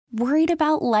Worried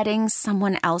about letting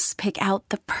someone else pick out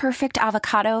the perfect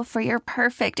avocado for your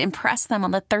perfect impress them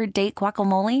on the third date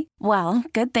guacamole? Well,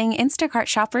 good thing Instacart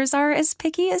shoppers are as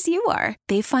picky as you are.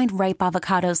 They find ripe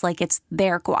avocados like it's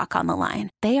their guac on the line.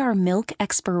 They are milk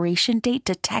expiration date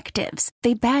detectives.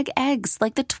 They bag eggs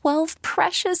like the 12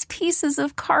 precious pieces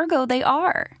of cargo they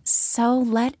are. So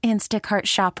let Instacart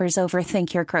shoppers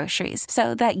overthink your groceries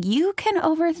so that you can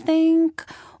overthink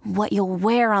what you'll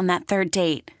wear on that third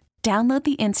date. Download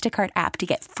the Instacart app to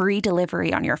get free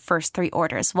delivery on your first 3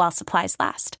 orders while supplies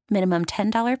last. Minimum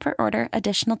 $10 per order.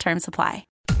 Additional terms apply.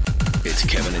 It's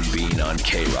Kevin and Bean on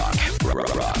K-Rock.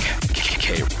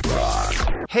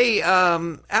 K-Rock. Hey,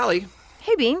 Allie.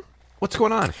 Hey, Bean. What's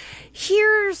going on?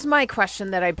 Here's my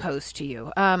question that I posed to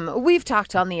you. We've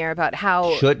talked on the air about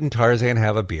how... Shouldn't Tarzan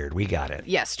have a beard? We got it.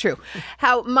 Yes, true.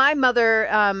 How my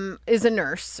mother is a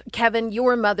nurse. Kevin,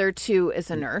 your mother, too,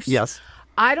 is a nurse. Yes.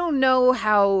 I don't know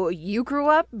how you grew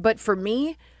up, but for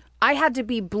me, I had to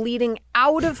be bleeding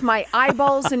out of my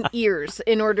eyeballs and ears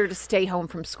in order to stay home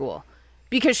from school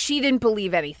because she didn't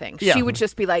believe anything. Yeah. She would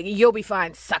just be like, you'll be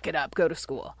fine. Suck it up. Go to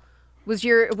school. Was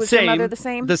your mother the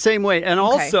same? The same way. And Okay.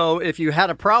 also, if you had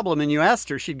a problem and you asked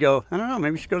her, she'd go, I don't know,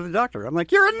 maybe you should go to the doctor. I'm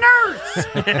like, you're a nurse!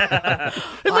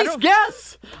 At least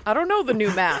guess! I don't know the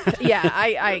new math. Yeah,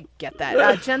 I get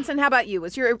that. Jensen, how about you?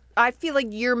 I feel like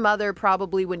your mother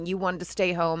probably, when you wanted to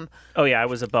stay home. Oh, yeah, I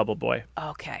was a bubble boy.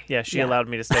 Okay. Yeah, she allowed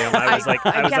me to stay home. I was like,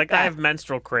 I have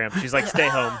menstrual cramps. She's like, stay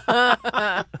home.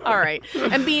 All right.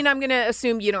 And Bean, I'm going to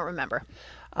assume you don't remember.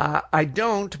 I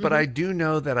don't, but I do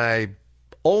know that I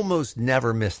almost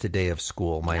never missed a day of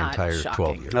school my entire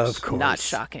 12 years. Of course. Not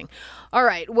shocking. All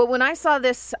right. Well, when I saw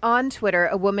this on Twitter,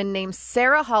 a woman named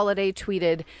Sarah Holiday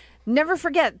tweeted, "Never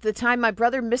forget the time my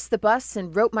brother missed the bus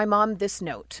and wrote my mom this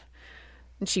note."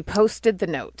 And she posted the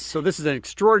note. So this is an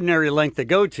extraordinary length to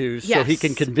go to so he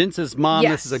can convince his mom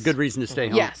this is a good reason to stay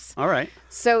home. Yes. All right.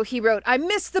 So he wrote, "I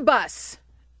missed the bus."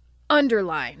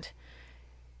 Underlined.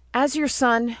 "As your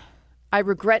son, I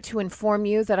regret to inform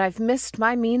you that I've missed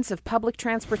my means of public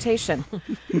transportation.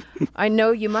 I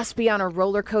know you must be on a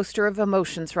roller coaster of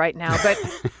emotions right now, but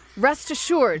rest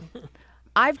assured,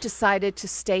 I've decided to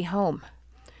stay home.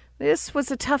 This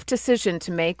was a tough decision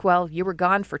to make while you were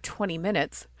gone for 20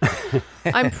 minutes.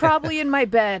 I'm probably in my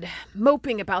bed,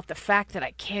 moping about the fact that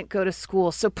I can't go to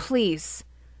school, so please,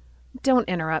 don't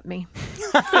interrupt me.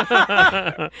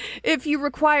 If you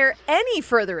require any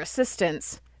further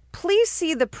assistance, please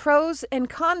see the pros and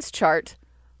cons chart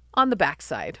on the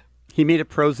backside." He made a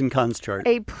pros and cons chart.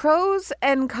 A pros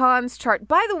and cons chart.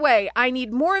 By the way, I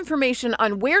need more information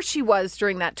on where she was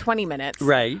during that 20 minutes.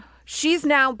 Right. She's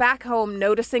now back home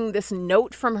noticing this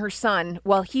note from her son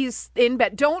while he's in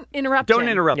bed. Don't interrupt him. Don't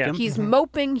interrupt him. He's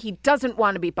moping. He doesn't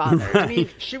want to be bothered. I mean,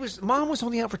 Mom was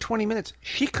only out for 20 minutes.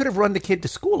 She could have run the kid to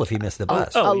school if he missed the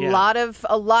bus. A lot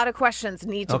of questions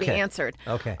need to be answered.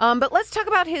 Okay. But let's talk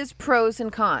about his pros and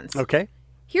cons. Okay.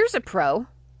 Here's a pro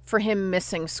for him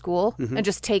missing school and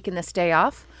just taking this day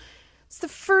off. It's the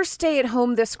first day at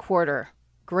home this quarter.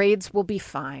 Grades will be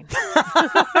fine.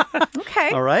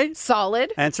 Okay. All right.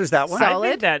 Solid. Answers that one.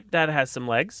 Solid. I think that has some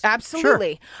legs.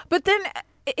 Absolutely. Sure. But then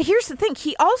here's the thing.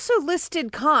 He also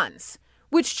listed cons,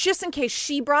 which just in case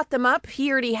she brought them up,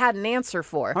 he already had an answer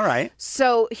for. All right.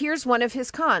 So here's one of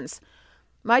his cons.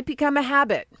 Might become a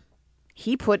habit.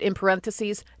 He put in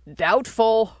parentheses,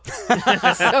 doubtful.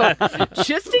 So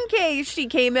just in case she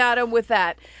came at him with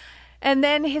that. And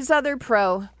then his other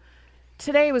pro,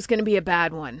 today was going to be a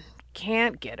bad one.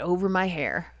 Can't get over my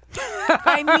hair.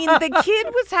 I mean, the kid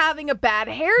was having a bad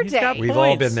hair day. We've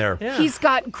all been there. Yeah. He's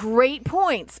got great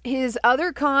points. His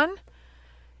other con,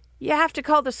 you have to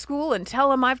call the school and tell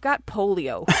them I've got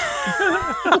polio.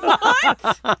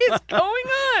 What is going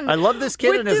on? I love this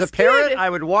kid, and as a parent, I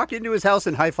would walk into his house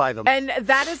and high-five him. And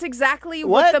that is exactly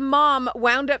what the mom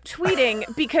wound up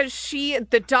tweeting because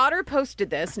the daughter posted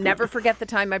this, "Never forget the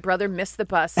time my brother missed the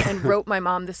bus and wrote my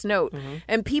mom this note."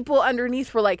 And people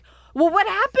underneath were like, "Well, what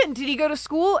happened? Did he go to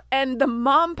school?" And the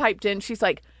mom piped in. She's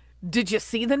like, "Did you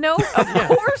see the note? Of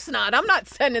course not. I'm not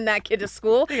sending that kid to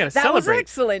school." That was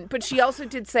excellent. But she also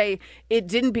did say it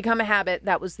didn't become a habit.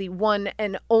 That was the one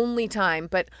and only time.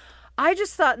 But I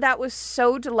just thought that was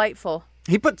so delightful.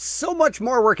 He put so much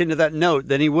more work into that note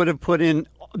than he would have put in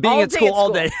being at school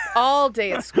all day. All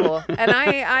day at school. And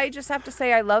I just have to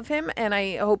say I love him, and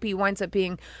I hope he winds up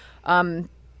being a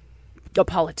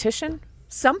politician,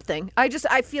 something. I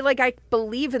feel like I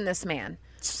believe in this man.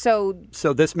 So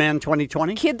this man,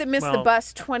 2020? Kid that missed the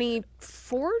bus,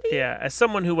 2040? Yeah, as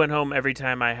someone who went home every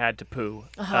time I had to poo,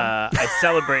 I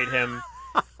celebrate him,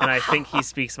 and I think he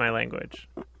speaks my language.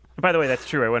 By the way, that's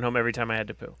true. I went home every time I had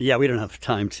to poo. Yeah, we don't have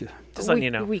time to Just letting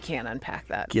you know. We can't unpack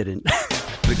that. get in.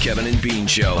 The Kevin and Bean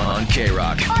Show on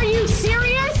K-Rock. Are you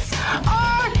serious?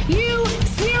 Are you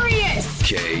serious?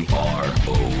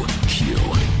 K-R-O-Q.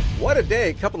 What a day.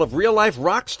 A couple of real-life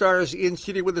rock stars in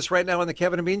studio with us right now on the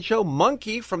Kevin and Bean Show.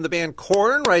 Munky from the band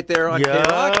Korn right there on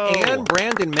K-Rock. And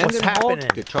Brandon Mendenhall,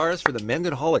 guitarist for the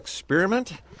Mendenhall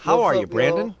Experiment. How are you,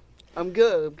 Brandon? Y'all? I'm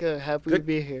good. Happy to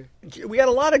be here. We got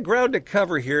a lot of ground to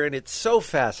cover here, and it's so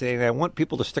fascinating. I want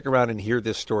people to stick around and hear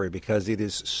this story because it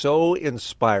is so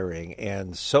inspiring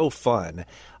and so fun.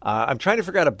 I'm trying to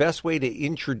figure out a best way to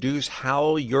introduce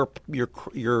how your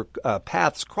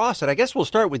paths cross. And I guess we'll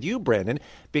start with you, Brandon,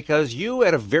 because you,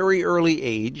 at a very early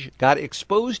age, got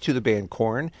exposed to the band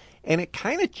Korn, and it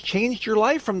kind of changed your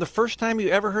life from the first time you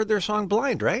ever heard their song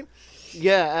Blind, right?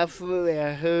 Yeah, absolutely.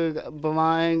 I heard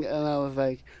Blind, and I was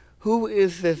like, who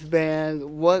is this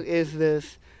band? What is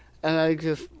this? And I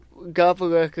just got the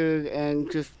record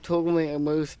and just totally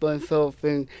immersed myself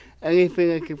in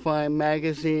anything I could find,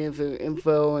 magazines or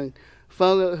info, and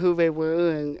found out who they were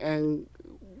and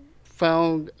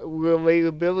found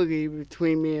relatability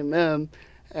between me and them,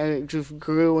 and it just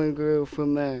grew and grew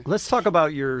from there. Let's talk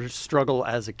about your struggle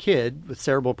as a kid with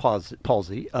cerebral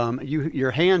palsy. Your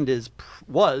hand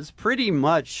was pretty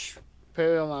much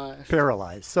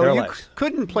paralyzed. So you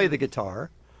couldn't play the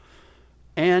guitar,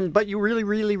 but you really,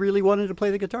 really, really wanted to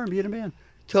play the guitar and be in a band.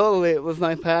 Totally. It was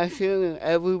my passion, and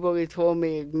everybody told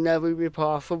me it'd never be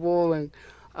possible, and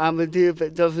I'm a dude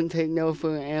that doesn't take no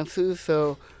for an answer,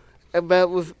 so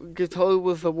guitar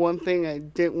was the one thing I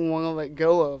didn't want to let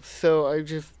go of, so I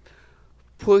just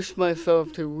pushed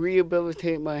myself to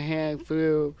rehabilitate my hand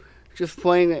through just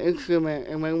playing the instrument.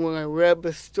 And then when I read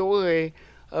the story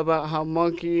about how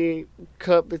Munky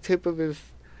cut the tip of his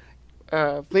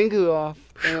finger off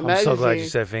in a magazine. I'm so glad you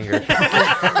said finger.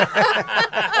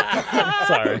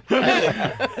 Sorry.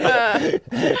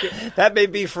 That may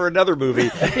be for another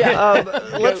movie.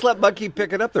 Let's let Munky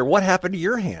pick it up there. What happened to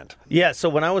your hand? Yeah, so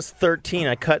when I was 13,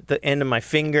 I cut the end of my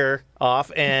finger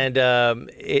off, and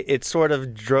it sort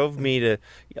of drove me to,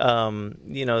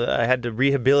 I had to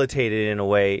rehabilitate it in a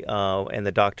way, and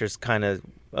the doctors kind of,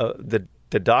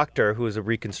 the doctor, who was a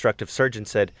reconstructive surgeon,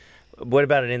 said, what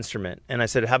about an instrument? And I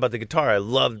said, how about the guitar? I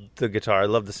loved the guitar. I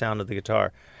loved the sound of the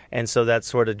guitar. And so that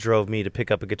sort of drove me to pick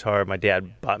up a guitar. My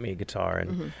dad bought me a guitar,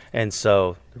 and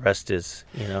so the rest is,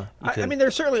 I mean,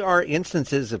 there certainly are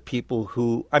instances of people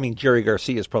who, Jerry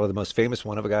Garcia is probably the most famous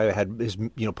one, of a guy who had his,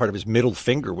 part of his middle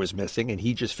finger was missing, and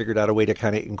he just figured out a way to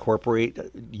kind of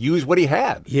use what he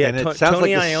had. Yeah, and it sounds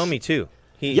Tony like Iommi, too.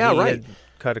 He right.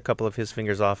 Cut a couple of his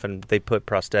fingers off, and they put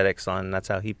prosthetics on, and that's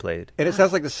how he played. And it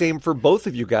sounds like the same for both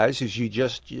of you guys, is you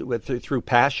just, through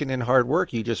passion and hard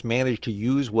work, you just managed to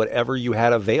use whatever you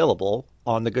had available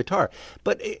on the guitar.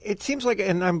 But it seems like,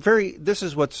 and this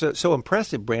is what's so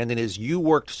impressive, Brandon, is you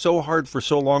worked so hard for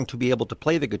so long to be able to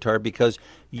play the guitar because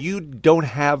you don't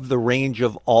have the range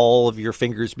of all of your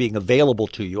fingers being available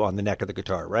to you on the neck of the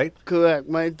guitar, right? Correct.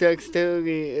 My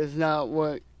dexterity is not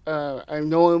what a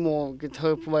normal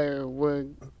guitar player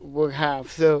would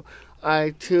have. So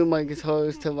I tune my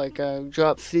guitars to like a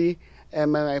drop C,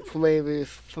 and then I play these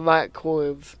flat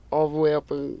chords all the way up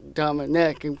and down my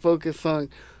neck and focus on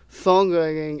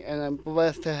songwriting. And I'm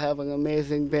blessed to have an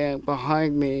amazing band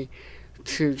behind me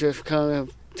to just kind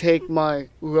of take my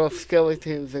rough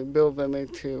skeletons and build them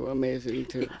into amazing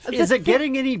tunes. Is it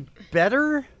getting any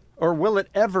better? Or will it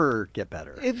ever get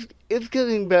better? It's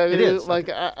getting better. It is. Like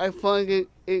I find it.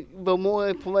 The more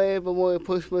I play, the more I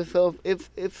push myself.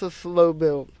 It's a slow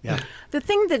build. Yeah. The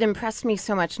thing that impressed me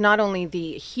so much, not only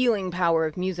the healing power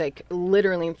of music,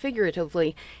 literally and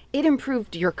figuratively, it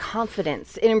improved your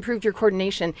confidence. It improved your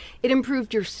coordination. It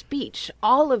improved your speech.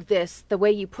 All of this, the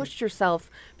way you pushed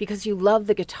yourself because you love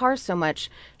the guitar so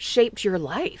much, shaped your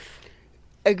life.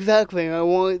 Exactly. I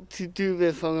wanted to do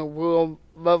this on a world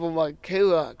level like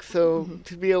K-Rock. So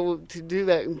to be able to do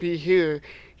that and be here,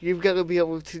 you've got to be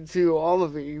able to do all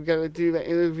of it. You've got to do the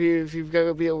interviews. You've got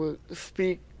to be able to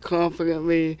speak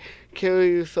confidently, carry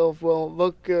yourself well,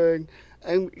 look good.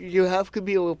 And you have to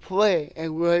be able to play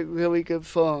and write really good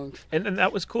songs. And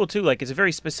that was cool, too. Like, it's a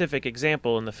very specific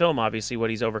example in the film, obviously,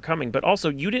 what he's overcoming. But also,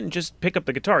 you didn't just pick up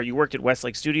the guitar. You worked at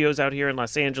Westlake Studios out here in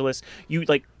Los Angeles. You,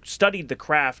 studied the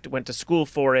craft, went to school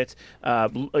for it,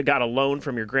 got a loan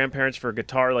from your grandparents for a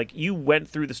guitar. Like, you went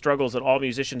through the struggles that all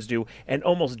musicians do and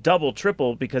almost double,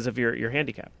 triple because of your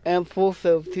handicap. And Full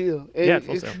Sail, too.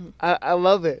 Full Sail. I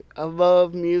love it. I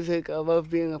love music. I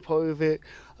love being a part of it.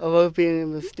 I love being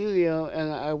in the studio,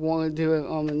 and I want to do it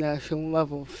on the national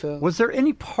level. So, was there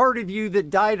any part of you that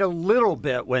died a little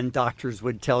bit when doctors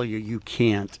would tell you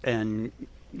can't, and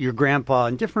your grandpa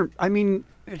and different. I mean,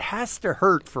 it has to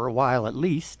hurt for a while at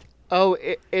least. Oh,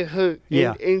 it hurt.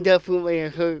 Yeah. It definitely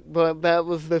it hurt. But that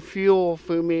was the fuel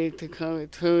for me to kind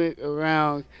of turn it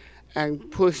around and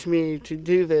push me to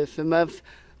do this. And that's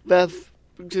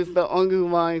just the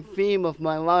underlying theme of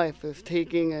my life, is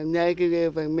taking a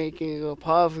negative and making it a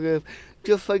positive.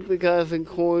 Just like the guys in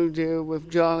Korn do with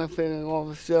Jonathan and all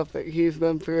the stuff that he's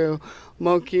been through.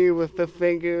 Munky with the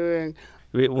finger and...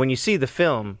 When you see the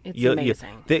film, It's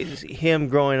amazing. Him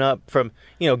growing up from,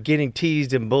 getting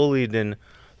teased and bullied, and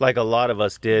like a lot of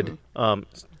us did,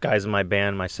 guys in my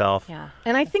band, myself. Yeah.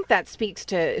 And I think that speaks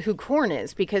to who Korn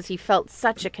is, because he felt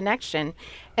such a connection.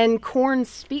 And Korn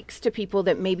speaks to people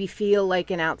that maybe feel like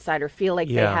an outsider, feel like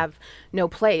they have no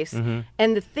place. And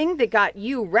the thing that got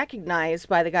you recognized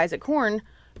by the guys at Korn,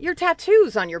 your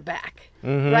tattoos on your back,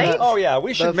 right? Oh yeah,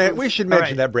 we should mention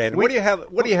that, Brandon. What do you have?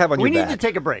 What do you have on your back? We need to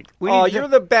take a break. You're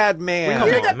the bad man.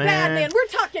 You're the bad man. We're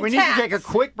talking We tats. need to take a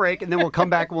quick break, and then we'll come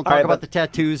back and we'll talk about the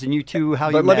tattoos and you two, how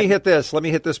you But met. let me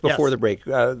hit this before the break.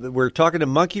 We're talking to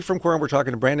Munky from Korn. We're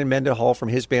talking to Brandon Mendenhall from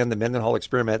his band, the Mendenhall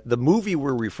Experiment. The movie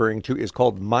we're referring to is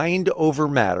called Mind Over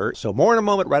Matter. So more in a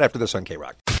moment, right after this on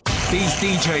K-Rock. These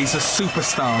DJs are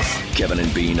superstars. Kevin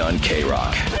and Bean on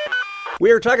K-Rock. We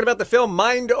are talking about the film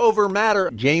Mind Over Matter.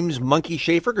 James Munky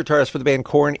Schaefer, guitarist for the band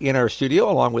Korn, in our studio,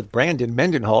 along with Brandon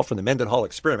Mendenhall from the Mendenhall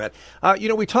Experiment.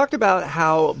 We talked about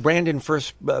how Brandon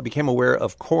first became aware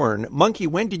of Korn. Munky,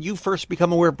 when did you first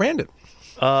become aware of Brandon?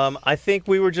 I think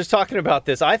we were just talking about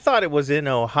this. I thought it was in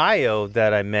Ohio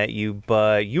that I met you,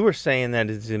 but you were saying that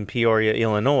it's in Peoria,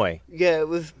 Illinois. Yeah, it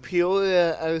was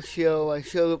Peoria at a show. I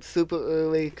showed up super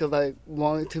early because I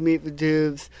wanted to meet the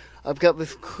dudes. I've got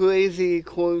this crazy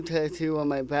Korn tattoo on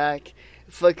my back.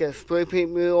 It's like a spray paint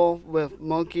mural with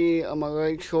Munky on my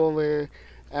right shoulder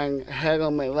and head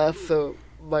on my left, so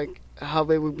like how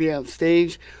they would be on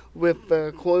stage, with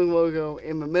the Korn logo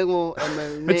in the middle and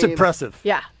the name. It's impressive.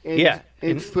 Yeah.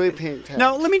 In spray paint tattoo.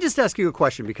 Now, let me just ask you a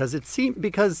question, because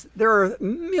because there are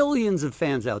millions of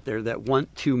fans out there that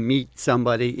want to meet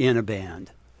somebody in a band.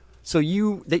 So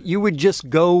you would just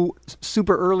go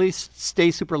super early,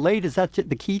 stay super late? Is that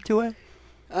the key to it?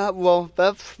 Well,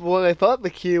 that's what I thought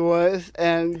the key was,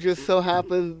 and just so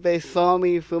happened they saw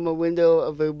me from a window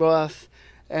of their bus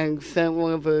and sent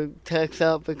one of the techs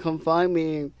out to come find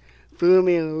me and threw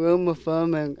me in a room with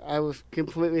them, and I was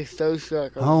completely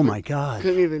starstruck. Oh, my God.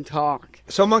 Couldn't even talk.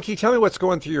 So, Munky, tell me what's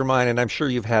going through your mind, and I'm sure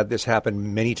you've had this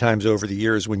happen many times over the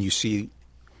years when you see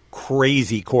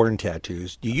crazy Korn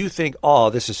tattoos. Do you think,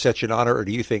 this is such an honor, or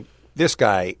do you think this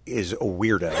guy is a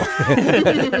weirdo?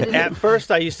 At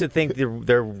first, I used to think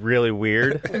they're really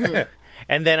weird.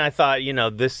 And then I thought,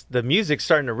 the music's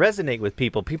starting to resonate with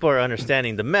people. People are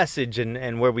understanding the message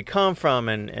and where we come from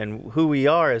and who we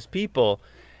are as people.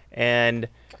 And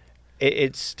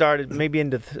it started maybe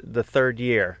into the third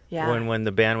year when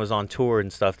the band was on tour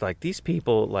and stuff. Like, these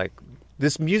people, like,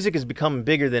 this music has become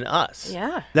bigger than us.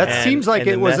 Yeah. That seems like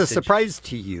it was a surprise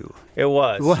to you. It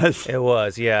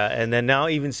was, yeah. And then now,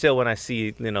 even still, when I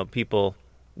see, people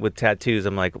with tattoos,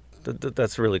 I'm like,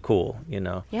 that's really cool,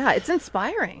 Yeah, it's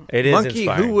inspiring. It is Munky,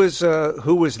 inspiring.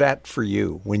 who was that for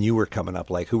you when you were coming up?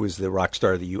 Like, who was the rock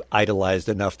star that you idolized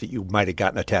enough that you might have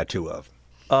gotten a tattoo of?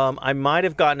 I might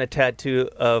have gotten a tattoo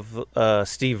of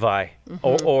Steve Vai,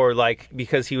 or like,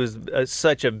 because he was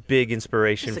such a big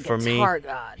inspiration for me. Guitar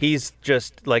god. He's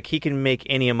just like, he can make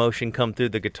any emotion come through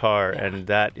the guitar, and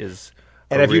that is.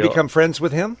 And have you become friends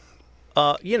with him?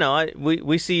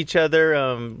 We see each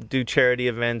other, do charity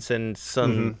events and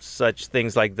some such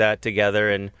things like that together,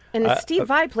 and Steve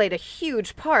Vai played a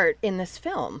huge part in this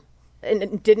film,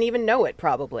 and didn't even know it,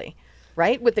 probably,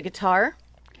 right, with the guitar.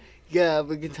 Yeah,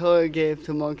 the guitar I gave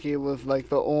to Munky was like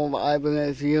the old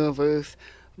Ibanez Universe,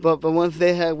 but the ones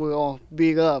they had were all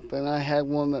beat up, and I had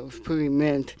one that was pretty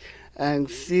mint. And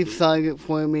Steve signed it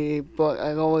for me, but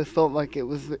I always felt like it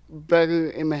was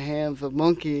better in the hands of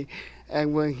Munky.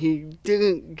 And when he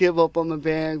didn't give up on the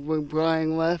band when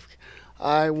Brian left,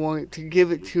 I wanted to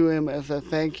give it to him as a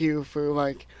thank you for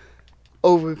like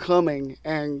overcoming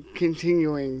and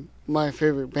continuing my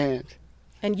favorite band.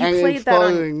 And you played that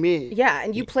on me. Yeah,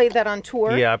 and you played that on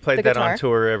tour. Yeah, I played that guitar? on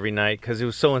tour every night because it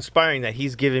was so inspiring that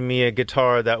he's giving me a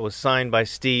guitar that was signed by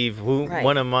Steve,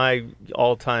 one of my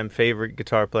all-time favorite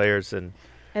guitar players, and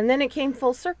then it came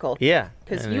full circle. Yeah,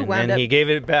 because you wound up. And he gave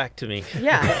it back to me.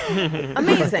 Yeah,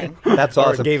 amazing. That's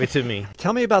awesome. Or gave it to me.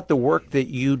 Tell me about the work that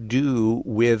you do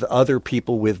with other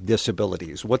people with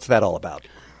disabilities. What's that all about?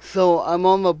 So I'm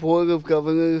on the board of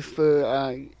governors for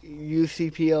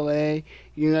UCPLA,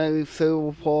 United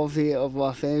Cerebral Palsy of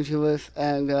Los Angeles,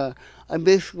 and I'm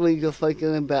basically just like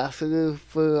an ambassador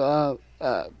for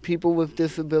people with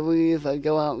disabilities. I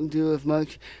go out and do as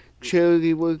much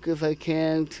charity work as I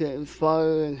can to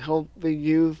inspire and help the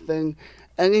youth and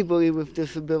anybody with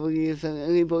disabilities and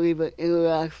anybody that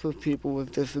interacts with people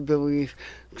with disabilities,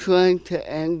 trying to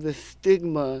end the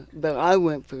stigma that I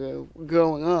went through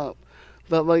growing up.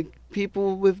 But like,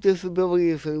 people with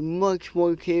disabilities are much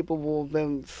more capable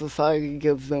than society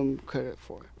gives them credit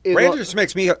for. Brandon just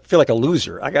makes me feel like a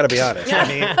loser. I got to be honest. I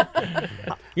mean,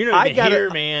 you're not even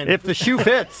here, man. If the shoe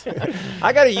fits.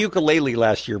 I got a ukulele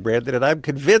last year, Brandon, and I'm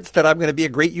convinced that I'm going to be a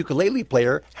great ukulele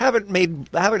player. Haven't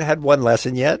had one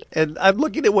lesson yet, and I'm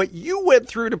looking at what you went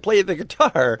through to play the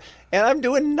guitar, and I'm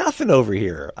doing nothing over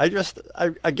here. I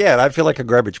feel like a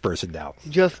garbage person now.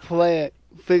 Just play it.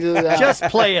 Figure it out. Just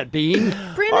play it, Bean.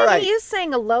 Brandon, he is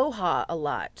saying aloha a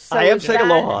lot. So I am saying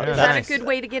aloha. Is that a good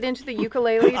way to get into the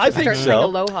ukulele? I think start so. saying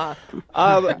aloha.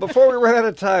 Before we run out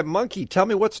of time, Munky, tell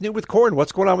me what's new with Korn.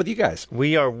 What's going on with you guys?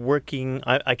 We are working.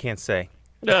 I can't say.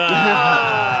 I'm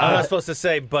not supposed to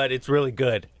say, but it's really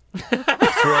good.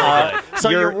 It's really good. So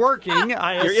you're working.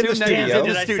 You're in the studio.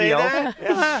 Did I say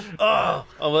that?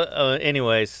 Yeah.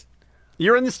 Anyways.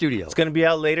 You're in the studio. It's going to be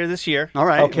out later this year. All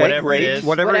right. Okay, whatever great. it is.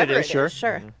 Whatever it is,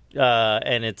 sure.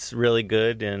 And it's really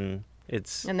good, and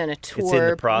it's and then a it's in tour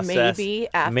the process. maybe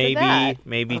after that.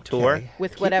 Maybe tour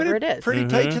with whatever it is. Pretty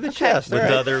tight to the chest. with All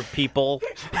right. other people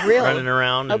Really? running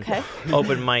around. And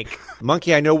open mic.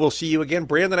 Munky, I know we'll see you again.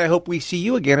 Brandon, I hope we see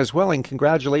you again as well. And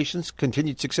congratulations.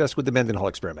 Continued success with the Mendenhall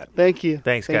experiment. Thank you.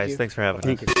 Thanks, guys. Thanks for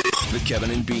having us. The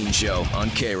Kevin and Bean Show on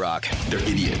K-Rock. They're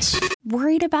idiots.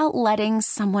 Worried about letting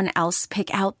someone else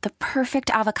pick out the perfect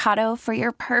avocado for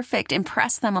your perfect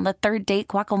impress them on the third date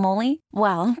guacamole?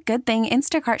 Well, good thing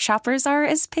Instacart shoppers are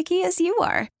as picky as you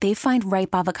are. They find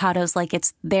ripe avocados like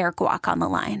it's their guac on the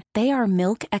line. They are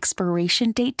milk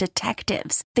expiration date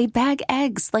detectives. They bag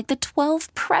eggs like the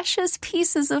 12 precious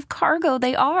pieces of cargo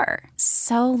they are.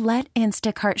 So let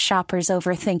Instacart shoppers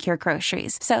overthink your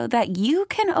groceries so that you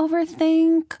can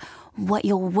overthink what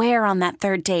you'll wear on that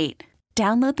third date.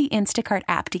 Download the Instacart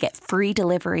app to get free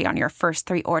delivery on your first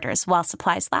 3 orders while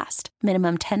supplies last.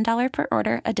 Minimum $10 per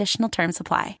order. Additional terms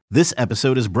apply. This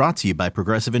episode is brought to you by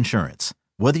Progressive Insurance.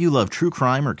 Whether you love true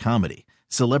crime or comedy,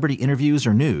 celebrity interviews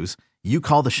or news, you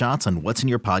call the shots on what's in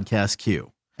your podcast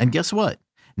queue. And guess what?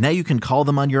 Now you can call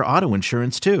them on your auto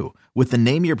insurance too with the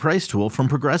Name Your Price tool from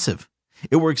Progressive.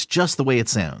 It works just the way it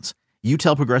sounds. You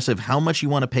tell Progressive how much you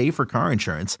want to pay for car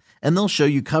insurance, and they'll show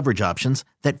you coverage options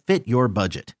that fit your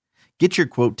budget. Get your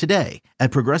quote today at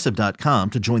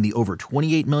Progressive.com to join the over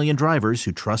 28 million drivers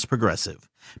who trust Progressive.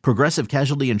 Progressive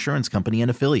Casualty Insurance Company and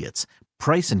Affiliates.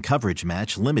 Price and coverage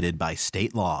match limited by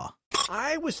state law.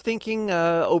 I was thinking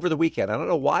over the weekend, I don't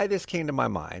know why this came to my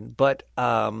mind, but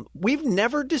we've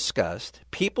never discussed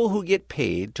people who get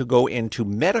paid to go into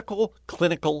medical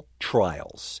clinical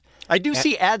trials. I do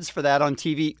see ads for that on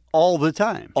TV all the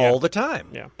time. All the time.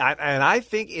 Yeah. And I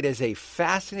think it is a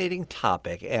fascinating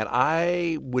topic, and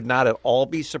I would not at all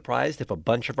be surprised if a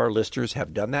bunch of our listeners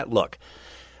have done that. Look,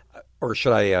 or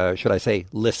should I say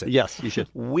listen? Yes, you should.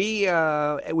 We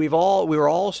were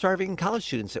all starving college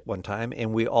students at one time,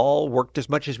 and we all worked as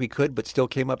much as we could, but still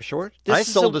came up short. I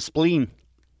sold a spleen.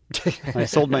 I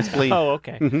sold my spleen. Oh,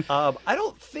 okay. I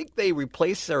don't think they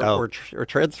replace or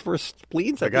transfer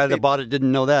spleens. The guy that bought it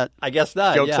didn't know that. I guess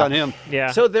not. Joke's on him.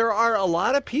 Yeah. So there are a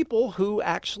lot of people who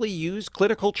actually use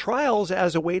clinical trials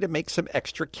as a way to make some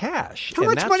extra cash. How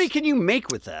much money can you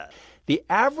make with that? The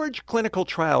average clinical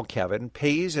trial, Kevin,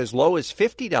 pays as low as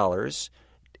 $50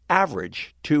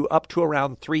 average to up to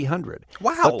around $300.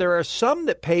 Wow. But there are some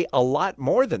that pay a lot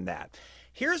more than that.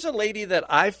 Here's a lady that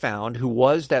I found who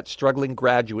was that struggling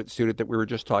graduate student that we were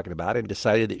just talking about and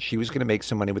decided that she was going to make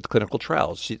some money with clinical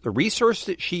trials. The resource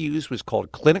that she used was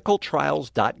called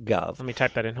clinicaltrials.gov. Let me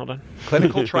type that in. Hold on.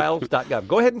 Clinicaltrials.gov.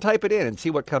 Go ahead and type it in and see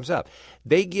what comes up.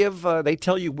 They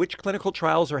tell you which clinical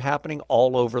trials are happening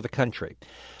all over the country.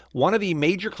 One of the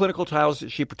major clinical trials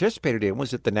that she participated in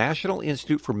was at the National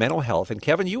Institute for Mental Health. And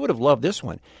Kevin, you would have loved this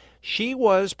one. She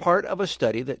was part of a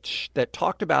study that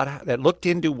talked about, that looked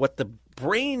into what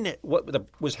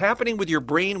was happening with your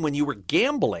brain when you were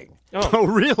gambling. Oh,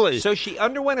 really? So she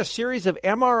underwent a series of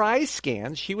MRI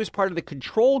scans. She was part of the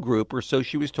control group, or so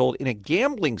she was told, in a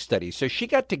gambling study. So she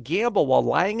got to gamble while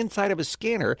lying inside of a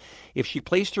scanner. If she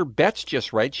placed her bets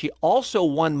just right, she also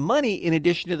won money in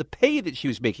addition to the pay that she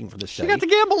was making for the study. She got to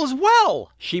gamble as well.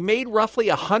 She made roughly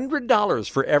 $100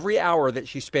 for every hour that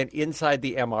she spent inside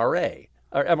the MRI,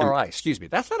 excuse me.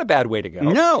 That's not a bad way to go.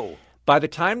 No. By the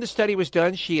time the study was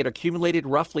done, she had accumulated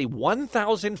roughly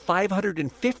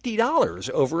 $1,550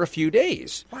 over a few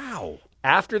days. Wow.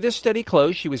 After this study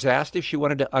closed, she was asked if she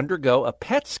wanted to undergo a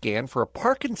PET scan for a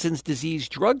Parkinson's disease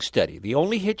drug study. The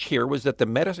only hitch here was that the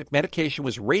medication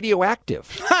was radioactive.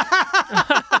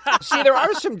 See, there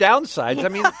are some downsides. I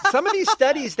mean, some of these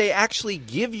studies, they actually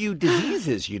give you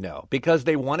diseases, because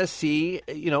they want to see,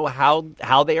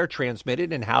 how they are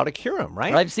transmitted and how to cure them,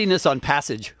 right? I've seen this on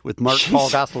Passage with Paul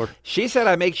Gosselaar. She said,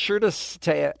 I make sure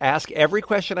to ask every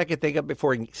question I could think of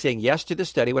before saying yes to the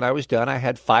study. When I was done, I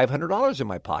had $500 in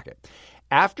my pocket.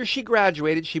 After she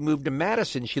graduated, she moved to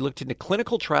Madison. She looked into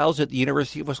clinical trials at the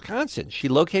University of Wisconsin. She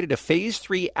located a phase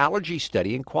 3 allergy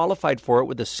study and qualified for it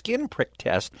with a skin prick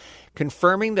test,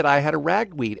 confirming that I had a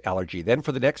ragweed allergy. Then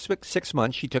for the next 6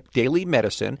 months, she took daily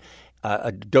medicine,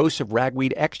 a dose of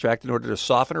ragweed extract in order to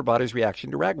soften her body's reaction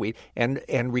to ragweed,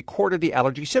 and recorded the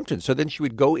allergy symptoms. So then she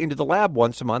would go into the lab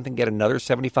once a month and get another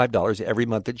 $75 every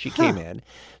month that she came in.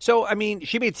 So, I mean,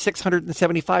 she made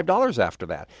 $675 after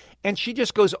that. And she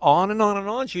just goes on and on and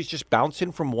on. She's just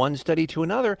bouncing from one study to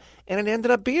another, and it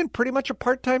ended up being pretty much a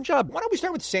part-time job. Why don't we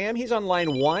start with Sam? He's on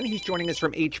line 1. He's joining us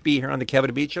from HB here on the Kevin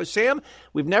and Bean Show. Sam,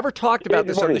 we've never talked about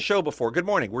this on the show before. Good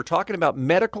morning. We're talking about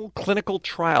medical clinical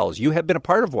trials. You have been a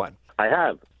part of one. I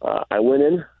have. I went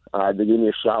in. They gave me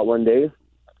a shot one day.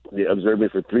 They observed me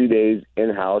for 3 days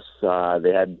in-house.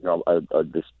 They had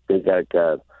this big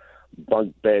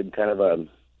bunk bed, kind of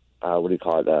what do you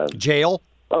call it? Jail?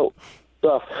 Oh.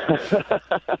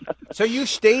 So you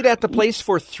stayed at the place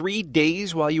for 3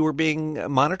 days while you were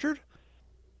being monitored?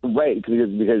 Right,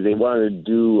 because they wanted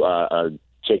to do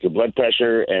check your blood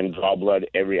pressure and draw blood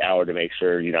every hour to make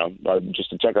sure,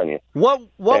 just to check on you. What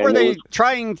were they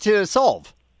trying to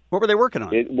solve? What were they working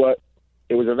on? It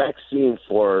was a vaccine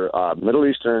for Middle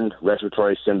Eastern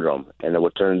respiratory syndrome, and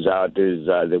what turns out is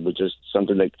it was just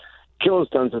something that kills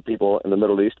tons of people in the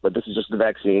Middle East, but this is just the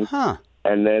vaccine. Huh.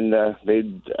 And then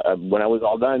when I was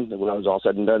all done, when I was all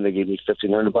said and done, they gave me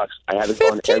 $1,500. I had to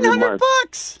go on every month.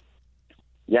 $1,500?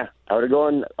 Yeah, I would go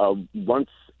on once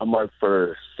a month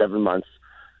for 7 months,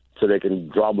 so they can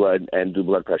draw blood and do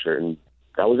blood pressure, and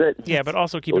that was it. Yeah, but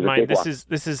also keep in mind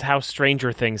this is how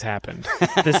Stranger Things happened.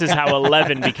 This is how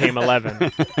 11 became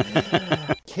 11.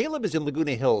 Caleb is in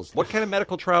Laguna Hills. What kind of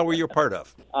medical trial were you a part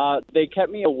of? They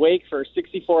kept me awake for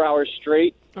 64 hours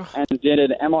straight and did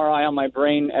an MRI on my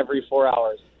brain every 4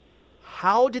 hours.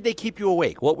 How did they keep you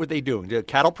awake? What were they doing? Did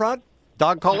cattle prod?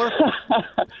 Dog collar?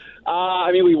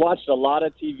 We watched a lot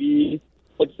of TV.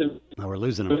 We're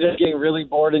losing them. We were just getting really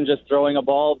bored and just throwing a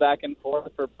ball back and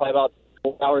forth for probably about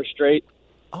 4 hours straight.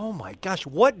 Oh my gosh!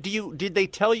 Did they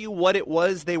tell you what it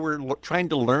was they were trying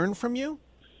to learn from you?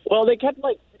 Well, they kept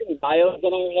putting diodes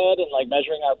in our head and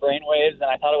measuring our brain waves,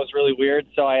 and I thought it was really weird.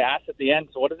 So I asked at the end,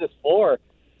 "So what is this for?"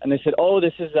 And they said, "Oh,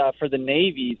 this is for the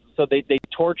Navy. So they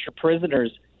torture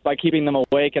prisoners by keeping them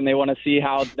awake, and they want to see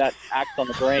how that acts on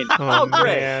the brain." Oh,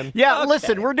 great. Yeah, okay.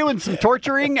 Listen, we're doing some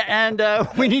torturing, and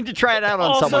we need to try it out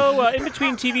on someone. Also, in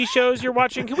between TV shows you're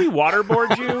watching, can we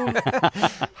waterboard you?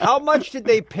 How much did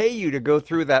they pay you to go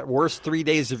through that worst 3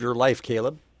 days of your life,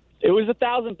 Caleb? It was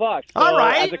 $1,000. So all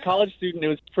right. As a college student, it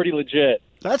was pretty legit.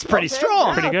 That's pretty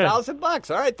strong. Pretty good. $1,000.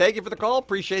 All right. Thank you for the call.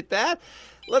 Appreciate that.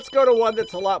 Let's go to one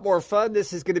that's a lot more fun.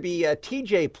 This is going to be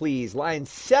TJ, please. Line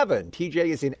 7. TJ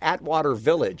is in Atwater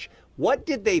Village. What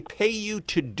did they pay you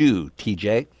to do,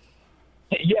 TJ?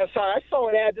 Yes, I saw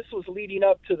an ad. This was leading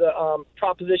up to the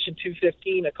Proposition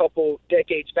 215 a couple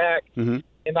decades back in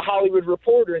the Hollywood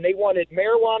Reporter, and they wanted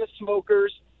marijuana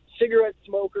smokers, cigarette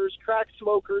smokers, crack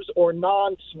smokers, or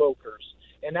non-smokers.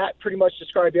 And that pretty much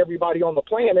described everybody on the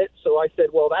planet. So I said,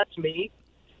 well, that's me.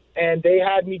 And they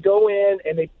had me go in,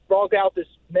 and they brought out this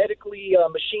medically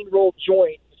machine-rolled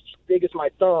joint as big as my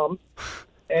thumb.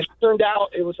 And it turned out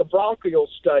it was a bronchial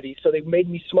study, so they made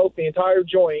me smoke the entire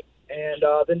joint, and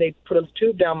then they put a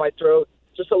tube down my throat,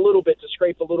 just a little bit to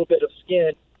scrape a little bit of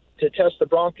skin to test the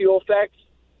bronchial effects.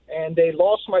 And they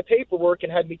lost my paperwork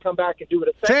and had me come back and do it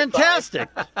a second Fantastic.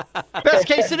 Best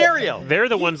case scenario. They're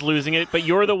the ones losing it, but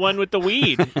you're the one with the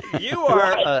weed. You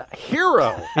are a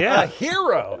hero. Yeah. A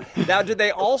hero. Now, did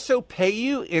they also pay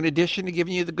you in addition to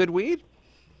giving you the good weed?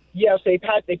 Yes, they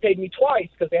paid me twice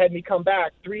because they had me come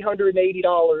back,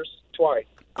 $380 twice.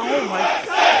 Oh, my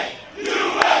God.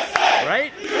 USA!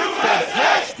 Right? That's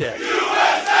fantastic.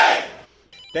 USA!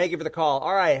 Thank you for the call.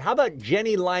 All right, how about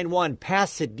Jenny, line 1,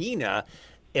 Pasadena?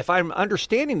 If I'm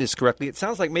understanding this correctly, it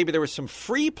sounds like maybe there was some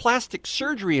free plastic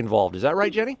surgery involved. Is that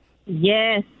right, Jenny?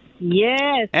 Yes,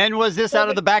 yes. And was this out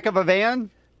of the back of a van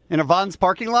in a Vons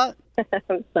parking lot?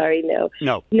 I'm sorry, no.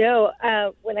 No. No,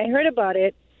 when I heard about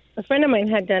it, a friend of mine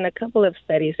had done a couple of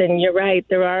studies, and you're right,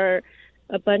 there are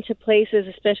a bunch of places,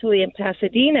 especially in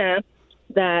Pasadena,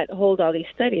 that hold all these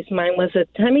studies. Mine was a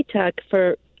tummy tuck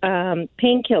for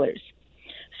painkillers.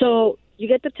 So you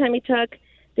get the tummy tuck,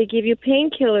 they give you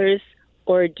painkillers,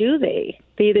 or do they?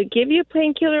 They either give you a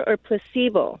painkiller or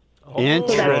placebo.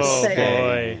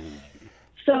 Interesting.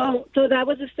 So that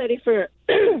was a study for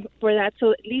for that.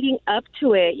 So leading up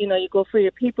to it, you go for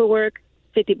your paperwork,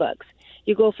 $50.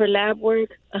 You go for lab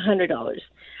work, $100.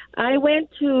 I went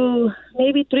to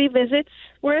maybe 3 visits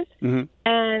worth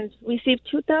and received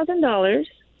 $2,000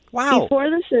 before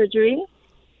the surgery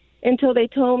until they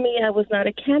told me I was not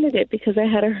a candidate because I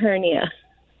had a hernia.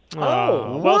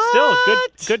 Oh, well, still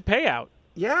good payout.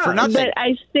 Yeah, for nothing. But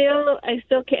I still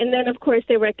can. And then of course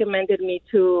they recommended me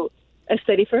to a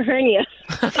study for hernia.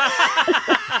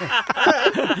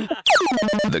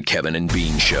 The Kevin and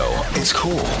Bean Show. It's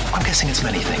cool. I'm guessing it's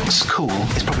many things. Cool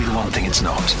is probably the one thing it's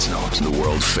not. It's not. The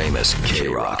world famous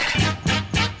K-Rock.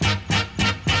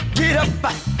 Get up,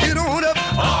 get on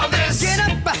up on this. Get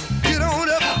up, get on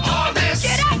up on this.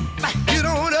 Get up, get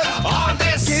on up on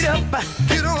this. Get up,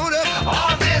 get on up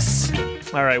on this.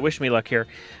 All right, wish me luck here.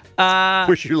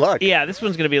 Wish you luck. Yeah, this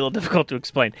one's going to be a little difficult to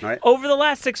explain. Right. Over the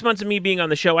last 6 months of me being on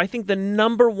the show, I think the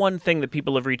number one thing that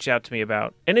people have reached out to me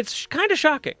about, and it's kind of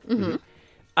shocking,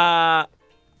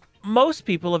 most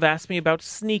people have asked me about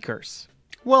sneakers.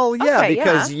 Well, yeah,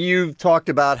 because you've talked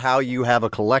about how you have a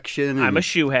collection. I'm a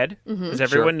shoehead, as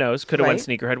everyone knows. Could have went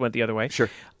sneakerhead, went the other way. Sure.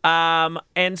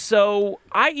 And so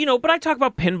but I talk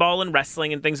about pinball and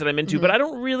wrestling and things that I'm into, but I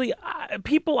don't really,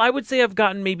 people, I would say I've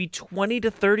gotten maybe 20 to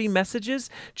 30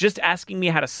 messages just asking me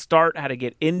how to start, how to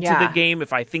get into the game,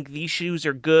 if I think these shoes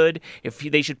are good, if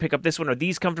they should pick up this one, are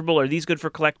these comfortable, are these good for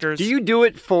collectors? Do you do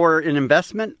it for an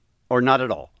investment or not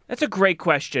at all? That's a great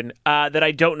question that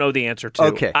I don't know the answer to.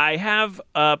 Okay. I have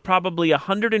probably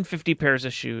 150 pairs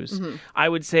of shoes. I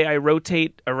would say I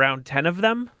rotate around 10 of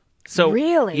them. So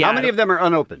really? Yeah, how many of them are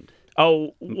unopened?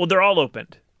 Oh, well, they're all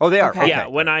opened. Oh, they are? Okay. Yeah,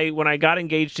 when I got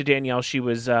engaged to Danielle, she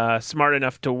was smart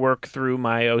enough to work through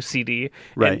my OCD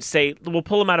and say, we'll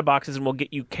pull them out of boxes and we'll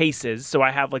get you cases. So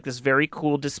I have like this very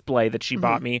cool display that she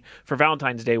bought me for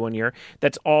Valentine's Day one year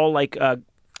that's all like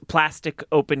plastic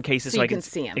open cases so you can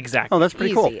see them. Exactly. Oh, that's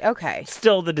pretty cool. Okay.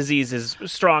 Still, the disease is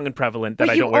strong and prevalent that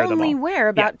I don't wear them all. But you only wear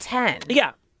about 10.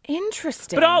 Yeah.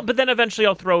 Interesting. But then eventually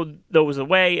I'll throw those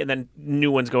away and then new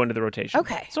ones go into the rotation.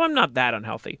 Okay. So I'm not that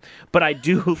unhealthy. But I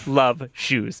do love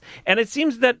shoes. And it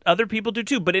seems that other people do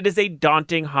too. But it is a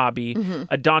daunting hobby,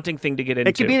 a daunting thing to get into.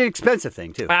 It can be an expensive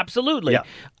thing too. Absolutely.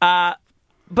 Yeah.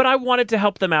 But I wanted to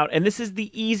help them out. And this is the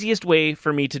easiest way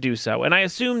for me to do so. And I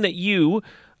assume that you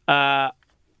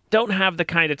don't have the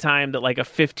kind of time that like a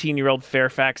 15-year-old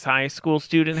Fairfax High School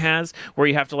student has, where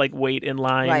you have to like wait in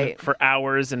line for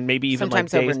hours and maybe even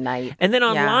sometimes like days. Overnight. And then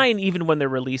online, even when they're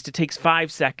released, it takes 5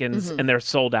 seconds and they're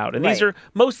sold out. And these are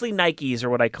mostly Nikes are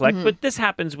what I collect, but this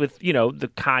happens with,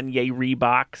 the Kanye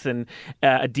Reeboks and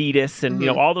Adidas and,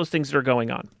 all those things that are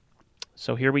going on.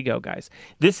 So here we go, guys.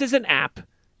 This is an app.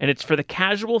 And it's for the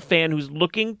casual fan who's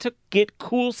looking to get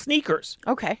cool sneakers.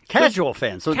 Okay. Casual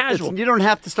fan. So Casual. You don't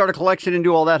have to start a collection and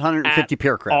do all that 150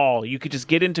 pair crap. All. You could just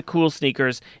get into cool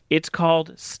sneakers. It's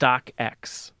called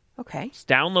StockX. Okay. It's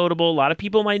downloadable. A lot of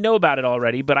people might know about it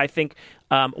already, but I think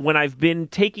when I've been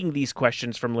taking these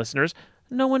questions from listeners,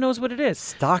 no one knows what it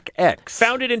is. StockX.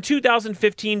 Founded in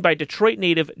 2015 by Detroit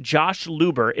native Josh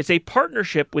Luber, it's a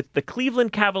partnership with the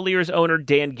Cleveland Cavaliers owner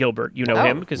Dan Gilbert. You know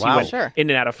him because he went in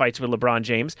and out of fights with LeBron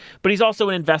James. But he's also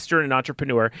an investor and an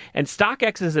entrepreneur. And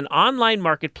StockX is an online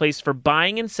marketplace for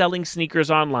buying and selling sneakers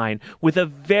online with a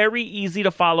very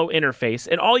easy-to-follow interface.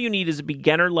 And all you need is a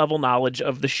beginner-level knowledge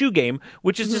of the shoe game,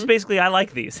 which is just basically, I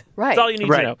like these. Right. That's all you need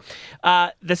to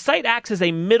know. The site acts as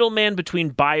a middleman between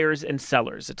buyers and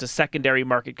sellers. It's a secondary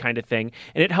market kind of thing,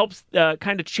 and it helps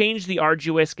kind of change the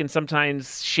arduous and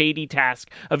sometimes shady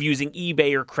task of using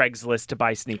eBay or Craigslist to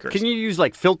buy sneakers. Can you use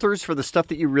like filters for the stuff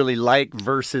that you really like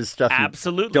versus stuff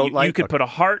you don't like? You could put a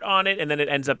heart on it, and then it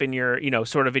ends up in your,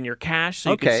 sort of in your cache,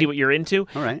 so you can see what you're into.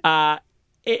 All right.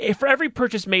 For every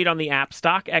purchase made on the app,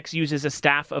 StockX uses a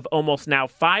staff of almost now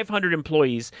 500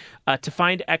 employees to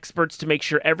find experts to make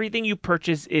sure everything you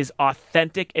purchase is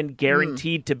authentic and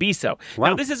guaranteed to be so. Wow.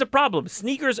 Now, this is a problem.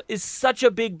 Sneakers is such a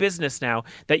big business now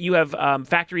that you have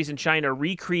factories in China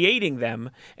recreating them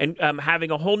and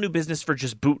having a whole new business for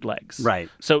just bootlegs. Right.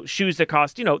 So shoes that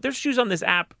cost, there's shoes on this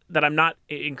app that I'm not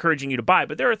encouraging you to buy,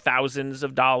 but there are thousands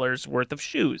of dollars worth of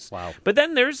shoes. Wow. But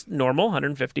then there's normal,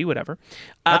 150, whatever.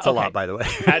 That's a lot, by the way.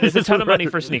 That is a ton of money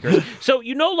for sneakers. So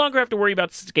you no longer have to worry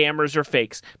about scammers or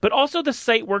fakes, but also the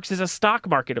site works as a stock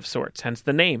market of sorts, hence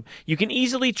the name. You can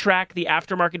easily track the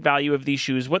aftermarket value of these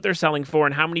shoes, what they're selling for,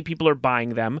 and how many people are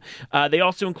buying them. They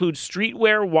also include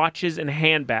streetwear, watches, and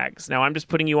handbags. Now, I'm just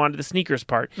putting you onto the sneakers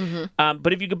part.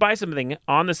 But if you could buy something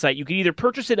on the site, you can either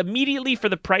purchase it immediately for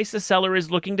the price the seller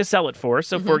is looking to sell it for.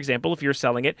 So, for example, if you're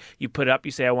selling it, you put it up,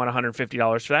 you say, I want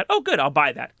 $150 for that. Oh, good, I'll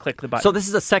buy that. Click the button. So this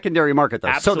is a secondary market, though.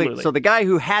 Absolutely. So the guy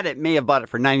who had it may have bought it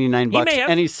for $99,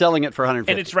 and he's selling it for $150.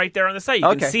 And it's right there on the site.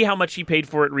 You can see how much he paid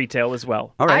for it retail as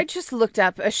well. All right. I just looked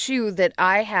up a shoe that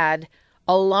I had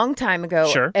a long time ago.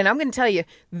 Sure. And I'm going to tell you,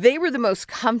 they were the most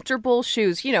comfortable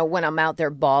shoes, when I'm out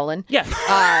there balling. Yes.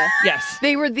 Yes.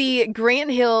 They were the Grant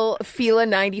Hill Fila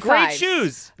 95. Great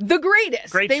shoes. The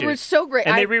greatest. Great They shoes. were so great.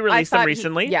 And they re-released them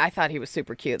recently? I thought he was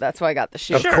super cute. That's why I got the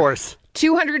shoe. Of course.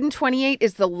 228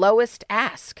 is the lowest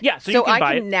ask. Yeah, so you can buy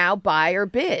I it. can now buy or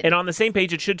bid. And on the same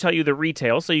page, it should tell you the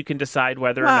retail, so you can decide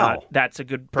whether or not that's a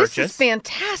good purchase. This is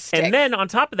fantastic. And then on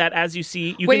top of that, as you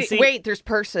see, you wait, can see... Wait, there's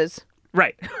purses.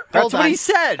 Right. That's what he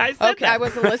said. I said okay, that. I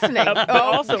wasn't listening. But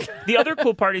also, the other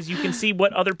cool part is you can see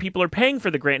what other people are paying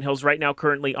for the Grant Hills right now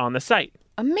currently on the site.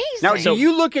 Amazing. Now, do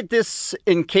you look at this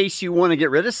in case you want to get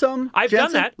rid of some? I've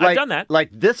done Jensen? that. I've done that. Like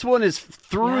this one is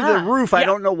through the roof. I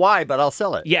don't know why, but I'll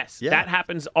sell it. Yes, that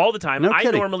happens all the time. No I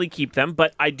kidding. normally keep them,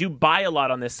 but I do buy a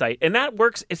lot on this site, and that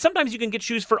works. Sometimes you can get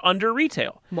shoes for under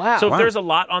retail. Wow. So if there's a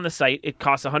lot on the site, it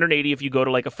costs $180 if you go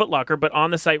to like a Foot Locker, but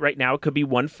on the site right now it could be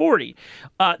 $140.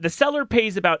 The seller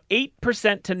pays about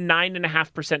 8% to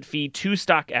 9.5% fee to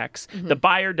StockX. The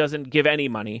buyer doesn't give any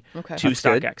money to That's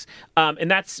StockX, and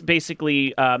that's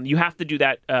basically you have to do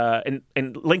that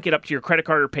and link it up to your credit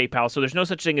card or PayPal. So there's no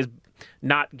such thing as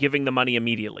not giving the money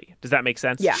immediately. Does that make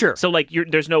sense? Yeah. Sure. So like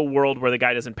there's no world where the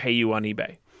guy doesn't pay you on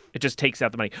eBay. It just takes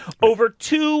out the money. Over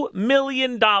 $2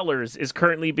 million is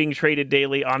currently being traded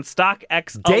daily on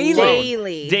StockX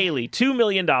alone. Daily. $2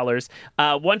 million.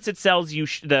 Once it sells,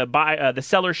 the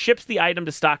seller ships the item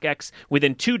to StockX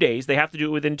within 2 days. They have to do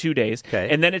it within 2 days. Okay.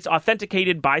 And then it's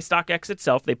authenticated by StockX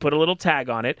itself. They put a little tag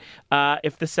on it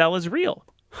if the sell is real.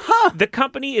 The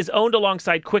company is owned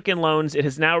alongside Quicken Loans. It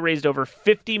has now raised over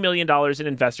 $50 million in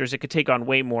investors. It could take on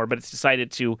way more, but it's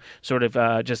decided to sort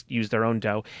of just use their own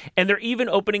dough. And they're even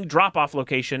opening drop-off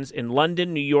locations in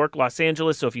London, New York, Los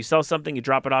Angeles. So if you sell something, you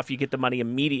drop it off, you get the money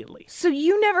immediately. So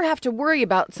you never have to worry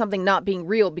about something not being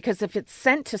real, because if it's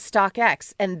sent to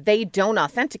StockX and they don't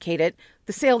authenticate it,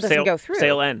 the sale doesn't go through.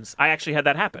 Sale ends. I actually had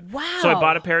that happen. Wow. So I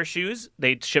bought a pair of shoes.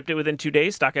 They shipped it within 2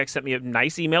 days. StockX sent me a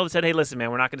nice email that said, hey, listen,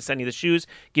 man, we're not going to send you the shoes,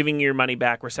 giving you your money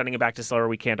back. We're sending it back to seller.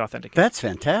 We can't authenticate. That's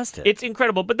fantastic. It's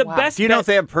incredible. But the best... Do you know if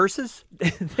they have purses?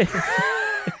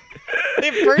 They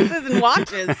have purses and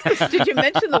watches. Did you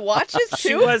mention the watches, too?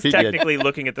 She was technically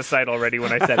looking at the site already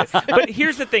when I said it. But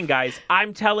here's the thing, guys.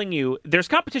 I'm telling you, there's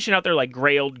competition out there like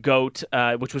Grailed Goat,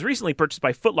 which was recently purchased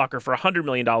by Foot Locker for $100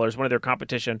 million, one of their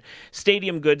competition.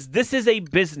 Stadium Goods. This is a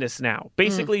business now.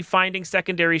 Basically finding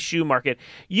secondary shoe market.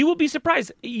 You will be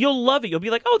surprised. You'll love it. You'll be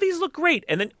like, oh, these look great.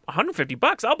 And then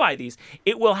 $150, I'll buy these.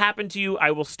 It will happen to you. I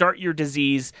will start your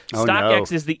disease. Oh,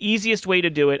 StockX no. is the easiest way to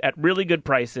do it at really good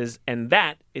prices. And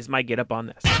that is my get up on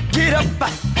this. Get up,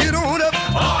 get on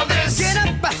up on this. Get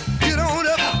up, get on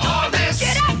up on this.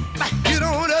 Get up, get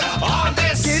on up on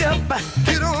this. Get up,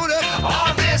 get on up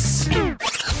on this.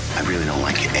 I really don't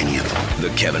like any of them. The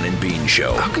Kevin and Bean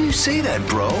Show. How can you say that,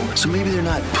 bro? So maybe they're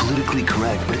not politically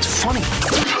correct, but it's funny.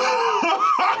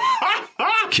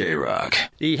 K-Rock.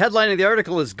 The headline of the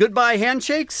article is Goodbye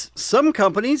Handshakes. Some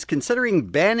companies considering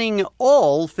banning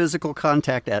all physical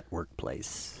contact at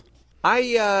workplace. I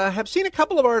have seen a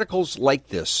couple of articles like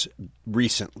this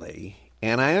recently,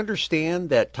 and I understand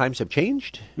that times have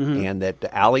changed and that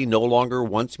Allie no longer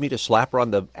wants me to slap her on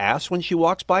the ass when she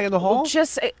walks by in the hall. Well,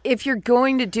 just if you're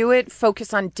going to do it,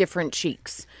 focus on different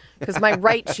cheeks. Because my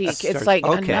right cheek, it's like,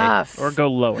 enough. Or go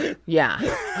lower. Yeah.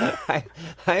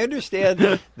 I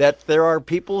understand that there are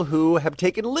people who have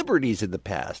taken liberties in the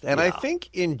past, and I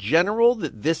think in general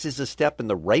that this is a step in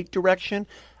the right direction.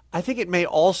 I think it may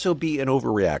also be an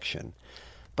overreaction.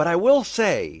 But I will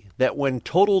say that when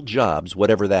Total Jobs,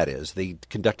 whatever that is, they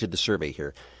conducted the survey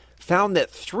here, found that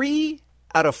 3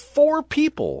 out of 4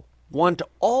 people want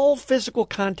all physical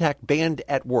contact banned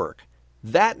at work.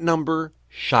 That number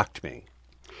shocked me.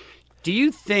 Do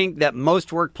you think that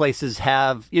most workplaces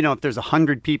have, if there's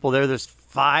 100 people there, there's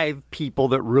 5 people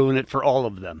that ruin it for all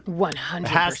of them? 100%. It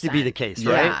has to be the case,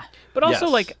 right? But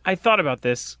also, I thought about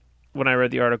this. when I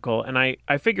read the article, and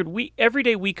I figured every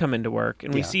day we come into work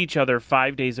and we see each other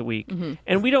 5 days a week,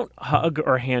 and we don't hug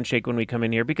or handshake when we come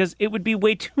in here because it would be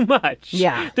way too much.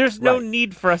 Yeah. There's no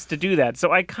need for us to do that.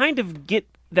 So I kind of get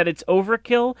that it's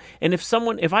overkill, and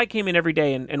if I came in every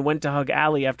day and went to hug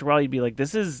Allie, after a while you'd be like,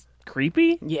 this is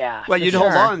creepy. Yeah. Well, you'd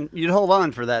hold on. You'd hold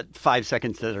on for that 5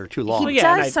 seconds that are too long. He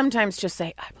does sometimes just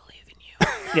say, I believe in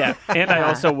you. Yeah. And I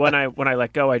also, when I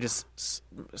let go, I just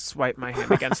swipe my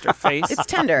hand against her face. It's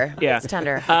tender. Yeah. It's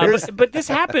tender. But this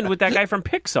happened with that guy from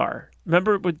Pixar.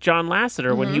 Remember with John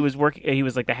Lasseter when he was working, he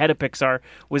was like the head of Pixar,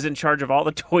 was in charge of all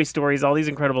the Toy Stories, all these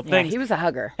incredible things. Yeah, he was a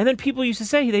hugger. And then people used to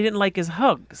say they didn't like his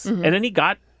hugs. And then he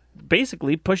got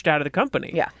basically pushed out of the company.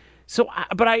 Yeah. So,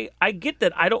 but I get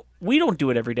that we don't do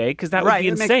it every day because that would be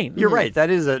insane. You're right. That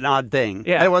is an odd thing.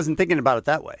 Yeah. I wasn't thinking about it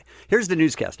that way. Here's the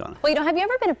newscast on it. Well, have you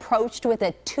ever been approached with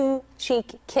a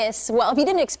two-cheek kiss? Well, if you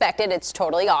didn't expect it, it's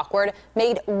totally awkward.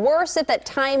 Made worse if that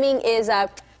timing is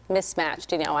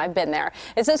mismatched. I've been there.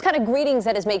 It's those kind of greetings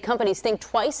that has made companies think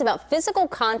twice about physical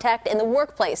contact in the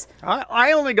workplace.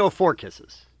 I only go 4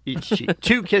 kisses each cheek.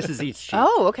 2 kisses each cheek.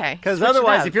 Oh, okay. Because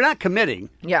otherwise, if you're not committing,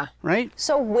 right?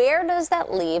 So where does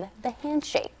that leave the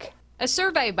handshake? A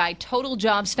survey by Total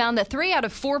Jobs found that 3 out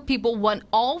of 4 people want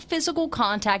all physical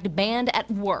contact banned at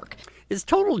work. Is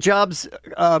Total Jobs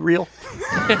real?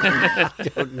 I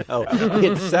don't know.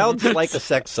 It sounds like a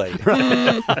sex site,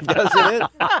 doesn't it?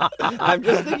 I'm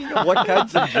just thinking of what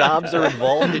kinds of jobs are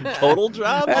involved in Total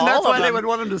Jobs. And that's why they would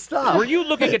want them to stop. Were you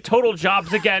looking at Total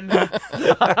Jobs again?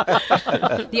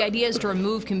 The idea is to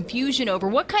remove confusion over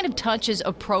what kind of touch is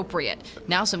appropriate.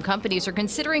 Now some companies are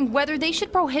considering whether they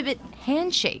should prohibit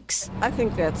handshakes. I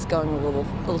think that's going a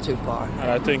little too far.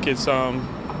 I think it's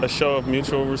a show of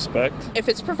mutual respect. If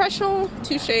it's professional,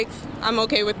 2 shakes, I'm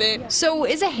okay with it. So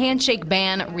is a handshake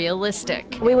ban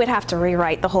realistic? We would have to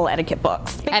rewrite the whole etiquette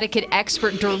books. Etiquette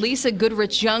expert Dorlisa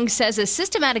Goodrich-Young says a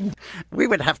systematic... We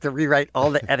would have to rewrite all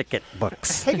the etiquette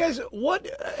books. Hey, guys,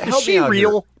 Is she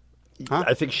real? Huh?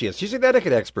 I think she is. She's an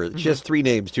etiquette expert. She has 3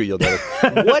 names, too, you'll notice.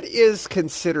 What is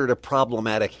considered a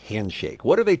problematic handshake?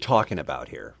 What are they talking about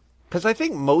here? Because I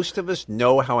think most of us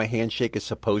know how a handshake is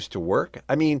supposed to work.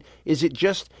 I mean, is it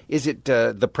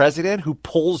the president who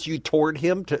pulls you toward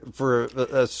him for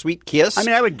a sweet kiss? I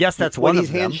mean, I would guess that's one when of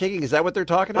he's them. handshaking. Is that what they're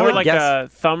talking about? Or like a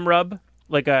thumb rub?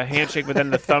 Like a handshake with then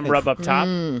the thumb rub up top?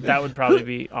 That would probably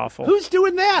be awful. Who's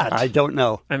doing that? I don't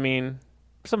know. I mean...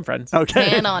 some friends. Okay.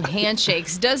 Ban on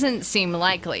handshakes doesn't seem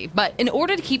likely, but in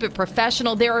order to keep it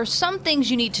professional, there are some things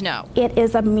you need to know. It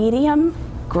is a medium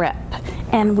grip,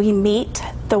 and we meet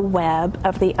the web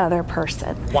of the other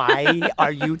person. Why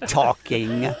are you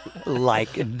talking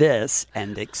like this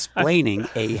and explaining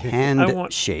a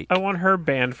handshake? I want her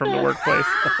banned from the workplace.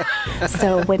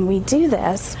 So when we do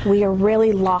this, we are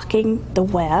really locking the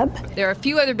web. There are a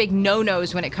few other big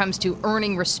no-nos when it comes to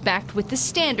earning respect with the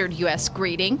standard U.S.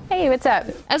 greeting. Hey, what's up?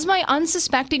 As my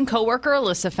unsuspecting coworker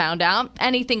Alyssa found out,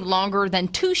 anything longer than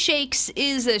 2 shakes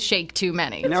is a shake too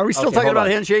many. Now, are we still talking about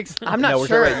handshakes? I'm not no,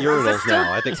 sure. we're talking about urinals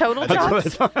now. I think Total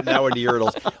Jobs? Now we're to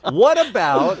urinals. What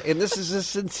about, and this is a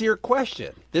sincere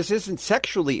question, this isn't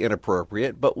sexually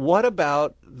inappropriate, but what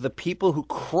about the people who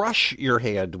crush your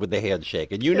hand with the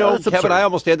handshake? And Kevin, absurd. I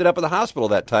almost ended up in the hospital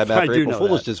that time after I do April know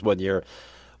Foolishness one year.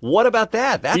 What about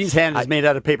that? Dean's hand is made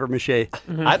out of paper mache.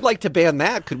 I'd like to ban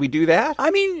that. Could we do that? I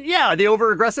mean, yeah, the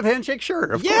over-aggressive handshake, sure,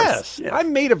 of course. Yes.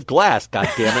 I'm made of glass,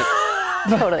 goddammit.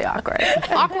 Totally awkward.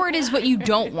 Awkward is what you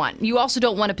don't want. You also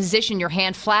don't want to position your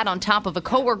hand flat on top of a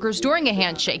coworker's during a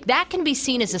handshake. That can be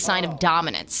seen as a sign of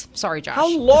dominance. Sorry, Josh.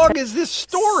 How long is this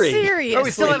story? Seriously. Oh,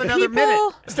 we still have another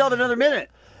minute. Still have another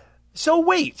minute. So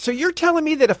wait, so you're telling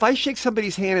me that if I shake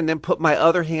somebody's hand and then put my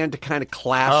other hand to kind of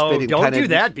clasp it and don't kind of do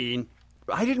that, Bean.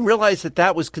 I didn't realize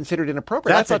that was considered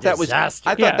inappropriate. That's I thought a disaster.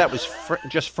 I thought that was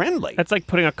just friendly. That's like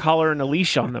putting a collar and a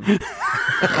leash on them.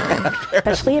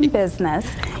 Especially in business,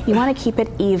 you want to keep it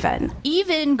even.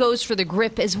 Even goes for the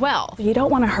grip as well. You don't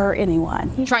want to hurt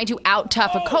anyone. Trying to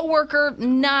out-tough a coworker,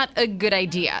 not a good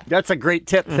idea. That's a great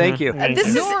tip. Thank you.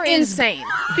 This is insane.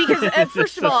 Because,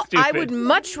 first of all, I would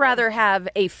much rather have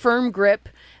a firm grip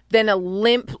than a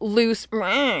limp, loose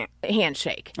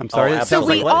handshake. I'm sorry. So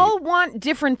we all want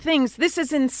different things. This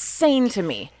is insane to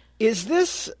me. Is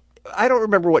this... I don't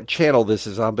remember what channel this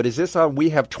is on, but is this on We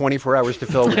Have 24 Hours to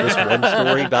Fill with This One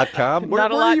Story.com? Where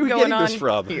are you getting this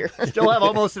from? Still have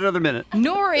almost another minute.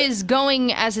 Nor is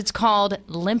going, as it's called,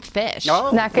 limp fish.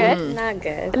 Oh. Not good? Not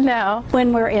good. No.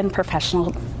 When we're in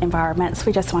professional environments,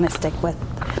 we just want to stick with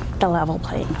the level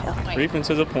playing field. Brief and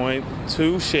to the point,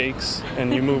 2 shakes,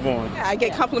 and you move on. I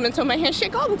get compliments on my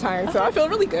handshake all the time, so I feel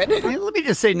really good. Let me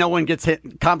just say, no one gets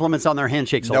compliments on their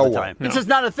handshakes all the time. It's just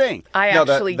not a thing. I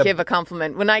actually give a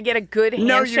compliment. When I get a good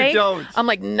handshake, no, you don't. I'm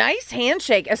like, nice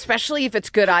handshake, especially if it's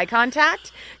good eye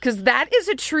contact, because that is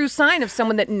a true sign of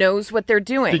someone that knows what they're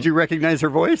doing. Did you recognize her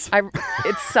voice?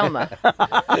 It's Selma.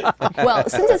 Well,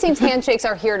 since it seems handshakes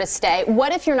are here to stay,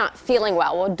 what if you're not feeling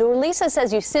well? Well, Dorlisa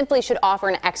says you simply should offer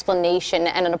an explanation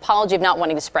and an apology of not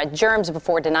wanting to spread germs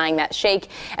before denying that shake.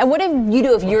 And what if you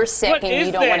do if you're sick and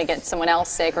you don't want to get someone else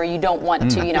sick, or you don't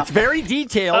want to, It's very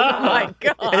detailed. Oh, my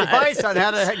God. Advice on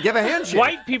how to give a handshake.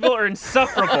 White people are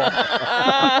insufferable.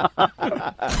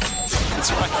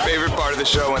 It's my favorite part of the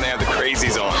show when they have the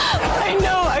crazies on. I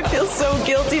know, I feel so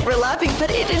guilty for laughing,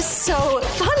 but it is so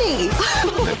funny.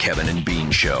 The Kevin and Bean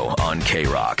Show on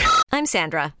K-Rock. I'm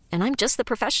Sandra, and I'm just the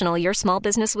professional your small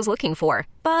business was looking for.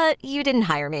 But you didn't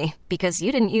hire me because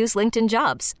you didn't use LinkedIn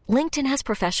Jobs. LinkedIn has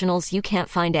professionals you can't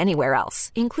find anywhere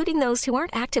else, including those who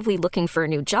aren't actively looking for a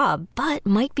new job, but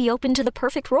might be open to the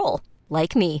perfect role,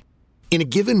 like me. In a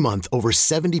given month, over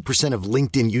 70% of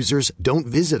LinkedIn users don't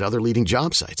visit other leading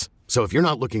job sites. So if you're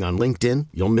not looking on LinkedIn,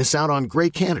 you'll miss out on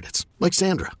great candidates like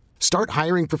Sandra. Start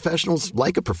hiring professionals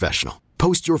like a professional.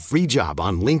 Post your free job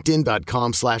on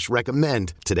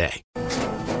linkedin.com/recommend today.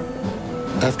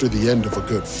 After the end of a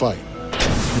good fight,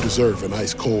 you deserve an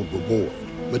ice-cold reward.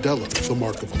 Modelo is the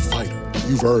mark of a fighter.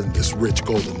 You've earned this rich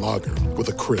golden lager with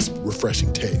a crisp,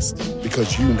 refreshing taste.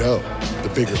 Because you know, the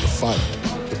bigger the fight,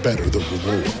 the better the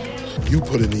reward. You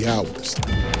put in the hours,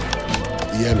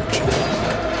 the energy,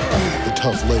 the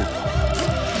tough labor.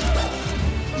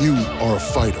 You are a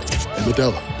fighter, and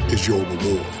Modelo is your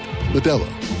reward. Modelo,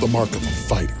 the mark of a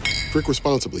fighter. Drink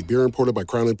responsibly. Beer imported by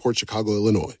Crown Imports, Chicago,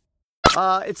 Illinois.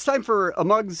 It's time for a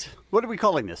Mug's. What are we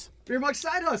calling this? Beer Mug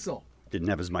Side Hustle. Didn't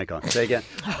have his mic on. Say again.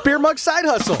 Beer Mug Side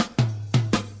Hustle.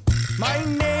 My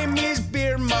name is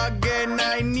Beer Mug and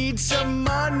I need some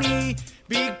money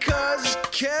because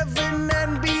Kevin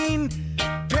and Bean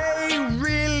pay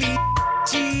really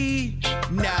tea.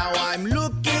 Now I'm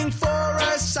looking for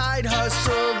a side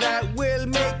hustle that will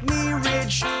make me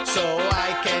rich so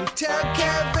I can tell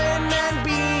Kevin and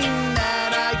Bean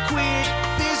that I quit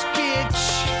this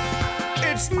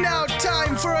bitch. It's now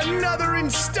time for another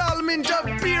installment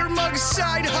of Beer Mug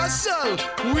Side Hustle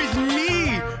with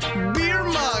me, Beer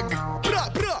Mug.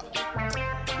 Bruh, bruh.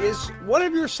 Is one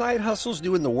of your side hustles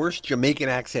doing the worst Jamaican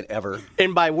accent ever?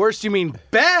 And by worst, you mean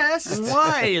best.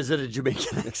 Why is it a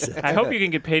Jamaican accent? I hope you can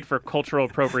get paid for cultural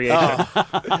appropriation,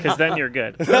 because then you're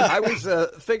good. I was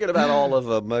thinking about all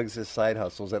of Muggs' side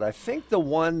hustles, and I think the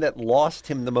one that lost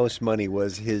him the most money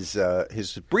was his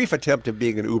brief attempt at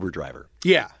being an Uber driver.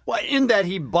 Yeah. Well, in that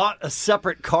he bought a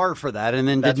separate car for that and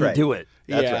then didn't do it.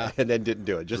 That's right. And then didn't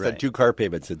do it. Just had 2 car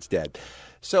payments instead.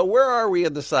 So where are we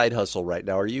in the side hustle right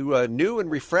now? Are you new and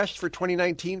refreshed for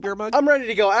 2019, Beer Mug? I'm ready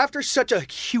to go. After such a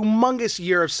humongous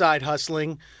year of side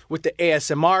hustling with the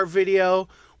ASMR video,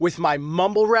 with my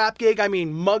mumble rap gig, I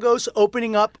mean, Muggos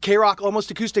opening up K-Rock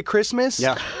Almost Acoustic Christmas.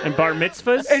 Yeah. And bar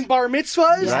mitzvahs.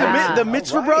 Yeah. The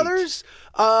Mitzvah Brothers.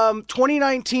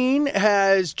 2019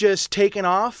 has just taken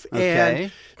off,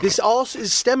 and this all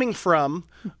is stemming from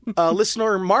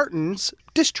listener Martin's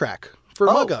diss track for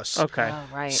Muggos. Okay. Oh,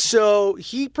 right. So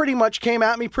he pretty much came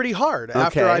at me pretty hard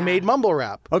after I made mumble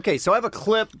rap. Okay, so I have a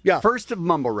clip first of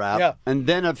mumble rap and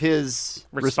then of his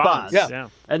response. Yeah.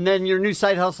 And then your new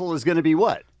side hustle is going to be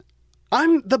what?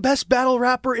 I'm the best battle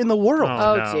rapper in the world.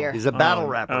 Oh, dear. He's a battle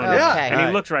rapper. Yeah. And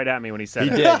he looked right at me when he said He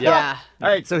it. did, yeah. All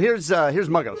right, so here's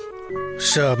Muggos.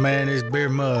 What's up, man? It's Beer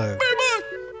Mug.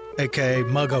 A.K.A.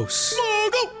 Muggos.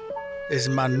 This is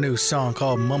my new song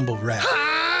called Mumble Rap.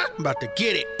 I'm about to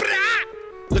get it.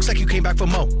 Looks like you came back for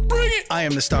more. Bring it. I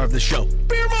am the star of the show.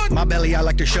 Beer Mug. My belly, I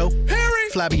like to show. Harry.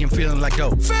 Flabby and feeling like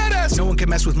dope. Fat ass. No one can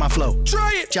mess with my flow.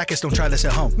 Try it. Jackets, don't try this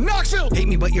at home. Knoxville. Hate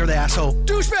me, but you're the asshole.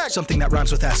 Douchebag. Something that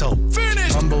rhymes with asshole.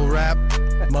 Finish. Mumble rap.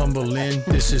 Mumble in.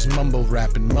 This is mumble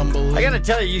rapping. Mumble in. I got to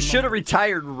tell you should have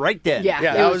retired right then. Yeah,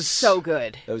 that was so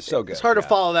good. That was so good. It's hard to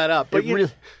follow that up. But,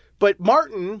 but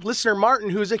Martin, listener Martin,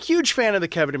 who's a huge fan of the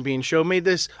Kevin and Bean Show, made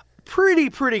this pretty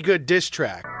good diss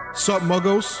track. Sup,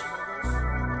 Muggos?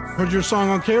 Heard your song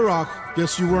on K-Rock.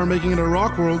 Guess you weren't making it a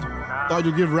rock world. Thought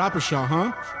you'd give rap a shot,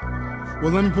 huh?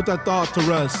 Well, let me put that thought to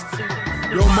rest.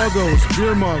 Yo, Muggos,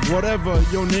 Beer Mug, whatever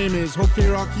your name is. Hope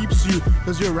K-Rock keeps you,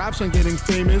 cause your raps ain't getting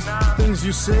famous. Things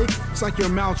you say, it's like your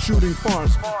mouth shooting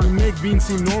farce. You make Bean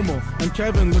seem normal, and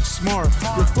Kevin looks smart.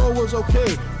 Your flow was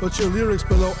okay, but your lyrics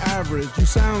below average. You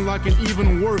sound like an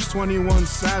even worse 21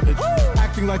 Savage.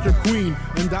 Acting like your queen,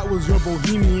 and that was your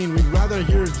bohemian. We'd rather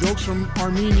hear jokes from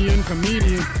Armenian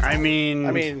comedian. I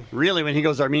mean, really, when he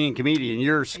goes Armenian comedian,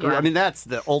 you're screwed. Yeah. I mean, that's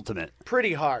the ultimate.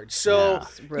 Pretty hard. So,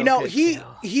 he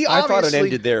obviously... I thought it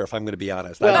ended there, if I'm going to be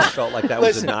honest. I just felt like that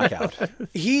was a knockout.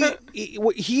 He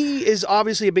is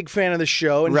obviously a big fan of the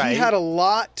show, and he had a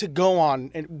lot to go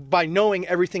on by knowing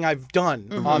everything I've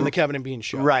done on the Kevin and Bean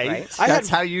show. Right. That's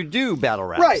how you do battle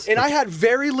raps. Right, and I had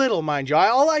very little, mind you.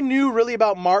 All I knew really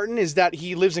about Martin is that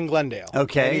he lives in Glendale.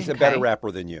 Okay. And he's a better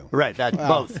rapper than you. Right, that's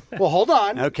both. Well, hold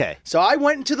on. Okay. So I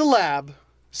went into the lab,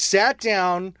 sat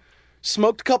down,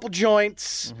 smoked a couple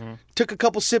joints, took a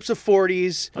couple sips of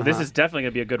 40s. Oh, this is definitely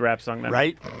going to be a good rap song then.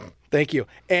 Right. Thank you.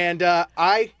 And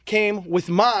I came with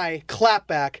my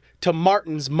clapback to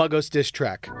Martin's Muggos diss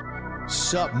track.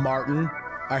 Sup, Martin?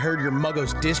 I heard your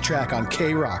Muggos diss track on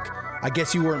K-Rock. I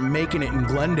guess you weren't making it in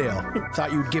Glendale.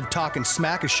 Thought you would give Talkin'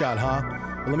 Smack a shot, huh?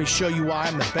 Well, let me show you why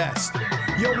I'm the best.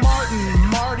 Yo, Martin,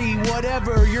 Marty,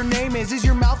 whatever your name is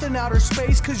your mouth in outer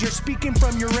space? Cause you're speaking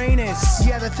from Uranus.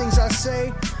 Yeah, the things I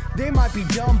say, they might be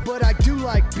dumb, but I do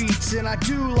like beats and I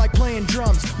do like playing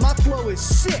drums. My flow is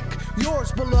sick,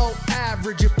 yours below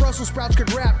average. If Brussels sprouts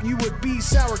could rap, you would be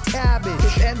sour cabbage.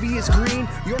 If envy is green,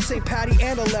 you're St. Patty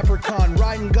and a leprechaun.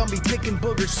 Riding Gumby, picking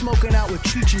boogers, smoking out with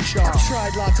Cheech and Chong. I've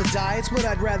tried lots of diets, but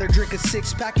I'd rather drink a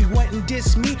six-pack. You went and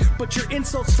dissed me, but your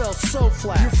insults fell so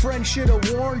flat. Your friend should have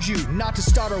warned you not to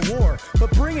start a war.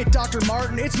 But bring it, Dr.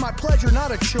 Martin, it's my pleasure, not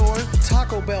a chore.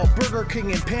 Taco Bell, Burger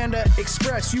King, and Panda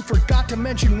Express. You forgot to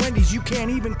mention Wendy's, you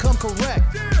can't even come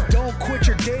correct. Don't quit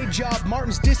your day job,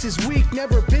 Martin's diss is weak.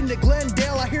 Never been to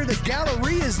Glendale, I hear the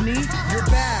gallery is neat. You're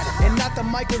bad, and not the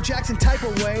Michael Jackson type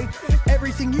of way.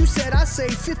 Everything you said, I say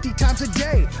 50 times a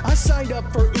day. I signed up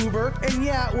for Uber, and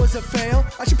yeah, it was a fail.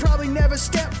 I should probably never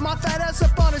step my fat ass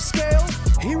up on a scale.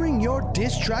 Hearing your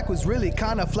diss track was really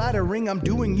kinda flattering. I'm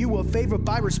doing you a favor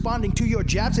by responding to your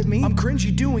jabs at me. I'm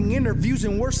cringy doing interviews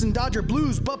and worse than Dodger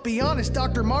Blues. But be honest,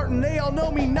 Dr. Martin, they all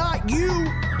know me, not you.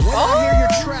 When I hear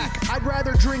your track, I'd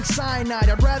rather drink cyanide.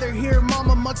 I'd rather hear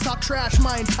Mama Mutts talk trash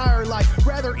my entire life.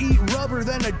 Rather eat rubber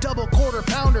than a double quarter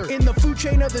pounder. In the food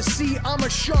chain of the sea, I'm a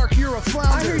shark, you're a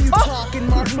flounder. I hear you talking,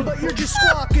 Martin, but you're just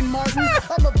squawking, Martin.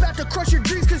 I'm about to crush your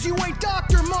dreams cause you ain't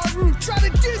Dr. Martin. Try to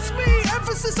diss me,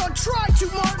 emphasis on try to,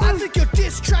 Martin. I think your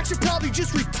diss track should probably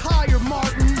just retire,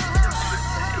 Martin.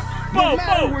 No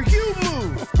matter where you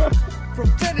move, from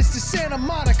Venice to Santa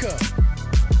Monica,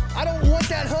 I don't want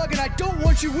that hug and I don't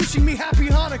want you wishing me happy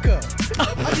Hanukkah.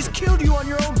 I just killed you on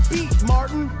your own beat,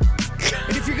 Martin.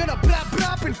 And if you're gonna blop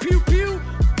blop and pew pew,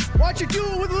 why don't you do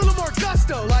it with a little more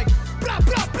gusto, like blop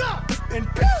blop blop and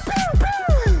pew pew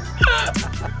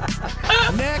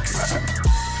pew. Next.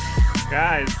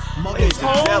 Guys,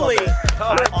 holy!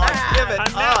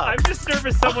 I'm just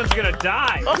nervous someone's gonna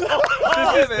die.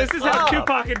 This is how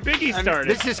Tupac and Biggie started.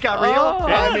 This just got real.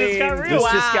 Yeah, this got real.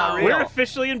 This just got real. We're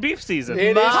officially in beef season.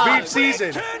 It is beef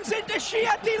season. Turns into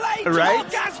sheer delight, Right?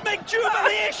 orgasmic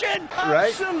jubilation. Right?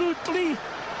 Absolutely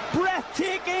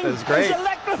breathtaking. That's great. As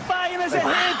electrifying as a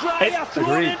hairdryer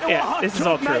thrown into a hot this is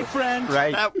all tub, my true. friend.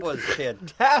 Right. That was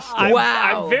fantastic.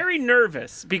 I'm very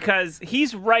nervous because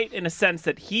he's right in a sense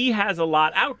that he has a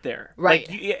lot out there. Right.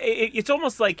 Like, it's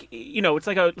almost like, it's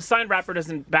like a signed rapper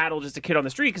doesn't battle just a kid on the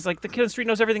street because like the kid on the street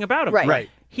knows everything about him. Right.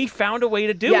 He found a way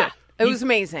to do it. It was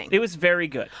amazing. It was very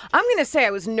good. I'm going to say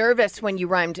I was nervous when you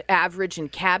rhymed average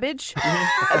and cabbage.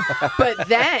 But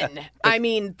then, I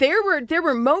mean, there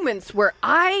were moments where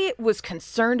I was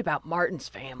concerned about Martin's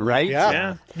family. Right?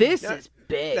 Yeah. This is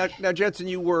big. Now, Jensen,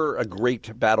 you were a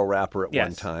great battle rapper at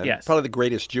one time. Yes. Probably the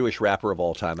greatest Jewish rapper of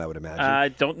all time, I would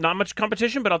imagine. Not much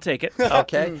competition, but I'll take it.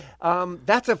 Okay.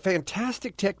 That's a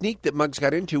fantastic technique that Muggs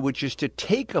got into, which is to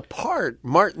take apart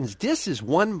Martin's disses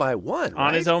one by one.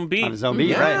 On his own beat. On his own beat,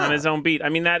 Yeah. right. On his own beat. I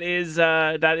mean, that is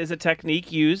a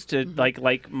technique used to, like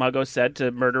Muggo said,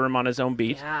 to murder him on his own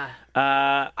beat. Yeah.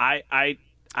 I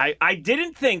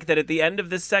didn't think that at the end of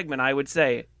this segment I would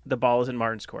say the ball is in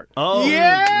Martin's court. Oh,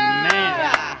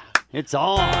 man. It's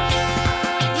on.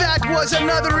 That was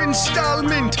another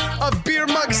installment of Beer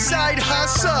Mug Side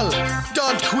Hustle.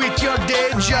 Don't quit your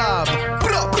day job.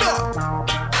 Blah, blah.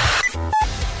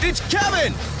 It's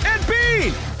Kevin and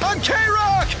Bean on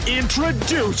K-Rock.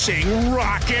 Introducing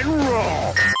rock and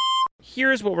roll.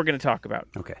 Here's what we're going to talk about.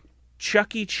 Okay.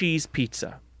 Chuck E. Cheese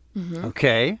pizza.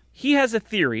 Okay. He has a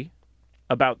theory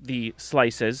about the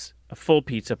slices a full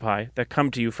pizza pie that come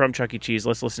to you from Chuck E. Cheese.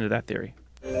 Let's listen to that theory.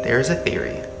 There's a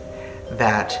theory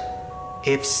that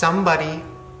if somebody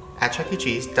at Chuck E.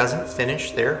 Cheese doesn't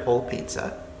finish their whole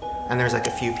pizza and there's like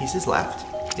a few pieces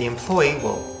left, the employee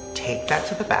will take that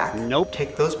to the back,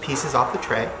 take those pieces off the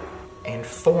tray, and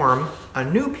form a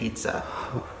new pizza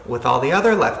with all the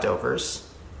other leftovers,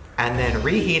 and then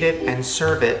reheat it and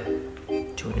serve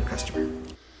it to a new customer.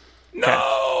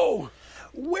 No!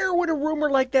 Where would a rumor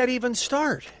like that even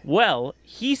start? Well,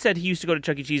 he said he used to go to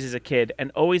Chuck E. Cheese as a kid and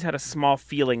always had a small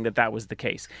feeling that that was the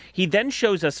case. He then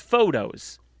shows us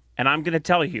photos, and I'm going to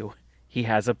tell you, he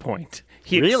has a point.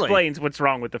 He explains what's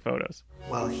wrong with the photos.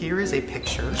 Well, here is a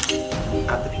picture of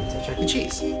the pizza at Chuck E.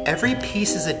 Cheese. Every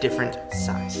piece is a different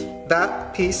size.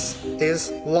 That piece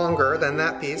is longer than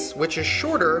that piece, which is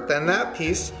shorter than that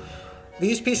piece.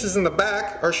 These pieces in the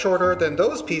back are shorter than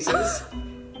those pieces,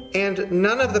 and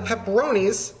none of the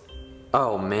pepperonis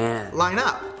line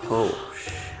up.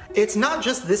 It's not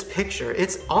just this picture,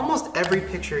 it's almost every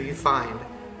picture you find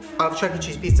of Chuck E.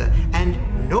 Cheese pizza,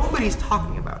 and nobody's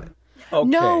talking about it. Okay.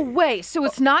 No way. So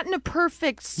it's not in a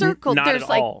perfect circle. Not There's at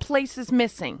like all. places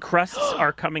missing. Crusts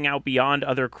are coming out beyond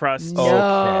other crusts.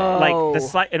 No. Like the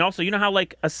slice, and also, you know how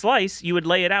like a slice, you would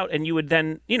lay it out and you would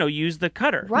then, use the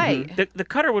cutter. Right. The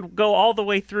cutter would go all the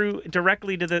way through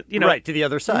directly to the, Right, to the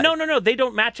other side. No. They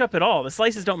don't match up at all. The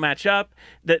slices don't match up.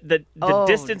 The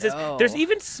distances. No. There's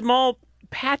even small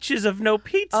patches of no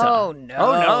pizza. Oh,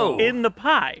 no. In the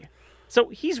pie. So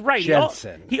he's right.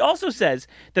 Jensen. He also says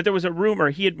that there was a rumor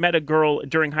he had met a girl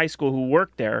during high school who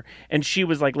worked there, and she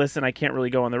was like, listen, I can't really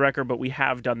go on the record, but we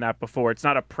have done that before. It's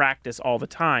not a practice all the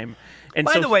time. And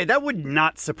By the way, that would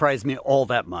not surprise me all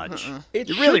that much. It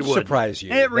really should would surprise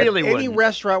you. It really would. Any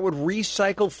restaurant would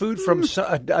recycle food from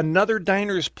another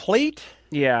diner's plate?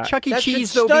 Yeah. Chuck E. That should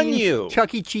Cheese, though. stun you.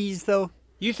 Chuck E. Cheese, though.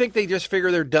 You think they just figure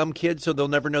they're dumb kids so they'll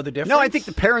never know the difference? No, I think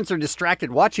the parents are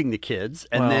distracted watching the kids,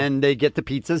 and then they get the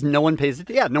pizzas. No one pays it.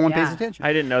 Yeah, no one pays attention.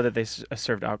 I didn't know that they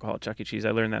served alcohol at Chuck E. Cheese.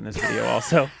 I learned that in this video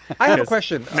also. I have a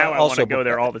question. Now I want to go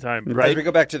there all the time. As we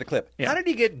go back to the clip. Yeah. How did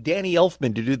he get Danny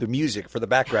Elfman to do the music for the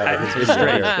background of his It's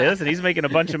video? strange. Listen, he's making a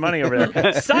bunch of money over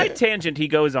there. Side tangent he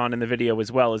goes on in the video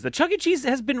as well is that Chuck E. Cheese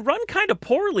has been run kind of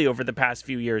poorly over the past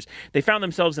few years. They found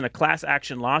themselves in a class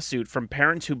action lawsuit from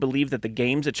parents who believe that the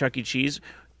games at Chuck E. Cheese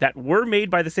that were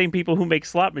made by the same people who make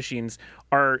slot machines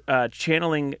are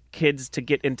channeling kids to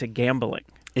get into gambling.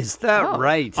 Is that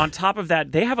right? On top of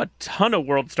that, they have a ton of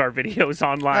World Star videos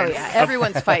online. Oh, yeah.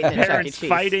 Everyone's fighting at Chuck E. Parents Cheese.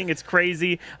 fighting. It's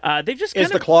crazy. They've just Is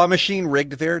the claw machine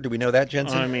rigged there? Do we know that,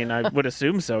 Jensen? I mean, I would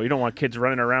assume so. You don't want kids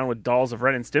running around with dolls of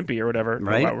Ren and Stimpy or whatever.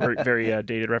 Right. Wow, very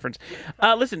dated reference.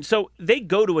 Listen, so they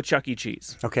go to a Chuck E.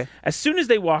 Cheese. Okay. As soon as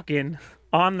they walk in,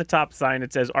 on the top sign,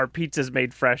 it says, "Our pizza's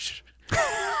made fresh."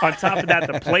 On top of that,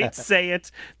 the plates say it.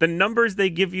 The numbers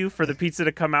they give you for the pizza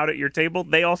to come out at your table,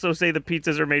 they also say the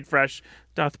pizzas are made fresh.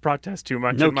 Doth protest too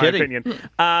much, in my opinion.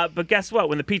 But guess what?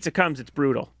 When the pizza comes, it's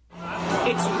brutal.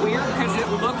 It's weird because it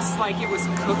looks like it was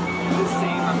cooked the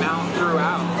same amount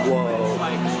throughout. Whoa. It's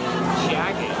like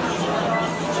jagged.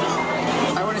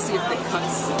 I want to see if the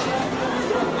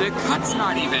cut's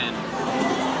not even.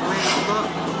 Wait, look.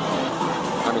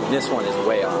 I mean, this one is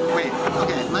way off. Wait,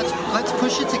 okay, let's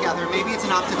push it together. Maybe it's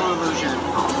an optical illusion.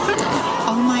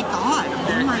 Oh my god.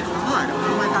 Oh my god.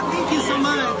 Oh my god. Thank you so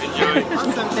much.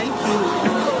 Awesome, thank you.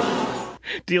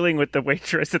 Dealing with the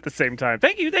waitress at the same time.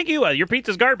 Thank you. Your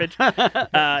pizza's garbage.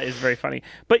 Is very funny.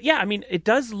 But yeah, I mean, it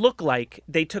does look like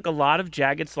they took a lot of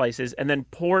jagged slices and then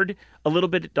poured a little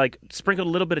bit, like sprinkled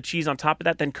a little bit of cheese on top of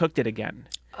that, then cooked it again.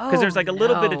 Because there's like a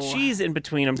little bit of cheese in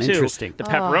between them, too. Interesting. The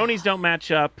pepperonis don't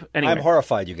match up. Anyway. I'm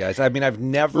horrified, you guys. I mean, I've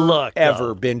never,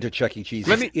 ever been to Chuck E. Cheese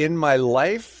in my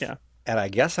life. Yeah. And I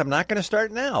guess I'm not going to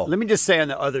start now. Let me just say on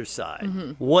the other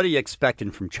side, what are you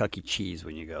expecting from Chuck E. Cheese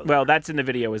when you go there? Well, that's in the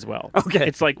video as well. Okay.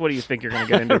 It's like, what do you think you're going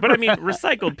to get into? But I mean,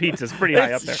 recycled pizza is pretty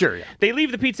high up there. Sure, yeah. They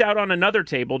leave the pizza out on another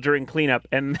table during cleanup,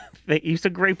 and they use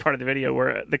a great part of the video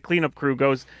where the cleanup crew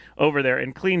goes over there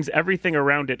and cleans everything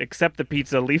around it except the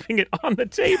pizza, leaving it on the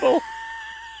table.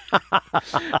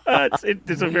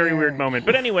 It's a very weird moment.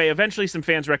 But anyway, eventually some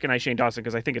fans recognize Shane Dawson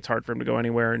because I think it's hard for him to go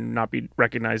anywhere and not be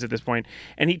recognized at this point.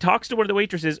 And he talks to one of the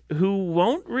waitresses who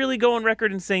won't really go on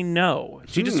record and say no.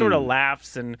 She just sort of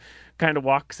laughs and kind of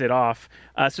walks it off.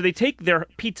 So they take their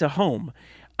pizza home.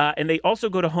 And they also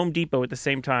go to Home Depot at the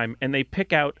same time, and they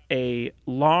pick out a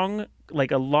blade. So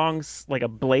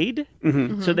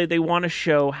that they want to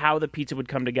show how the pizza would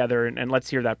come together. And let's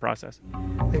hear that process.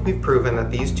 I think we've proven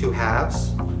that these two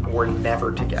halves were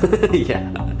never together. Yeah.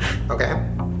 Okay.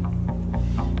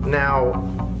 Now,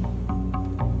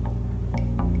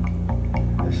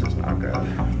 this is not good.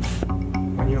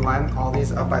 When you line all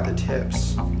these up by the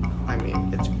tips, I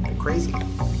mean, it's crazy.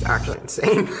 It's actually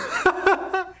insane.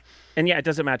 And yeah, it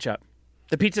doesn't match up.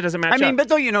 The pizza doesn't match up. I mean, but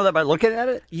don't you know that by looking at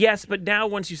it? Yes, but now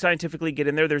once you scientifically get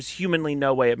in there, there's humanly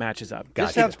no way it matches up.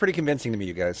 This sounds pretty convincing to me,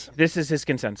 you guys. This is his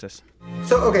consensus.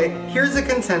 So, okay, here's the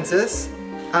consensus.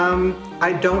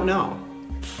 I don't know.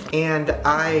 And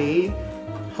I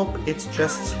hope it's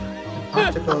just an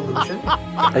optical illusion.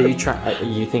 Are you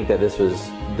you think that this was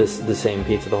the same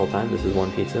pizza the whole time? This is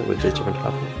one pizza with just different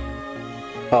toppings?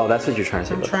 Oh, that's what you're trying to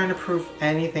say. I'm trying to prove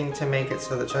anything to make it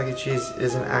so that Chuck E. Cheese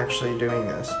isn't actually doing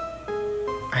this.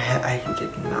 I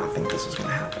did not think this was going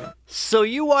to happen. So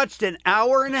you watched an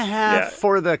hour and a half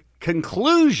for the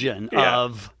conclusion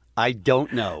of I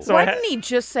don't know. So why didn't he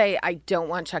just say, I don't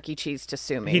want Chuck E. Cheese to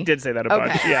sue me? He did say that a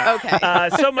bunch, yeah.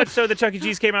 Okay. So much so that Chuck E.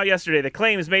 Cheese came out yesterday. The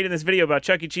claims made in this video about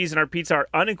Chuck E. Cheese and our pizza are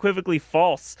unequivocally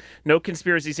false. No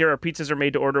conspiracies here. Our pizzas are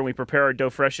made to order and we prepare our dough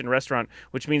fresh in restaurant,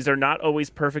 which means they're not always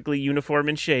perfectly uniform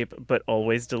in shape, but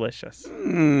always delicious.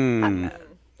 I'm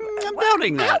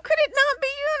doubting that. How could it not be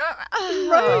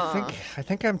I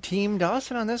think I'm Team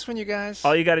Dawson on this one, you guys.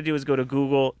 All you got to do is go to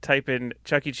Google, type in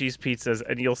Chuck E. Cheese pizzas,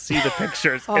 and you'll see the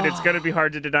pictures. And it's going to be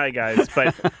hard to deny, guys.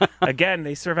 But again,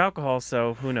 they serve alcohol,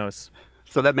 so who knows?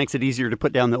 So that makes it easier to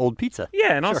put down the old pizza.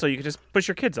 Yeah, and also you can just push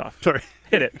your kids off. Sorry.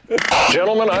 Hit it.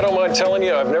 Gentlemen, I don't mind telling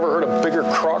you, I've never heard a bigger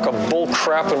crock of bull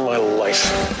crap in my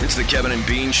life. It's the Kevin and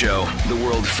Bean Show, the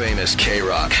world famous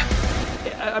K-Rock.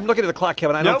 I'm looking at the clock,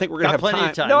 Kevin. I don't think we're going to have plenty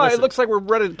of time. No, Listen. it looks like we're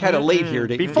running kind of late here.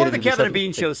 Before the Kevin and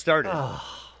Bean Show started,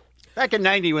 back in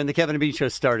 '90 when the Kevin and Bean Show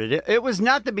started, it was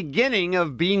not the beginning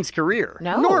of Bean's career.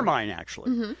 No. Nor mine,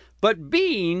 actually. But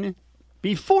Bean,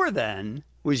 before then,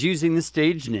 was using the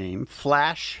stage name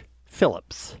Flash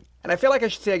Phillips. And I feel like I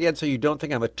should say again so you don't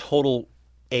think I'm a total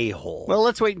a-hole. Well,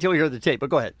 let's wait until we hear the tape, but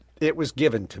go ahead. It was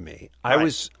given to me. I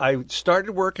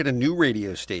started work at a new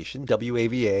radio station,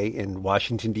 WAVA, in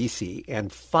Washington, D.C.,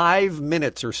 and 5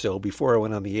 minutes or so before I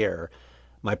went on the air,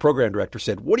 my program director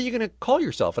said, "What are you going to call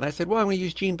yourself?" And I said, "Well, I'm going to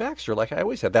use Gene Baxter like I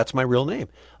always have. That's my real name."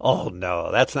 "Oh,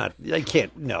 no, that's not, I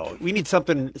can't, no. We need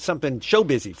something show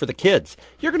busy for the kids.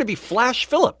 You're going to be Flash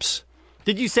Phillips."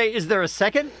 Did you say, is there a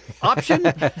second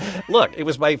option? Look, it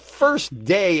was my first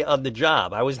day on the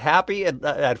job. I was happy and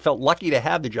I felt lucky to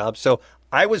have the job. So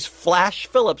I was Flash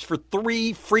Phillips for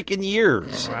 3 freaking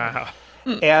years. Wow.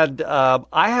 And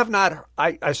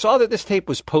I saw that this tape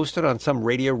was posted on some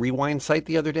radio rewind site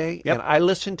the other day. Yep. And I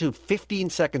listened to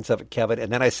 15 seconds of it, Kevin.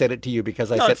 And then I sent it to you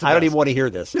because I said, it's the I don't best. even want to hear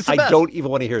this. It's the I best. don't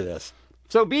even want to hear this.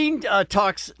 So Bean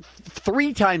talks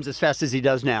 3 times as fast as he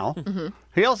does now.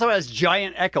 He also has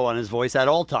giant echo on his voice at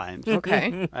all times.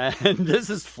 Okay. And this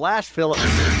is Flash Phillips.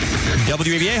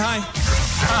 WAVA, hi.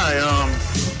 Hi,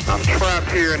 I'm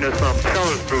trapped here in this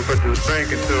Phillips booth at this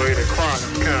bank until 8 o'clock.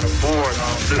 I'm kind of bored.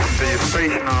 Listening to your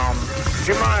station.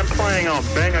 Do you mind playing on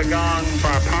Bang a Gong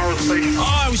by Power Station?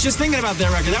 Oh, I was just thinking about that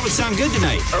record. That would sound good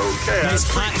tonight. Okay. Nice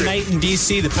hot night in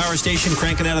D.C., the power station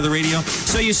cranking out of the radio.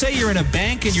 So you say you're in a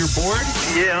bank and you're bored?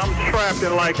 Yeah, I'm trapped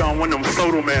in like on one of them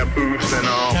Photo Man booths. And,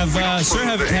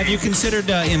 have you considered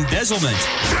embezzlement?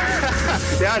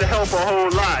 That'd help a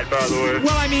whole lot, by the way.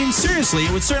 Well, I mean, seriously,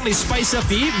 it would certainly spice up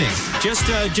the evening.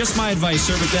 Just my advice,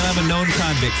 sir, but then I'm a known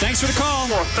convict. Thanks for the call.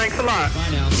 Well, thanks a lot. Bye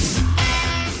now.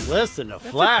 Listen to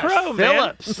Flash pro, man.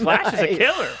 Phillips. Flash is a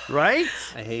killer. Right?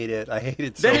 I hate it. I hate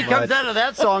it so Then much. he comes out of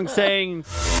that song saying,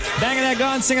 Banging that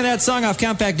gone, singing that song off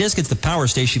compact disc. It's the Power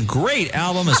Station. Great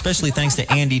album, especially thanks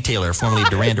to Andy Taylor, formerly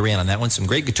Duran Duran on that one. Some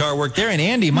great guitar work there. And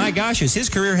Andy, my gosh, is his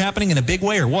career happening in a big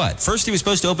way or what? First, he was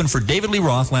supposed to open for David Lee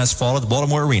Roth last fall at the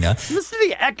Baltimore Arena. listen to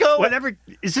the echo. Whatever.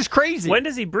 It's just crazy. When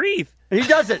does he breathe? He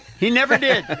doesn't. He never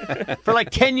did. For like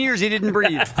 10 years, he didn't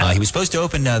breathe. He was supposed to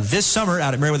open this summer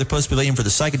out at Meriwether Post Pavilion for the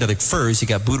Psychedelic Furs. He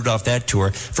got booted off that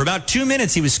tour. For about 2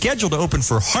 minutes, he was scheduled to open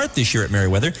for Heart this year at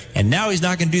Meriwether, and now he's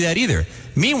not going to do that either.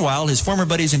 Meanwhile, his former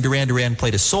buddies in Duran Duran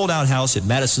played a sold-out house at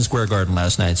Madison Square Garden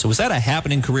last night. So was that a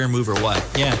happening career move or what?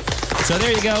 Yeah. So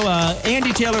there you go.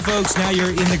 Andy Taylor, folks, now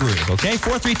you're in the groove, okay?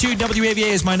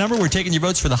 432-WAVA is my number. We're taking your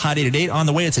votes for the Hot 8 at 8. On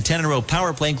the way, it's a 10-in-a-row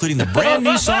power play, including the brand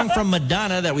new song from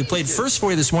Madonna that we played first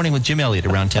for you this morning with Jim Elliott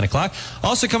around 10 o'clock.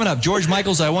 Also coming up, George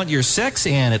Michael's I Want Your Sex,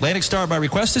 and Atlantic Star by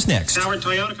Request is next.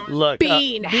 Look,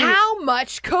 Bean, how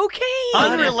much cocaine?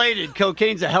 Unrelated.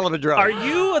 Cocaine's a hell of a drug. Are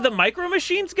you the Micro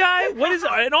Machines guy? What is?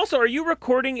 And also, are you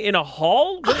recording in a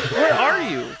hall? Where are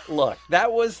you? Look,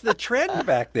 that was the trend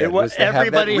back then. It was,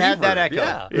 everybody had had that reverb. echo.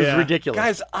 Yeah. It was ridiculous.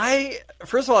 Guys,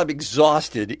 first of all, I'm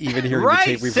exhausted even hearing Right,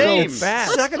 the tape. We've same. so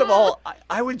fast. Second of all,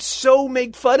 I would so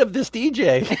make fun of this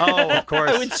DJ. Oh, of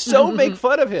course. I would so make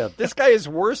fun of him. This guy is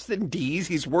worse than Deez.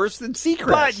 He's worse than Seacrest.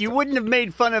 But you wouldn't have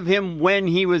made fun of him when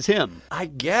he was him. I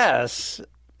guess.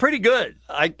 pretty good.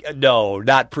 No,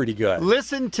 not pretty good.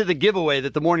 Listen to the giveaway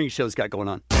that the morning show's got going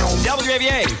on.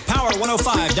 WAVA, Power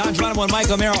 105. Don Geronimo and Mike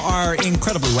O'Mara are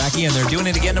incredibly wacky, and they're doing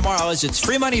it again tomorrow as it's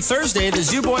Free Money Thursday. The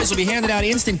Zoo Boys will be handing out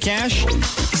instant cash.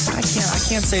 I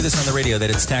can't say this on the radio that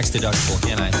it's tax deductible,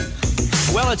 can I?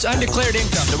 Well, it's undeclared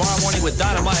income tomorrow morning with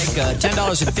Don and Mike.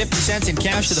 $10.50 in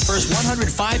cash to the first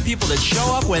 105 people that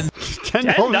show up when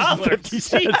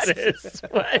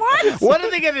 $10.50. What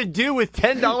are they going to do with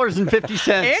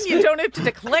 $10.50? And you don't have to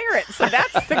declare it, so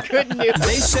that's the good news.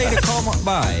 They say to call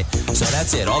by. So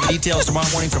that's it. All the details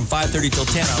tomorrow morning from 5:30 till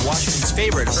 10 on Washington's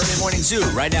favorite early morning zoo.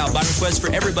 Right now, by request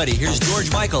for everybody, here's George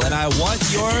Michael, and I want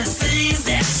your...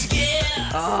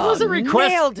 Was it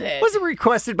requested? Nailed it. Was it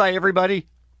requested by everybody?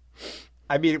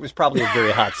 I mean, it was probably a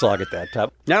very hot song at that time.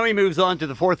 Now he moves on to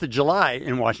the 4th of July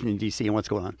in Washington, D.C. and what's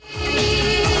going on.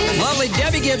 Lovely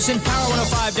Debbie Gibson, Power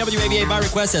 105, WAVA by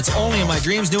request. That's Only in My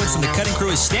Dreams. New one from the Cutting Crew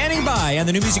is standing by. And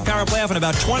the new Music Power playoff in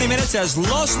about 20 minutes as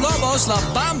Los Lobos La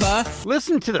Bamba.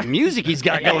 Listen to the music he's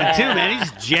got going, too, man.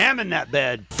 He's jamming that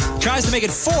bed. Tries to make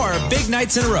it 4 big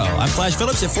nights in a row. I'm Flash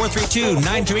Phillips at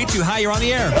 432-9282. Hi, you're on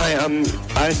the air. Hi, I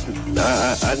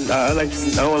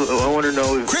want to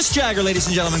know. Chris Jagger, ladies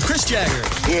and gentlemen. Chris Jagger.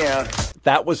 Yeah.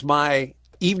 That was my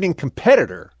evening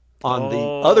competitor on the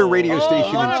other radio station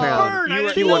in town,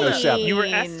 Q107. You were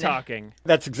S-talking.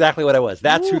 That's exactly what I was.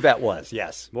 That's who that was,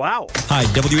 yes. Wow. Hi,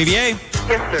 WAVA.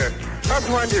 Yes, sir. I was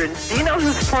wondering, do you know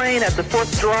who's playing at the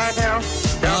 4th of July now?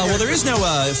 Well, there is no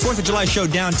 4th of July show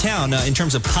downtown in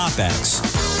terms of pop acts.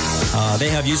 They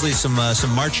have usually some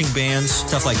marching bands,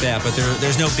 stuff like that, but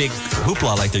there's no big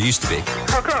hoopla like there used to be.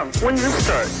 How come? When did this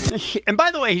start? And by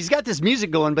the way, he's got this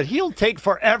music going, but he'll take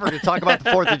forever to talk about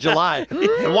the 4th of July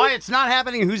and why it's not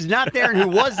happening, who's not there, and who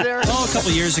was there. Oh, a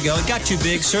couple years ago. It got too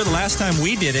big, sir. The last time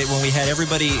we did it, when we had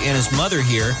everybody and his mother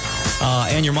here,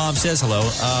 and your mom says hello,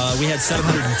 we had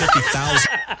 750,000.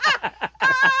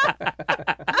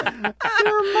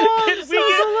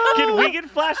 Can we get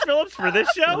Flash Phillips for this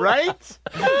show? Right?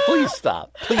 Please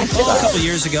stop. Please stop. Oh, a couple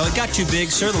years ago. It got too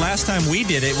big, sir. The last time we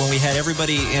did it, when we had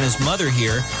everybody and his mother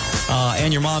here,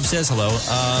 and your mom says hello,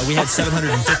 we had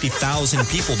 750,000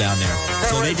 people down there.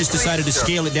 So they just decided to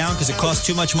scale it down because it cost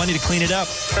too much money to clean it up.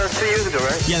 2 years ago,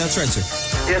 right? Yeah, that's right, sir.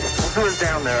 Yes. Who was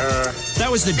down there? That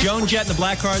was the Joan Jett and the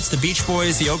Blackhearts, the Beach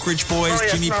Boys, the Oak Ridge Boys,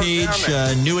 Jimmy Page,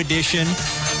 New Edition.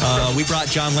 We brought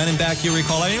John Lennon back, you'll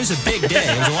recall. I mean, it was a big day.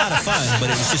 It was a lot of fun, but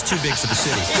it was just too big for the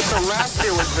city. So last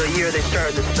year was the year they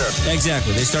started this stuff.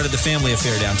 Exactly. They started the family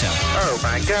affair downtown. Oh,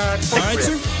 my God. All right,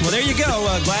 sir. Well, there you go.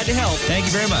 Glad to help. Thank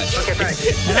you very much. Okay, thanks.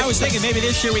 And I was thinking maybe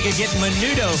this year we could get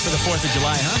Menudo for the 4th of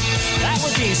July, huh? That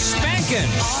would be spanking.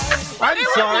 I'm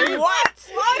sorry. What?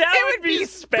 That would be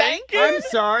spanking? I'm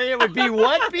sorry. It would be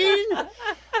what, Bean?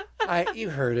 You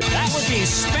heard it. That would be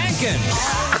spanking.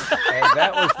 And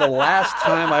that was the last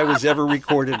time I was ever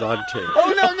recorded on tape.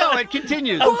 Oh, no, it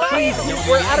continues. Oh, please.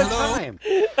 We're out of time.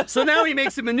 So now he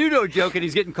makes a Menudo joke and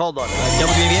he's getting called on it.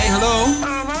 WAVA, hello? May I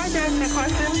ask you a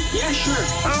question? Yeah, sure.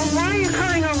 Why are you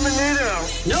calling on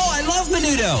Menudo? No, I love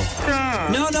Menudo.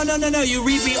 No. You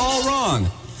read me all wrong.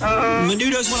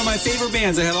 Menudo's one of my favorite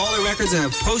bands. I have all their records. I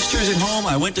have posters at home.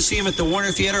 I went to see them at the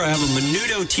Warner Theater. I have a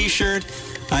Menudo t-shirt.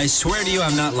 I swear to you,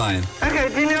 I'm not lying. Okay,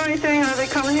 do you know anything? Are they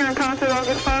coming here in concert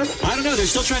August 1st? I don't know. They're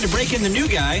still trying to break in the new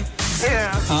guy.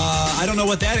 Yeah. I don't know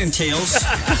what that entails.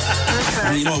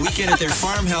 A weekend at their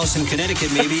farmhouse in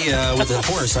Connecticut, maybe, with a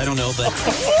horse. I don't know, but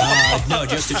no,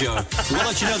 just a joke. We'll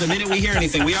let you know the minute we hear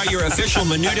anything. We are your official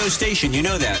Menudo station. You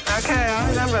know that. Okay, I'll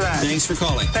remember that. Thanks for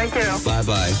calling. Thank you.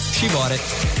 Bye-bye. She bought it.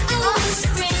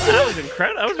 That was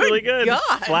incredible. That was really good.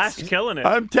 God. Flash killing it.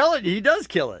 I'm telling you, he does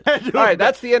kill it. All right,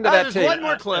 that's the end of that There's tape. one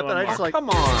more clip, and I just like...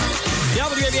 Come on.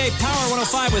 WAVA Power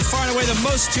 105 with far and away the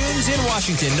most tunes in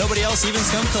Washington. Nobody else even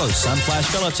come close. I'm Flash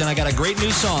Phillips, and I got a great new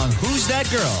song, Who's That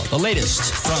Girl? The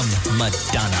latest from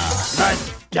Madonna.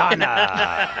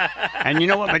 Madonna. And you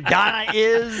know what Madonna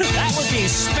is? That would be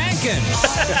spanking.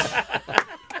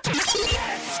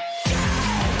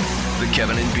 The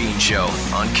Kevin and Bean Show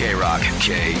on K-Rock.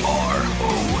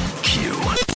 KROQ.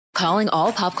 Calling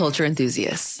all pop culture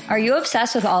enthusiasts. Are you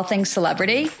obsessed with all things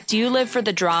celebrity? Do you live for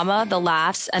the drama, the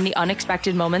laughs, and the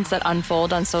unexpected moments that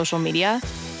unfold on social media?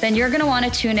 Then you're going to want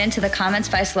to tune in to the Comments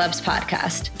by Celebs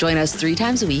podcast. Join us 3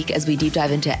 times a week as we deep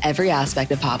dive into every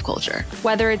aspect of pop culture.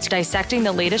 Whether it's dissecting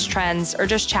the latest trends or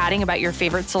just chatting about your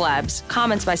favorite celebs,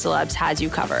 Comments by Celebs has you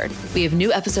covered. We have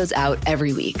new episodes out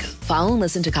every week. Follow and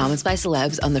listen to Comments by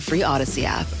Celebs on the free Odyssey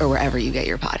app or wherever you get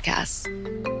your podcasts.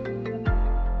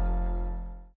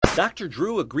 Dr.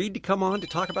 Drew agreed to come on to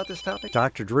talk about this topic?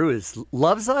 Dr. Drew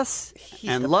loves us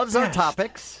and loves our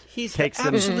topics. He's takes the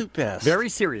absolute best. Very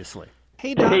seriously.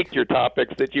 take your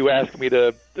topics that you asked me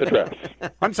to address.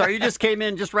 I'm sorry, you just came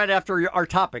in just right after our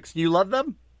topics. You love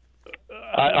them?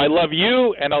 I love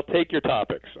you, and I'll take your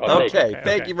topics.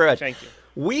 Thank you very much. Thank you.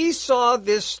 We saw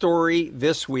this story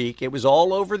this week. It was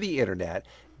all over the internet.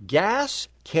 Gas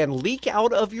can leak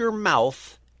out of your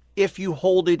mouth if you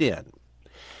hold it in.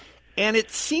 And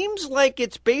it seems like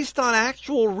it's based on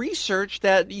actual research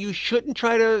that you shouldn't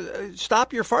try to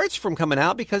stop your farts from coming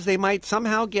out because they might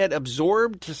somehow get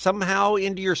absorbed somehow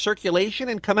into your circulation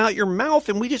and come out your mouth.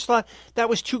 And we just thought that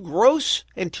was too gross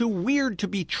and too weird to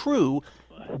be true.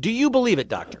 Do you believe it,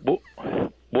 Doctor?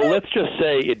 Well, let's just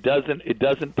say it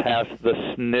doesn't pass the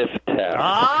sniff test.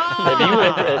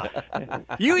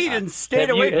 You even stayed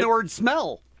away from the word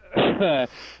smell.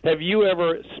 Have you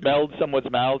ever smelled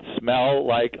someone's mouth smell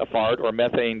like a fart or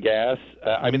methane gas?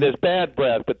 I mean, there's bad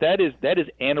breath, but that is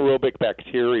anaerobic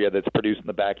bacteria that's produced in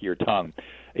the back of your tongue.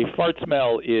 A fart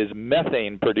smell is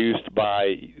methane produced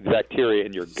by bacteria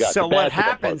in your gut. So what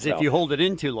happens if you hold it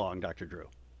in too long, Dr. Drew?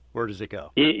 Where does it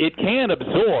go? It can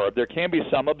absorb. There can be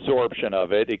some absorption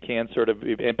of it. It can sort of,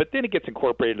 but then it gets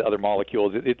incorporated into other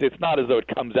molecules. It's not as though it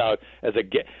comes out as a.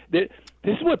 This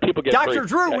is what people get. Dr.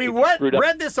 Drew, we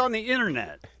read this on the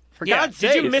internet. For God's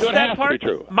sake, did you miss that part?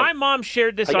 True. My mom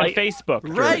shared this on Facebook.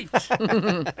 Drew. Right.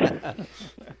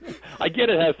 I get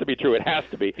it has to be true. It has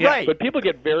to be. Right. But people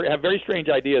have very strange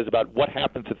ideas about what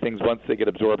happens to things once they get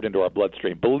absorbed into our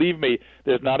bloodstream. Believe me,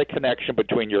 there's not a connection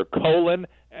between your colon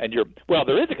and your. Well,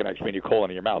 there is a connection between your colon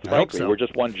and your mouth. Frankly, so. we're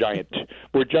just one giant.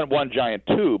 We're just one giant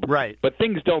tube. Right. But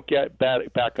things don't get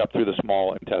back up through the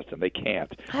small intestine. They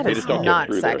can't. That they is just don't not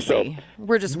get through sexy. there. So,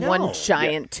 we're just one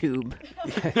giant tube.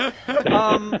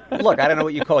 Look, I don't know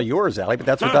what you call yours, Allie, but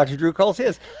that's what Dr. Drew calls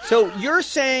his. So you're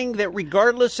saying that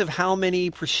regardless of how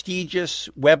many prestigious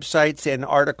websites and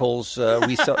articles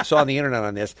we saw on the internet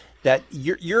on this, that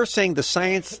you're saying the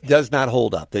science does not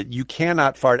hold up, that you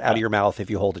cannot fart out of your mouth if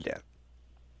you hold it in.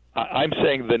 I'm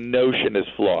saying the notion is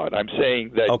flawed. I'm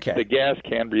saying that the gas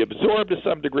can reabsorb to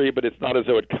some degree, but it's not as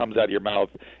though it comes out of your mouth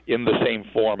in the same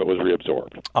form it was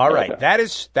reabsorbed. All right. That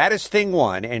is thing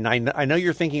one. And I know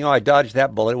you're thinking, I dodged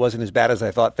that bullet. It wasn't as bad as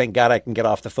I thought. Thank God I can get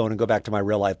off the phone and go back to my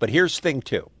real life. But here's thing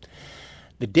two.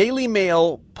 The Daily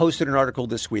Mail posted an article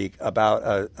this week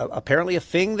about apparently a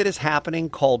thing that is happening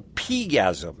called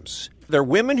Peegasms. They're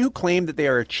women who claim that they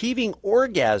are achieving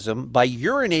orgasm by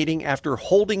urinating after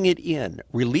holding it in.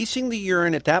 Releasing the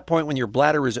urine at that point when your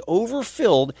bladder is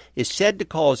overfilled is said to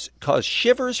cause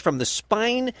shivers from the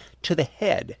spine to the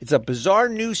head. It's a bizarre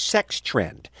new sex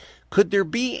trend. Could there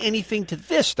be anything to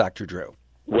this, Dr. Drew?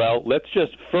 Well, let's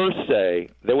just first say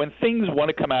that when things want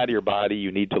to come out of your body,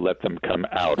 you need to let them come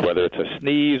out, whether it's a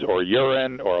sneeze or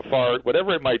urine or a fart,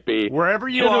 whatever it might be. Wherever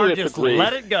you are, just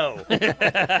let it go.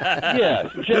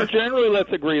 Yes. Generally,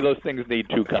 let's agree those things need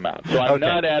to come out. So I'm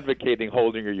not advocating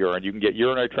holding your urine. You can get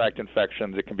urinary tract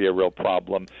infections. It can be a real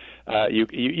problem.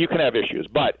 You can have issues.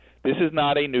 But this is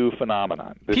not a new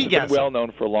phenomenon. This has been well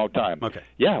known for a long time. Okay.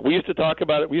 Yeah, we used to talk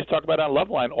about it. We used to talk about it on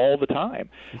Loveline all the time.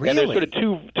 Really? And there's sort of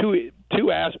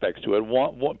two aspects to it.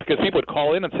 One, because people would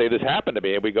call in and say this happened to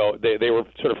me, and we go, they were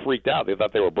sort of freaked out. They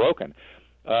thought they were broken.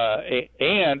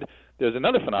 And there's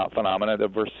another phenomenon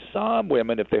that for some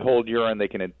women, if they hold urine, they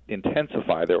can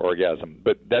intensify their orgasm.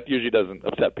 But that usually doesn't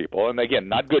upset people. And again,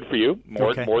 not good for you.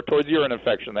 More towards urine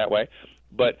infection that way.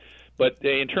 But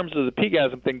in terms of the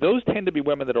Peegasm thing, those tend to be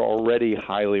women that are already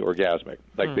highly orgasmic,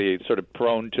 like they sort of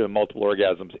prone to multiple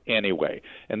orgasms anyway.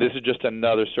 And this is just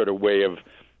another sort of way of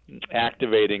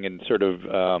activating and sort of,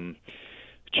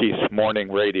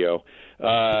 morning radio,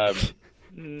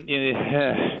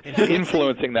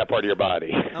 influencing that part of your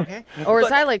body. Okay. Or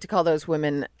as I like to call those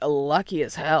women, lucky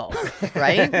as hell,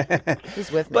 right?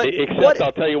 He's with me. Except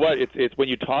I'll tell you what, it's when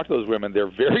you talk to those women, they're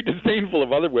very disdainful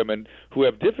of other women who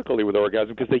have difficulty with orgasm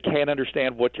because they can't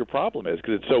understand what your problem is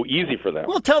because it's so easy for them.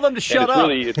 Well, tell them to shut up.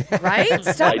 Right?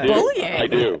 Stop bullying. I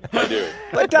do.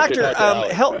 But doctor,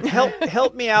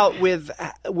 help me out with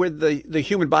the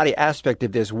human body aspect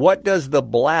of this. What does the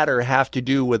bladder have to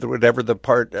do with whatever the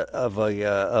part of a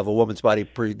woman's body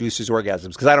produces orgasms?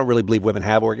 Because I don't really believe women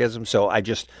have orgasms, so I'm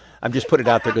just putting it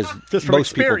out there because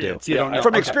most people do. You don't know.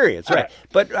 From experience, right?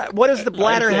 But what does the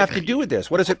bladder have to do with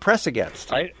this? What does it press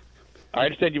against? I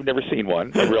understand you've never seen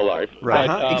one in real life, right?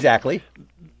 But, exactly.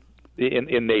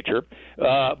 In nature,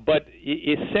 but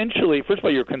essentially, first of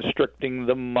all, you're constricting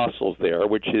the muscles there,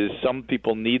 which is some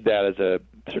people need that as a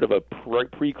sort of a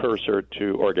precursor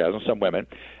to orgasm. Some women.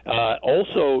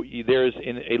 Also, there's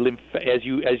as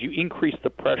you increase the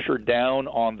pressure down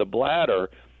on the bladder,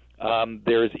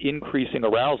 there's increasing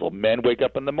arousal. Men wake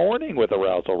up in the morning with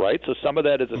arousal, right? So some of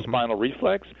that is a spinal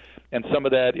reflex, and some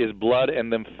of that is blood and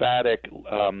lymphatic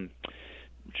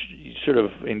sort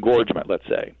of engorgement, let's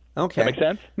say. Okay. That make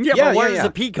sense? Yeah, but where does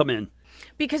the pee come in?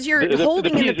 Because you're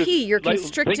holding in the pee, you're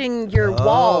constricting your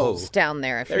walls down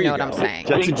there, if you know what I'm saying.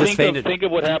 Think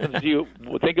of what happens to you.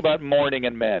 Think about morning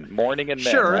and men,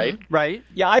 sure, right?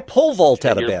 Yeah, I pole vault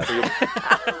out of bed.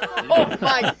 Oh,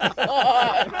 my God.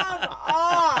 Come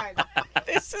on.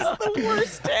 This is the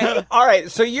worst day. All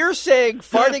right, so you're saying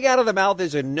farting out of the mouth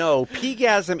is a no.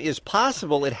 Peegasm is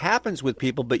possible. It happens with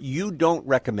people, but you don't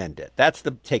recommend it. That's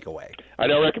the takeaway. I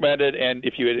don't recommend it, and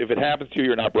if it happens to you,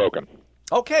 you're not broken.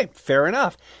 Okay, fair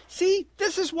enough. See,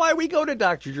 this is why we go to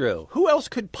Dr. Drew. Who else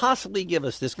could possibly give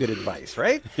us this good advice,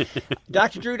 right?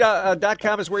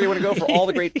 DrDrew.com is where you want to go for all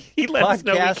the great He let podcasts. us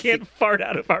know we can't fart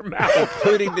out of our mouth.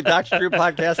 Including the Dr. Drew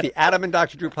podcast, the Adam and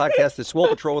Dr. Drew podcast, the Swole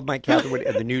Patrol with Mike Catherwood,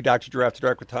 and the new Dr. Drew After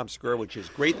Dark with Tom Segura, which is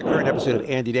great. The current episode of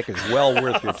Andy Dick is well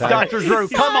worth your time. Dr. Drew,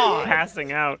 come on!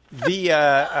 Passing out.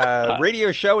 The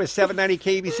radio show is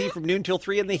 790 KBC from noon till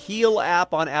 3 in the Heel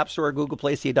app on App Store or Google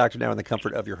Play. See a doctor now in the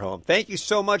comfort of your home. Thank you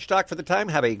so much, Doc, for the time.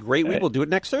 Have a great week. We'll do it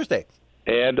next Thursday.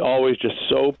 And always just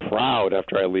so proud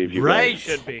after I leave you. Right. Guys.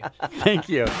 Should be. Thank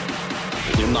you.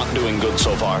 You're not doing good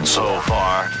so far.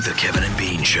 The Kevin and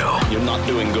Bean Show. You're not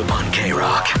doing good on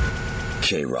K-Rock.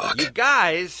 K-Rock. You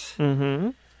guys,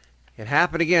 it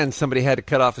happened again. Somebody had to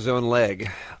cut off his own leg.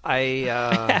 It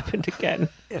happened again.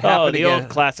 It happened the again. old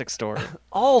classic story.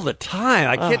 All the time.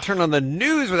 I can't turn on the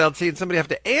news without seeing somebody have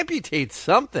to amputate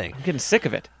something. I'm getting sick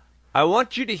of it. I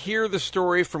want you to hear the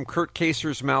story from Kurt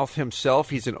Kaser's mouth himself.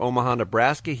 He's in Omaha,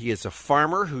 Nebraska. He is a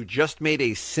farmer who just made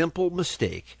a simple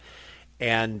mistake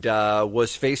and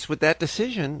was faced with that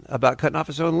decision about cutting off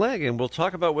his own leg. And we'll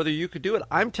talk about whether you could do it.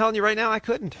 I'm telling you right now, I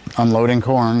couldn't. Unloading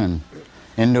corn and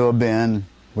into a bin.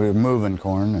 We were moving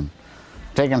corn and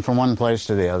taking from one place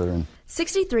to the other. And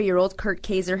 63-year-old Kurt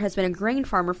Kaser has been a grain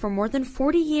farmer for more than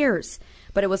 40 years.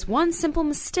 But it was one simple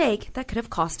mistake that could have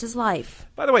cost his life.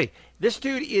 By the way, this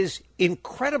dude is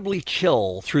incredibly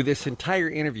chill through this entire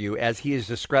interview as he is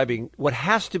describing what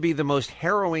has to be the most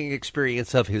harrowing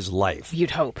experience of his life.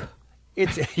 You'd hope.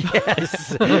 It's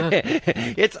yes,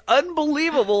 it's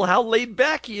unbelievable how laid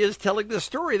back he is telling the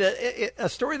story a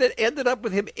story that ended up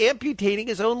with him amputating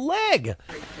his own leg.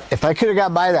 if I could have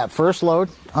got by that first load,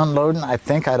 unloading, I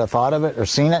think I'd have thought of it or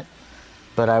seen it.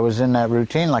 But I was in that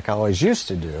routine like I always used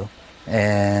to do.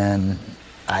 And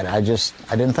I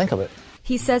didn't think of it.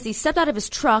 He says he stepped out of his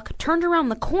truck, turned around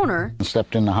the corner, and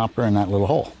stepped in the hopper in that little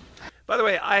hole. By the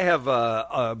way, I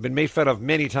have been made fun of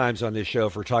many times on this show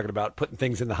for talking about putting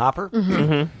things in the hopper.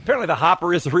 Apparently the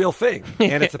hopper is the real thing,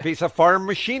 and it's a piece of farm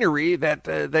machinery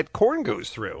that corn goes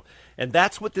through. And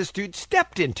that's what this dude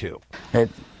stepped into. It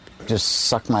just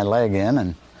sucked my leg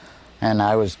in, and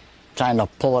I was trying to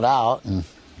pull it out, and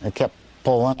it kept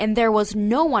pulling. And there was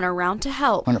no one around to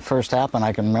help. When it first happened,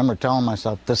 I can remember telling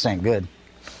myself, this ain't good.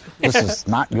 This is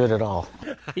not good at all.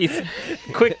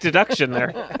 Quick deduction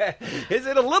there. Is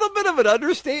it a little bit of an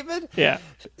understatement? Yeah.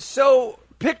 So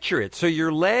picture it. So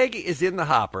your leg is in the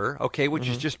hopper, okay, which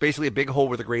is just basically a big hole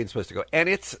where the grain's supposed to go, and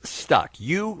it's stuck.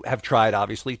 You have tried,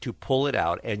 obviously, to pull it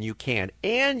out, and you can.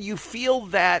 And you feel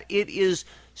that it is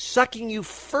sucking you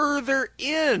further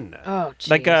in. Oh,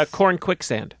 geez. Like a corn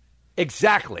quicksand.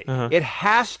 Exactly. It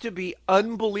has to be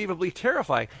unbelievably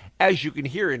terrifying, as you can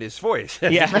hear in his voice.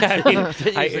 Yeah, I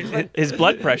mean, his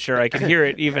blood pressure, I can hear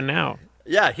it even now.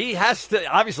 Yeah, he has to.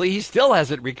 Obviously, he still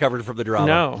hasn't recovered from the drama.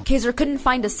 No. Kaser couldn't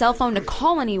find a cell phone to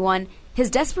call anyone, his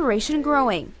desperation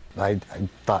growing. I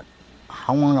thought,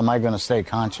 how long am I going to stay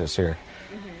conscious here?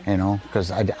 You know,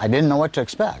 because I didn't know what to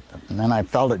expect. And then I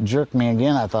felt it jerk me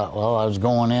again. I thought, well, I was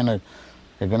going in,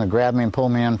 they're going to grab me and pull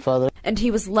me in further. And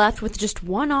he was left with just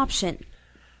one option.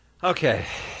 Okay.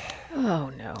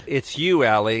 Oh, no. It's you,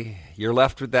 Allie. You're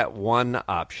left with that one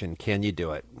option. Can you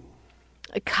do it?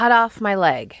 Cut off my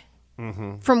leg.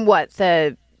 From what?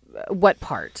 What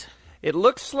part? It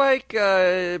looks like,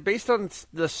 based on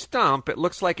the stump, it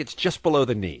looks like it's just below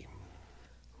the knee.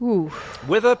 Ooh.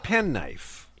 With a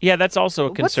penknife. Yeah, that's also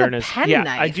a concern. What's a penknife?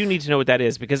 Yeah, I do need to know what that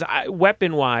is because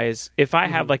weapon-wise, if I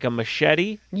have like a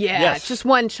machete, it's just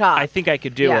one chop. I think I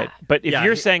could do it. But if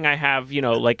you're saying I have,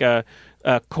 like a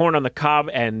corn on the cob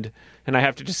end, and I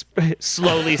have to just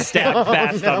slowly stab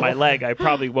fast on my leg, I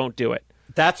probably won't do it.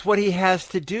 That's what he has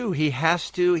to do. He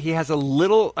has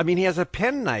a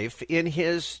penknife in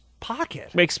his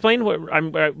pocket. Explain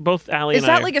what both Allie and I.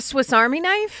 Is that like a Swiss Army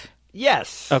knife?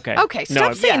 Yes. Okay. Okay.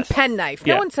 Stop saying penknife.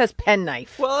 No one says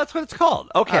penknife. Well, that's what it's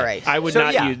called. Okay. All right. I would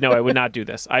not use. No, I would not do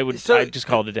this. I'd just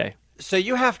call it a day. So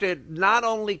you have to not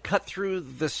only cut through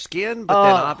the skin, but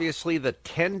then obviously the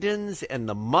tendons and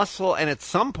the muscle. And at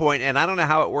some point, and I don't know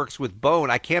how it works with bone,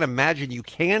 I can't imagine you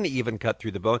can even cut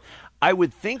through the bone. I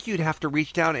would think you'd have to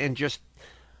reach down and just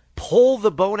pull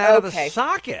the bone out of the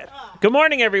socket. Good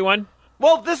morning, everyone.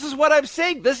 Well, this is what I'm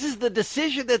saying. This is the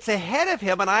decision that's ahead of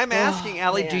him. And I'm asking,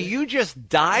 Allie, do you just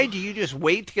die? Do you just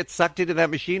wait to get sucked into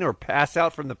that machine or pass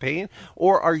out from the pain?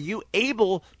 Or are you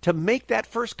able to make that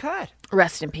first cut?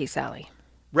 Rest in peace, Allie.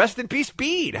 Rest in peace,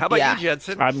 Bean. How about you,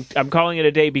 Jensen? I'm calling it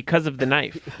a day because of the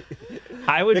knife.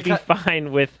 I would be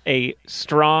fine with a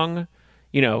strong,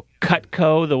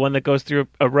 Cutco, the one that goes through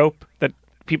a rope that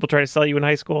people try to sell you in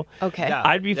high school. Okay. Yeah.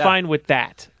 I'd be fine with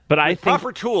that. But I think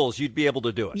proper tools, you'd be able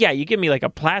to do it. Yeah, you give me like a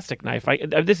plastic knife.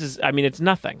 It's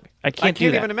nothing. I can't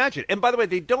do that. Even imagine. And by the way,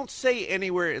 they don't say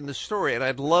anywhere in the story, and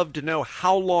I'd love to know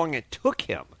how long it took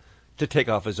him to take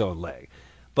off his own leg.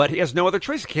 But he has no other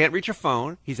choice. He can't reach a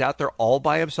phone. He's out there all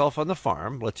by himself on the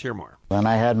farm. Let's hear more. When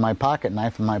I had my pocket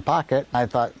knife in my pocket, I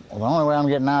thought, well, the only way I'm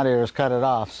getting out of here is cut it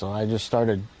off. So I just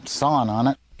started sawing on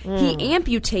it. He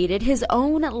amputated his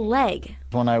own leg.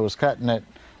 When I was cutting it,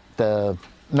 the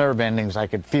nerve endings, I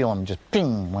could feel them just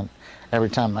ping every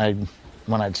time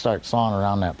when I'd start sawing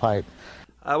around that pipe.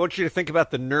 I want you to think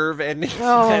about the nerve endings.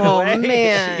 Oh,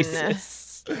 man. Jesus.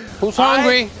 Who's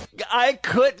hungry? I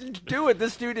couldn't do it.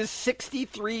 This dude is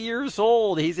 63 years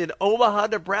old. He's in Omaha,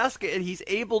 Nebraska, and he's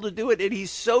able to do it, and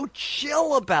he's so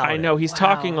chill about it. I know. He's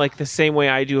talking like the same way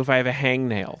I do if I have a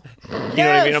hangnail. You know what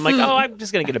I mean? I'm like, I'm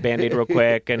just going to get a Band-Aid real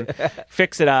quick and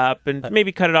fix it up and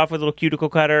maybe cut it off with a little cuticle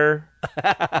cutter.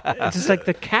 It's just like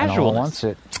the casual. And once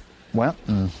it went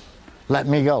and let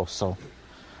me go, so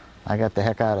I got the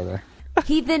heck out of there.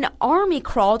 He then army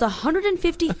crawled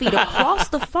 150 feet across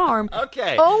the farm.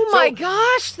 Okay. Oh, my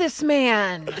gosh, this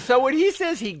man. So when he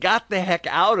says he got the heck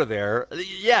out of there,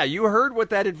 yeah, you heard what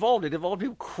that involved. It involved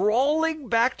him crawling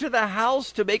back to the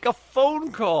house to make a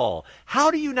phone call.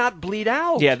 How do you not bleed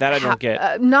out? Yeah, that I don't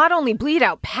get. Not only bleed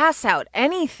out, pass out,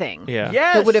 anything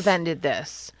that would have ended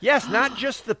this. Yes, not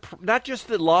just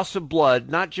the loss of blood,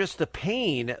 not just the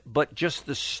pain, but just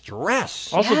the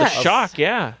stress. Also the shock,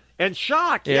 And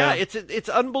shock, it's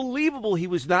unbelievable he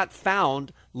was not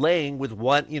found laying with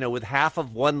with half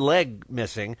of one leg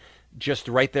missing, just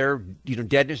right there,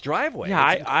 dead in his driveway.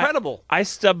 Yeah, it's incredible. I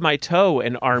stubbed my toe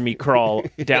and army crawl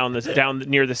down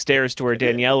near the stairs to where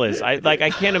Danielle is. I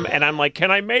can't, and I'm like, can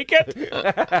I make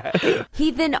it? He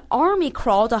then army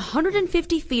crawled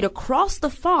 150 feet across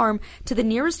the farm to the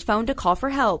nearest phone to call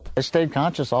for help. I stayed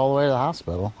conscious all the way to the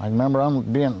hospital. I remember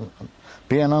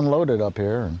being unloaded up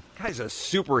here. And guy's a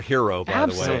superhero, by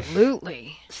the way.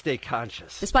 Absolutely. Stay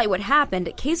conscious. Despite what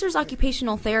happened, Kaiser's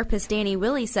occupational therapist Danny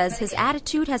Willie says his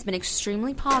attitude has been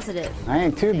extremely positive. I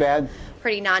ain't too bad.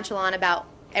 Pretty nonchalant about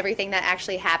everything that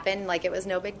actually happened, like it was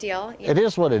no big deal. It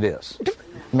is what it is.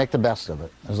 Make the best of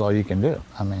it is all you can do.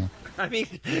 I mean,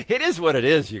 it is what it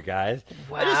is, you guys.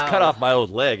 Wow. I just cut off my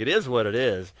old leg. It is what it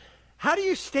is. How do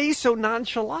you stay so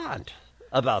nonchalant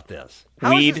about this?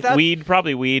 Weed,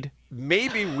 probably weed.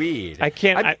 Maybe weed. I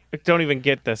can't. I don't even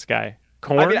get this guy.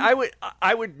 Korn. I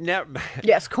would never.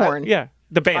 Yes, Korn. Yeah,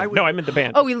 the band. I meant the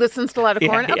band. Oh, he listens to a lot of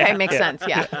Korn. Okay, makes sense.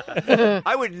 Yeah.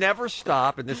 I would never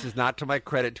stop, and this is not to my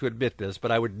credit to admit this,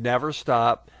 but I would never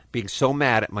stop being so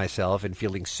mad at myself and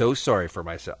feeling so sorry for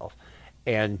myself,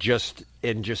 and just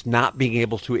not being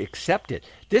able to accept it.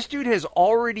 This dude has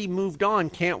already moved on.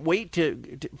 Can't wait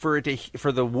for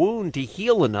the wound to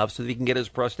heal enough so that he can get his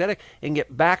prosthetic and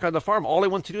get back on the farm. All he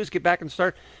wants to do is get back and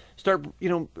start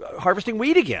harvesting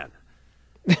weed again.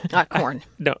 Not corn.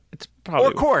 No, it's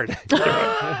probably corn.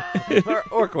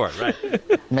 or corn, right?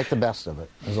 Make the best of it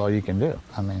is all you can do.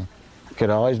 I mean, it could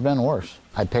have always been worse.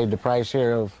 I paid the price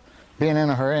here of being in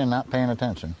a hurry and not paying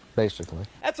attention, basically.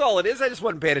 That's all it is. I just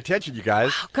wasn't paying attention, you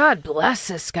guys. Oh, God bless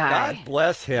this guy. God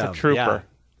bless him. It's a trooper. Yeah.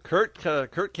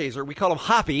 Kurt Kaiser. We call him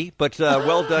Hoppy, but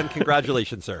well done.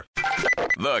 Congratulations, sir.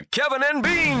 The Kevin and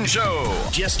Bean Show.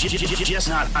 Just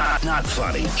not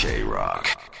funny. K-Rock.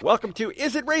 Welcome to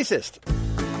Is It Racist?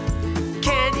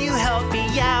 Can you help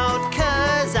me out?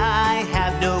 'Cause I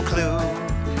have no clue.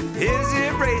 Is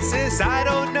it racist? I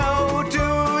don't know.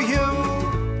 Do you?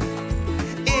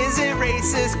 Is it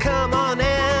racist? Come on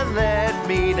and let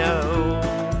me know.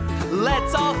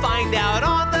 Let's all find out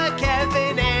on the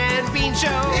Kevin and Bean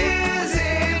Show. Is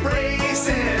it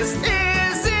racist?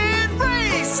 Is it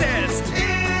racist?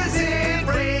 Is it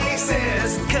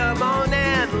racist? Come on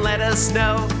and let us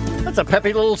know. That's a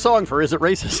peppy little song for Is It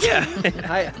Racist? Yeah.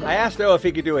 I asked Noah if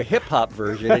he could do a hip-hop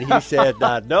version, and he said,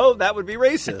 no, that would be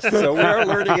racist. So we're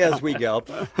learning as we go.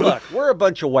 Look, we're a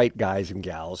bunch of white guys and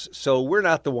gals, so we're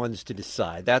not the ones to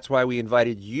decide. That's why we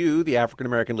invited you, the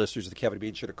African-American listeners of the Kevin and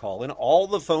Bean Show, to call in. All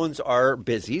the phones are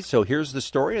busy, so here's the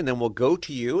story, and then we'll go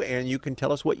to you, and you can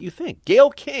tell us what you think.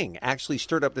 Gayle King actually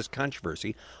stirred up this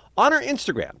controversy on her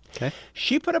Instagram. Okay.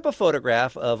 She put up a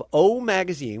photograph of O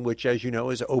Magazine, which, as you know,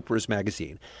 is Oprah's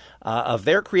magazine, of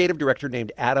their creative director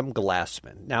named Adam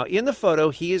Glassman. Now, in the photo,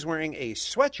 he is wearing a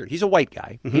sweatshirt. He's a white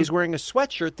guy. Mm-hmm. He's wearing a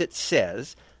sweatshirt that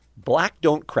says, "Black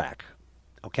don't crack."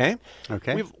 Okay?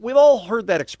 Okay. We've all heard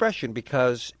that expression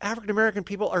because African-American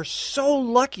people are so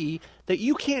lucky that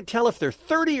you can't tell if they're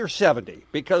 30 or 70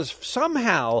 because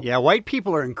somehow... Yeah, white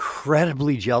people are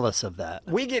incredibly jealous of that.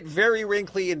 We get very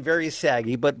wrinkly and very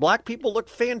saggy, but black people look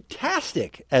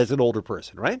fantastic as an older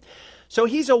person, right? So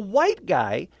he's a white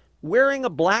guy wearing a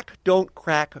black don't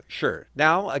crack shirt.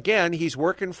 Now, again, he's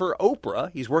working for Oprah.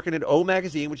 He's working at O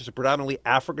Magazine, which is a predominantly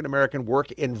African-American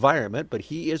work environment, but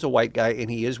he is a white guy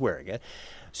and he is wearing it.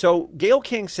 So Gayle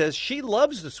King says she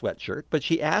loves the sweatshirt, but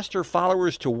she asked her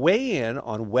followers to weigh in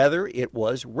on whether it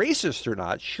was racist or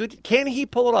not. Can he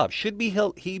pull it off? Should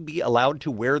he be allowed to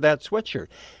wear that sweatshirt?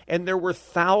 And there were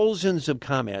thousands of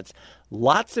comments,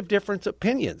 lots of different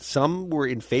opinions. Some were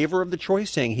in favor of the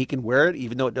choice, saying he can wear it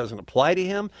even though it doesn't apply to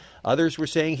him. Others were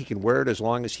saying he can wear it as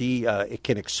long as he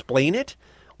can explain it.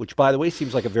 Which, by the way,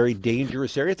 seems like a very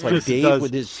dangerous area. It's like Dave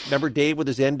with his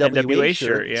NWA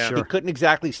shirt. Yeah. Sure. He couldn't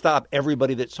exactly stop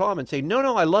everybody that saw him and say,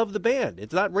 no, I love the band.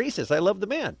 It's not racist. I love the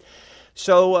band.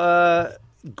 So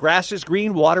grass is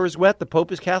green, water is wet, the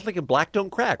Pope is Catholic, and black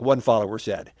don't crack, one follower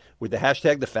said, with the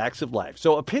hashtag The Facts of Life.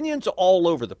 So opinions all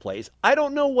over the place. I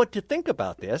don't know what to think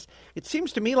about this. It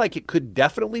seems to me like it could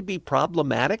definitely be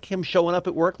problematic, him showing up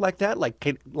at work like that,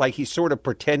 like he's sort of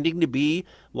pretending to be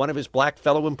one of his black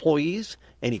fellow employees,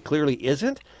 and he clearly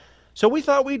isn't. So we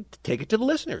thought we'd take it to the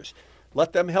listeners.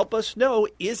 Let them help us know,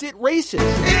 is it racist?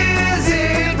 Is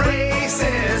it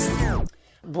racist?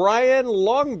 Brian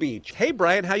Long Beach. Hey,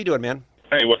 Brian, how you doing, man?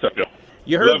 Hey, what's up, Joe?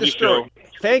 You heard Love the your story. show.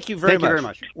 Thank you very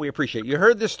much. We appreciate it. You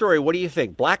heard this story. What do you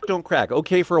think? Black don't crack.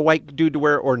 Okay for a white dude to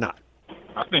wear or not?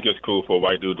 I think it's cool for a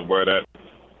white dude to wear that.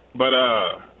 But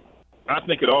I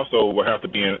think it also will have to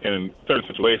be in certain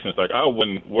situations. Like, I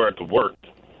wouldn't wear it to work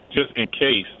just in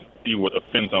case you would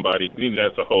offend somebody. I think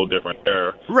that's a whole different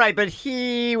era. Right, but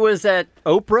he was at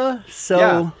Oprah, so...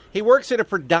 Yeah. He works in a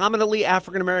predominantly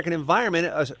African-American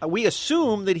environment. We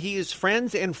assume that he is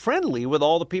friends and friendly with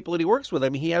all the people that he works with. I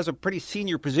mean, he has a pretty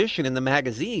senior position in the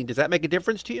magazine. Does that make a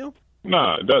difference to you?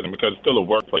 No, it doesn't, because it's still a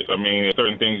workplace. I mean,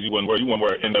 certain things you wouldn't wear. You wouldn't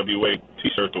wear an NWA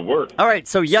T-shirt to work. All right,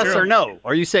 so yes or no?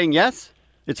 Are you saying yes?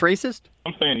 It's racist?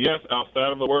 I'm saying yes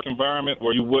outside of the work environment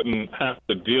where you wouldn't have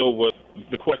to deal with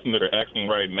the question that they're asking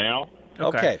right now.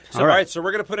 Okay. So, all right. So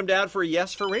we're going to put him down for a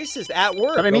yes for racist at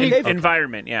work. But I mean,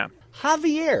 environment, yeah.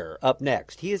 Javier up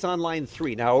next. He is on line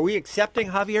 3. Now, are we accepting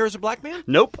Javier as a black man?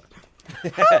 Nope.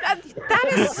 That's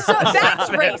racist.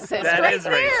 That is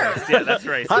racist. Yeah, that's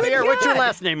racist. Javier, what's your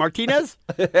last name? Martinez?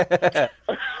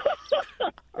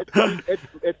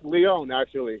 It's Leon,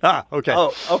 actually. Ah, okay.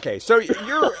 Oh, okay. So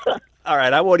you're... All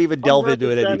right, I won't even delve into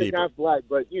it any deeper. I'm half black,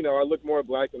 but, I look more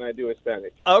black than I do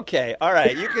Hispanic. Okay, all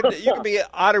right. You can be an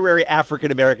honorary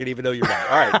African-American even though you're not.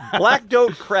 All right, black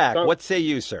don't crack. What say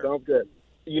you, sir? Sounds good.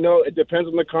 It depends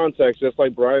on the context, just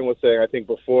like Brian was saying, I think,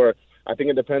 before. I think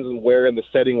it depends on where in the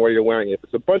setting where you're wearing it. If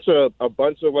it's a bunch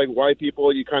of like white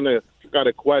people, you kind of got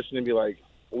to question and be like,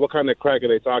 what kind of crack are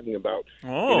they talking about?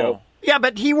 Oh. Yeah,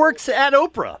 but he works at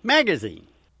Oprah magazine.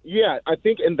 Yeah, I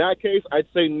think in that case, I'd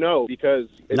say no, because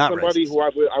it's Not somebody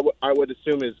racist. who I would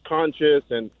assume is conscious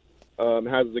and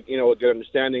has a good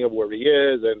understanding of where he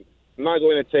is, and I'm not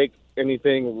going to take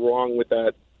anything wrong with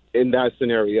that in that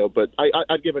scenario. But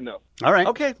I'd give it no. All right.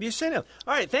 Okay, you say no.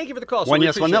 All right, thank you for the call. One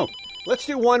yes, one no. Let's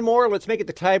do one more. Let's make it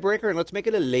the tiebreaker, and let's make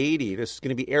it a lady. This is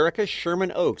going to be Erica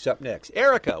Sherman Oaks up next.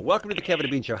 Erica, welcome to the Kevin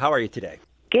and Bean Show. How are you today?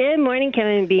 Good morning,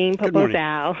 Kevin and Bean. Popo's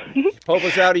out.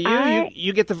 Popo's out to you.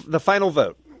 You get the final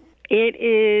vote. It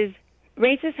is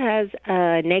racist has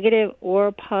a negative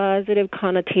or positive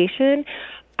connotation.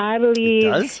 I believe It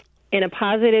does? in a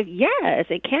positive, yes,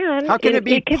 it can. How can it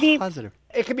be could positive?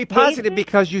 It can be positive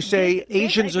because you say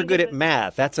Asians are good at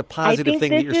math. That's a positive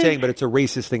thing that you're saying, but it's a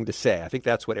racist thing to say. I think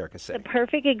that's what Erica's saying. The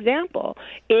perfect example.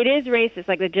 It is racist,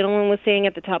 like the gentleman was saying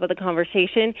at the top of the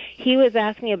conversation. He was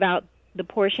asking about the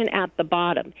portion at the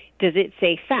bottom. Does it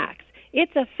say facts?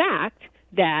 It's a fact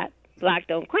that black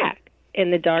don't crack.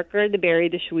 And the darker the berry,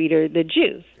 the sweeter the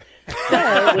juice.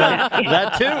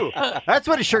 That too. That's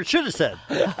what his shirt should have said.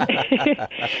 That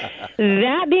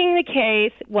being the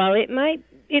case, while it's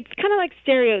kind of like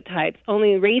stereotypes,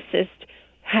 only racist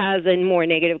has a more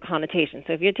negative connotation.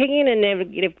 So if you're taking a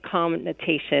negative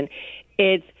connotation,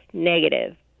 it's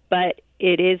negative. But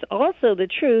it is also the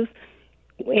truth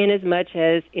in as much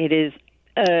as it is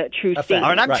a true statement. All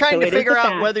right, I'm trying to figure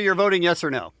out whether you're voting yes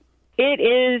or no. It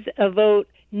is a vote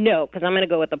no, because I'm going to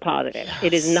go with the positive. Yes.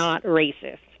 It is not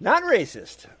racist. Not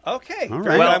racist. Okay. All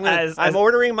right. Well, I'm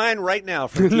ordering mine right now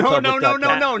from No,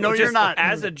 you're not.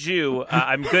 As a Jew,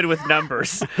 I'm good with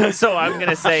numbers, so I'm going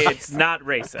to say it's not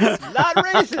racist. Not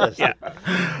racist. Yeah.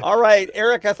 All right,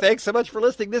 Erica, thanks so much for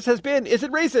listening. This has been Is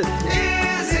It Racist?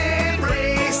 Is it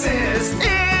racist? Is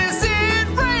it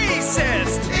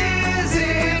racist? Is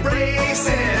it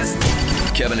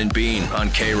racist? Kevin and Bean on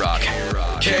K-Rock.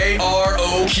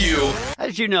 KROQ.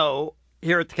 As you know,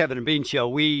 here at the Kevin and Bean Show,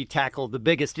 we tackle the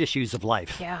biggest issues of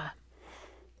life. Yeah.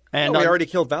 And we already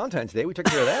killed Valentine's Day. We took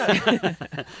care of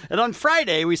that. And on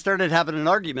Friday, we started having an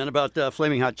argument about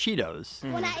Flaming Hot Cheetos.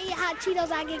 When I eat hot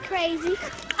Cheetos, I get crazy.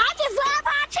 I just love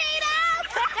hot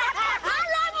Cheetos! I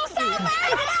love you so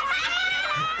much!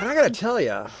 And I got to tell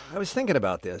you, I was thinking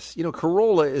about this. You know,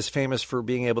 Corolla is famous for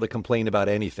being able to complain about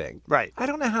anything. Right. I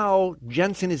don't know how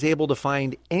Jensen is able to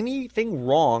find anything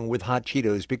wrong with hot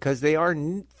Cheetos because they are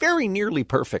very nearly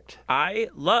perfect.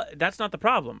 That's not the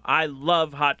problem. I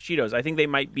love hot Cheetos. I think they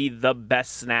might be the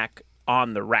best snack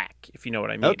on the rack, if you know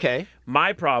what I mean. Okay.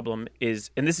 My problem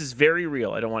is, and this is very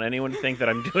real, I don't want anyone to think that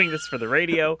I'm doing this for the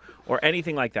radio or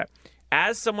anything like that.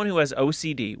 As someone who has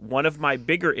OCD, one of my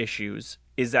bigger issues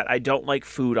is that I don't like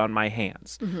food on my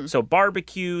hands. Mm-hmm. So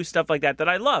barbecue, stuff like that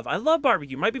I love. I love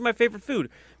barbecue. Might be my favorite food.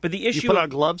 But the issue... You put on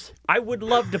gloves? I would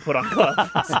love to put on gloves.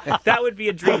 That would be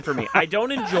a dream for me. I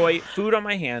don't enjoy food on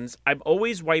my hands. I'm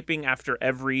always wiping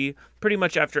pretty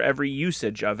much after every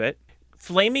usage of it.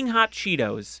 Flaming Hot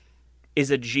Cheetos is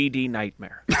a GD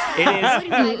nightmare.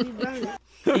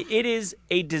 It is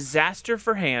a disaster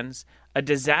for hands, a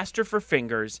disaster for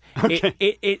fingers. Okay.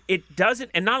 It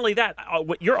doesn't, and not only that,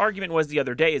 what your argument was the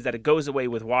other day is that it goes away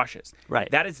with washes.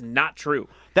 Right. That is not true.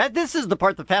 This is the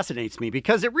part that fascinates me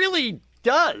because it really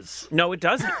does. No, it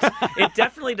doesn't. It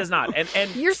definitely does not.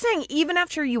 And you're saying even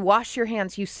after you wash your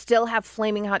hands, you still have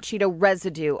Flaming Hot Cheeto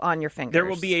residue on your fingers. There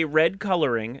will be a red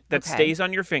coloring that stays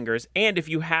on your fingers, and if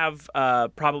you have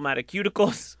problematic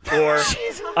cuticles or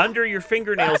under your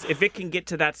fingernails, if it can get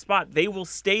to that spot, they will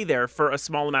stay there for a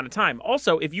small amount of time.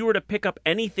 Also, if you were to pick up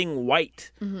anything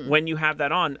white when you have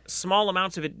that on, small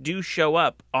amounts of it do show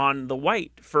up on the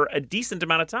white for a decent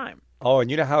amount of time. Oh,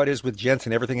 and you know how it is with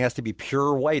Jensen. Everything has to be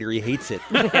pure white or he hates it.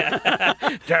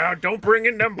 Don't bring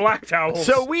in them black towels.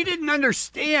 So we didn't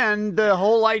understand the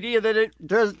whole idea that it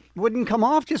wouldn't come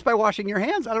off just by washing your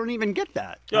hands. I don't even get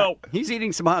that. No. He's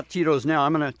eating some hot Cheetos now.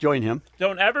 I'm going to join him.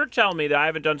 Don't ever tell me that I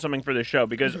haven't done something for this show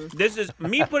because this is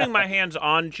me putting my hands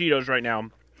on Cheetos right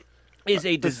now is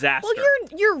a disaster. Well,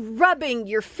 you're rubbing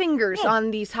your fingers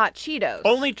on these hot Cheetos.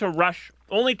 Only to rush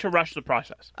the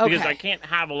process. Okay. Because I can't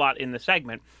have a lot in the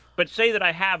segment. But say that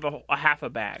I have a half a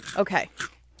bag. Okay.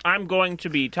 I'm going to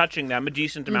be touching them a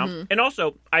decent amount. And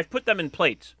also, I've put them in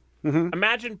plates.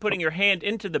 Imagine putting your hand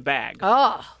into the bag.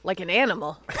 Oh, like an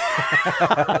animal.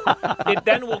 It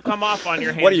then will come off on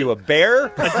your hand. What are you, a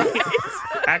bear?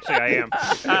 Actually, I am.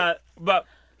 But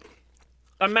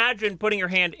imagine putting your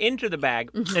hand into the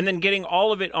bag and then getting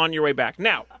all of it on your way back.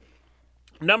 Now,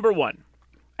 number one,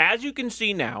 as you can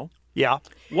see now, yeah.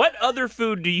 What other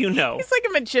food do you know? He's like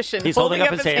a magician. He's holding up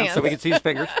his hands so we can see his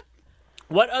fingers.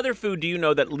 What other food do you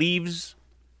know that leaves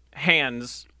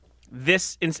hands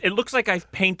this... It looks like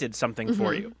I've painted something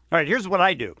for you. All right, here's what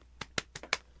I do.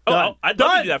 Oh, I'd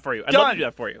love to do that for you. I'd love to do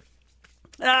that for you.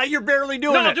 You're barely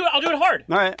doing it. No, I'll do it hard.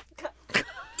 All right.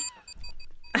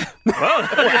 Well,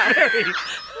 very,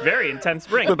 very intense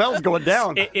ring. The bell's going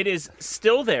down. It is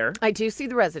still there. I do see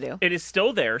the residue. It is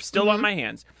still there, still on my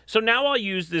hands. So now I'll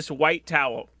use this white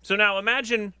towel. So now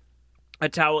imagine a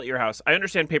towel at your house. I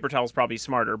understand paper towel is probably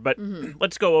smarter, but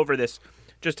let's go over this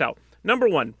just towel. Number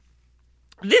one,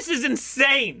 this is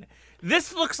insane.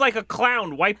 This looks like a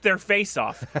clown wiped their face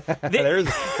off. There's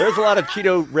a lot of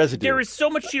Cheeto residue. There is so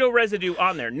much Cheeto residue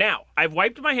on there. Now, I've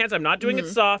wiped my hands. I'm not doing it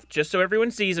soft, just so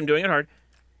everyone sees I'm doing it hard.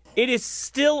 It is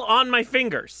still on my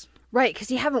fingers. Right, because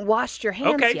you haven't washed your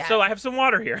hands yet. Okay, so I have some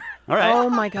water here. All right. Oh,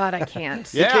 my God, I can't.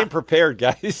 You came prepared,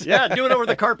 guys. Yeah, do it over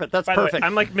the carpet. That's By the perfect. way,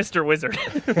 I'm like Mr. Wizard.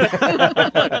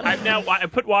 I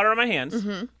put water on my hands,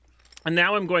 and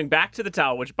now I'm going back to the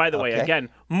towel, which, by the way, again,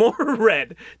 more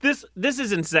red. This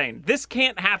is insane. This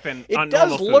can't happen on normal food. It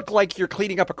does look like you're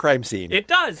cleaning up a crime scene. It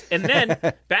does. And then,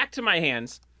 back to my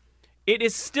hands. it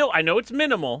is still, I know it's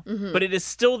minimal, but it is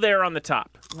still there on the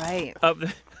top. Right. Of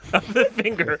the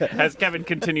finger as Kevin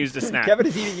continues to snack. Kevin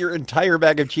is eating your entire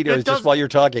bag of Cheetos just while you're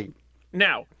talking.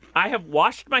 Now, I have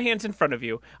washed my hands in front of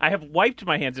you. I have wiped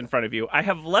my hands in front of you. I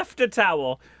have left a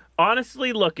towel,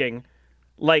 honestly looking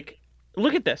like,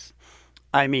 look at this.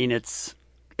 I mean, it's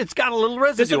got a little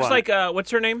residue. This looks on like, it.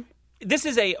 What's her name? This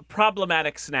is a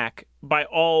problematic snack by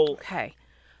all. Okay.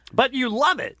 But you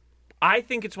love it. I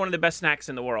think it's one of the best snacks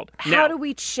in the world. How do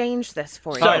we change this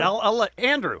for you? All right, I'll let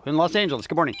Andrew in Los Angeles.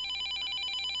 Good morning.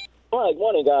 Hi,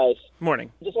 morning, guys.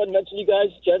 Morning. Just want to mention you guys,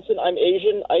 Jensen, I'm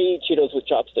Asian. I eat Cheetos with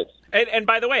chopsticks. And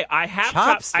by the way, I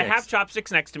have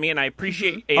chopsticks next to me, and I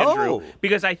appreciate Andrew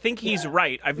because I think he's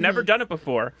right. I've never done it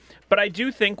before, but I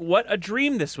do think what a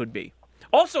dream this would be.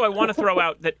 Also, I want to throw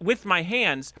out that with my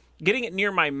hands, getting it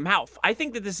near my mouth, I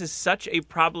think that this is such a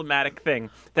problematic thing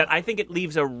that I think it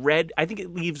leaves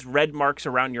red marks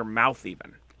around your mouth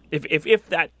even. If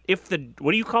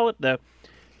what do you call it?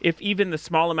 If even the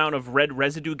small amount of red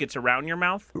residue gets around your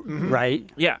mouth. Right.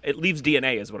 Yeah, it leaves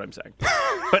DNA is what I'm saying.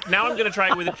 But now I'm going to try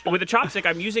it with a chopstick.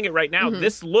 I'm using it right now.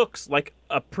 This looks like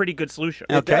a pretty good solution.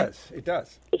 Okay. It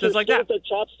does. Just like that. With the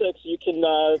chopsticks, you can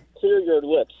clear your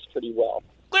lips pretty well.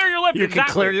 Clear your lips. You can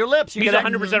clear your lips. He's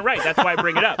 100% right. That's why I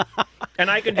bring it up. And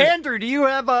I can. Andrew, do you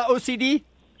have OCD?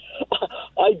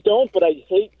 I don't, but I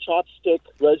hate chopstick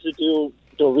residue,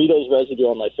 Doritos residue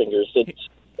on my fingers. It's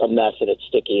a mess and it's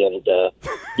sticky and.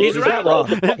 He's not wrong.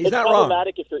 He's not wrong. It's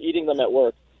problematic if you're eating them at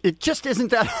work. It just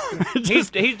isn't that. He's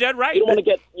dead right. You don't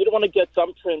want to get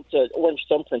orange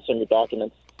thumbprints on your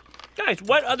documents. Guys,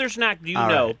 what other snack do you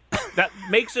know that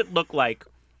makes it look like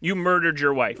you murdered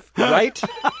your wife? Right?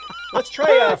 Let's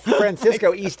try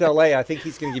Francisco, East LA. I think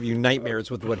he's going to give you nightmares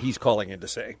with what he's calling in to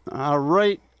say. All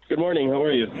right. Good morning. How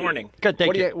are you? Morning. Good.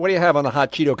 Thank you. What do you have on the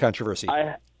hot Cheeto controversy?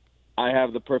 I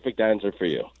have the perfect answer for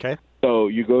you. Okay. So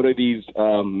you go to these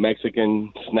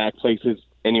Mexican snack places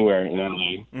anywhere in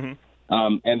LA,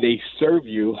 and they serve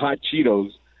you hot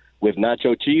Cheetos with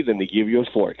nacho cheese, and they give you a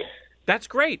fork. That's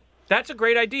great. That's a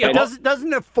great idea.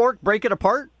 Doesn't a fork break it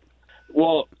apart?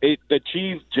 Well, the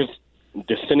cheese just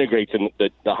disintegrates in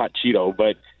the hot Cheeto,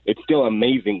 but it's still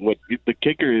amazing. What the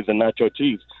kicker is the nacho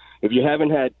cheese. If you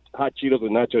haven't had hot Cheetos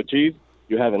with nacho cheese,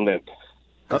 you haven't lived.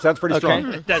 That sounds pretty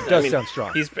strong. It does sound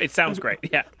strong. It sounds great,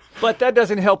 yeah. But that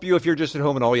doesn't help you if you're just at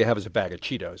home and all you have is a bag of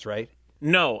Cheetos, right?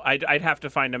 No, I'd have to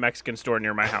find a Mexican store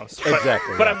near my house.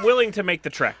 Exactly. But I'm willing to make the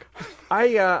trek.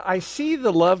 I see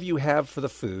the love you have for the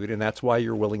food, and that's why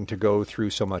you're willing to go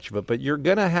through so much of it. But you're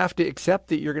going to have to accept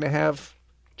that you're going to have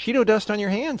Cheeto dust on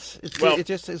your hands. It's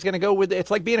going to go with.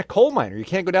 It's like being a coal miner. You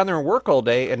can't go down there and work all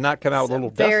day and not come out with a little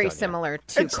dust. Very similar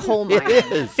to coal mining.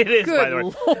 It is. Good by the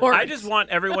way. Lord. I just want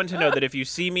everyone to know that if you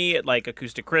see me at like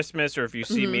Acoustic Christmas or if you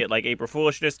see me at like April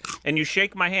Foolishness and you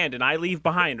shake my hand and I leave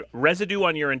behind residue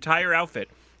on your entire outfit,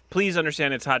 please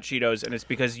understand it's hot Cheetos, and it's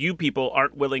because you people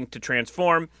aren't willing to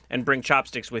transform and bring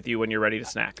chopsticks with you when you're ready to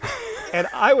snack. And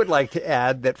I would like to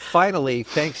add that finally,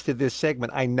 thanks to this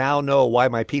segment, I now know why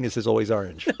my penis is always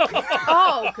orange.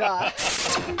 Oh, God.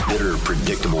 Bitter,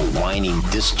 predictable, whining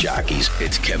disc jockeys.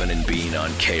 It's Kevin and Bean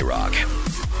on K-Rock.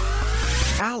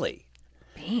 Allie,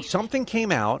 something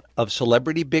came out of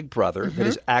Celebrity Big Brother that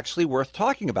is actually worth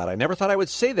talking about. I never thought I would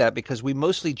say that because we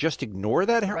mostly just ignore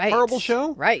that horrible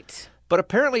show. Right. But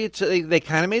apparently they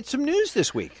kind of made some news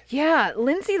this week. Yeah,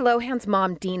 Lindsay Lohan's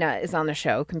mom, Dina, is on the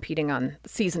show competing on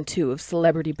season 2 of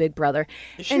Celebrity Big Brother.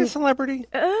 Is she a celebrity?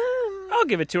 I'll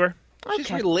give it to her.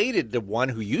 She's related to one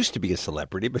who used to be a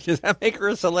celebrity, but does that make her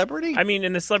a celebrity? I mean,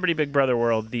 in the Celebrity Big Brother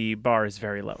world, the bar is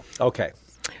very low. Okay.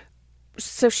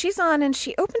 So she's on, and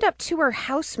she opened up to her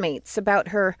housemates about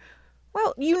her,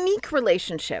 unique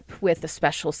relationship with a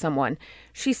special someone.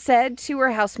 She said to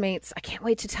her housemates, I can't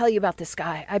wait to tell you about this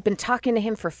guy. I've been talking to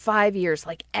him for 5 years,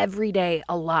 like every day,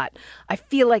 a lot. I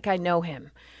feel like I know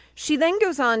him. She then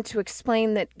goes on to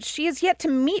explain that she has yet to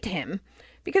meet him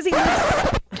because he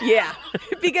lives...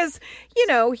 because,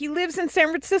 he lives in San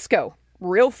Francisco,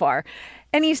 real far,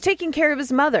 and he's taking care of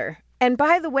his mother. And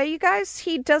by the way, you guys,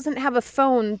 he doesn't have a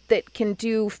phone that can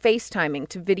do FaceTiming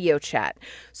to video chat.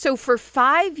 So for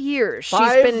 5 years, she's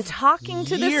been talking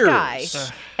to this guy,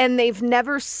 and they've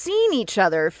never seen each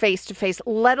other face to face,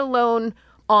 let alone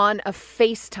on a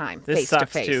FaceTime This face to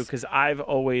sucks face. too, because I've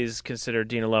always considered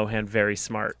Dina Lohan very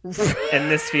smart, and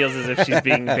this feels as if she's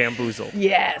being bamboozled.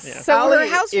 Yes. Yeah. So her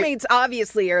housemates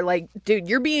obviously are like, dude,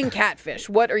 you're being catfish.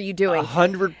 What are you doing?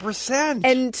 100%.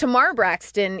 And Tamar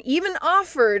Braxton even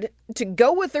offered to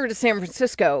go with her to San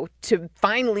Francisco to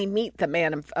finally meet the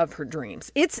man of her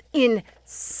dreams. It's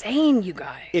insane, you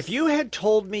guys. If you had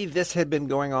told me this had been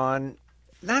going on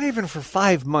not even for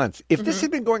 5 months. If this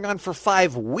had been going on for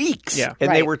 5 weeks and they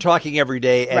Right. were talking every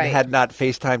day and Right. had not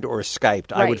FaceTimed or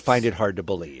Skyped, I would Right. find it hard to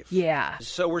believe. Yeah.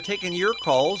 So we're taking your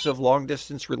calls of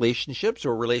long-distance relationships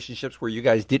or relationships where you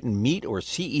guys didn't meet or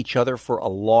see each other for a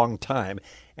long time.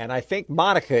 And I think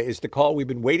Monica is the call we've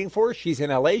been waiting for. She's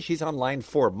in L.A. She's on line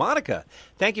 4. Monica,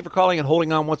 thank you for calling and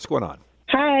holding on. What's going on?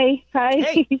 Hi.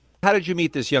 Hey. How did you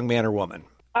meet this young man or woman?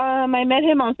 I met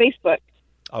him on Facebook.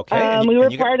 Okay. We were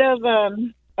part of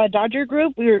a Dodger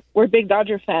group. We're big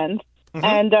Dodger fans. Mhm.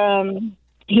 And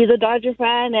he's a Dodger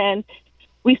fan. And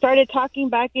we started talking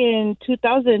back in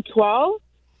 2012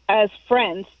 as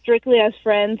friends, strictly as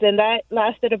friends. And that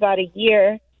lasted about a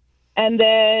year. And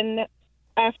then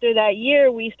after that year,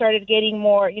 we started getting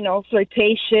more,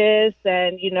 flirtatious.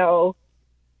 And,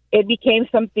 it became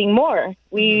something more.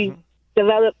 We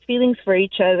developed feelings for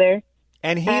each other.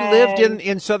 And he lived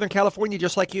in Southern California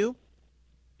just like you?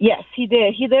 Yes, he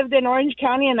did. He lived in Orange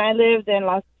County, and I lived in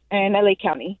LA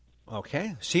County.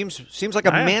 Okay. Seems like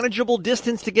a manageable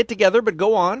distance to get together, but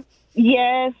go on.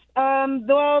 Yes.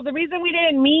 Well, the reason we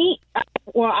didn't meet,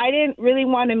 I didn't really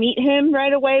want to meet him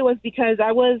right away was because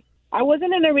I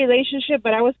wasn't in a relationship,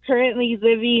 but I was currently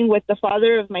living with the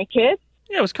father of my kids.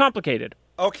 Yeah, it was complicated.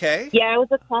 Okay. Yeah, it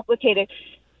was complicated.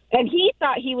 And he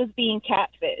thought he was being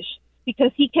catfished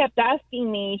because he kept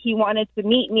asking me, he wanted to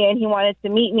meet me,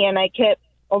 and I kept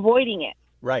avoiding it.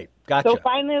 Right. Gotcha. So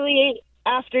finally,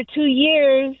 after 2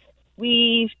 years,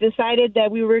 we decided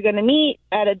that we were going to meet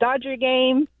at a Dodger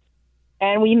game,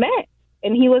 and we met.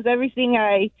 And he was everything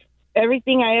I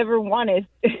ever wanted.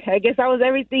 I guess I was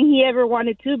everything he ever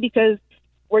wanted too, because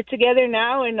we're together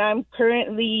now, and I'm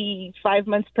currently 5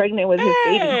 months pregnant with his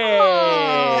baby.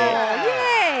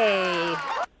 Yay!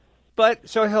 But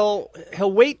so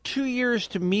he'll wait 2 years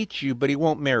to meet you, but he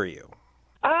won't marry you.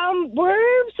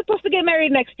 We're supposed to get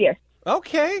married next year.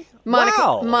 Okay.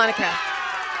 Monica,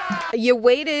 you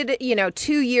waited,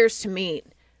 2 years to meet.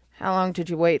 How long did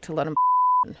you wait to let him?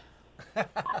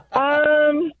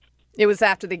 It was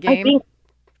after the game.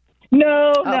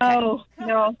 No.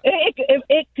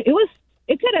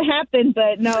 It could have happened,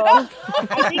 but no.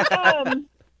 I think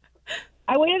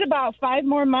I waited about 5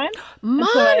 more months.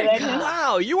 Monica!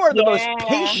 Wow, you are the most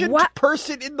patient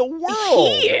person in the world.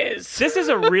 He is. This is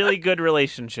a really good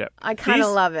relationship. I kind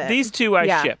of love it. These two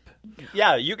I ship.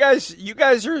 Yeah, you guys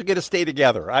are going to stay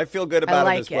together. I feel good about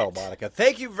it as well, it. Monica.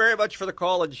 Thank you very much for the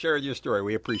call and sharing your story.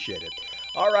 We appreciate it.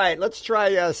 All right, let's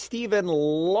try Stephen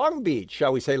Long Beach,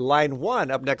 shall we say, line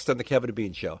 1, up next on the Kevin and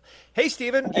Bean Show. Hey,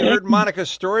 Stephen, you heard Monica's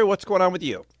story. What's going on with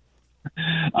you?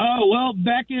 Well,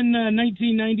 back in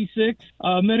 1996,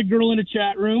 met a girl in a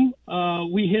chat room.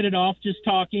 We hit it off just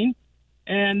talking,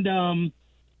 and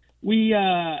we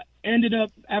ended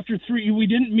up after 3. We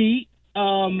didn't meet.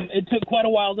 It took quite a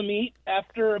while to meet.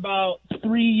 After about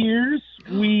 3 years,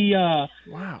 we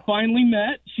finally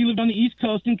met. She lived on the East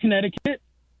Coast in Connecticut,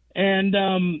 and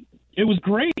it was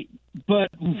great. But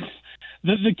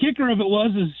the kicker of it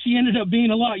is she ended up being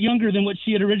a lot younger than what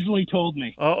she had originally told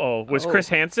me. Uh-oh. Was Chris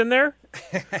Hansen there?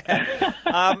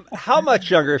 How much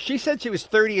younger? If she said she was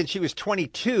 30 and she was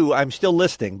 22, I'm still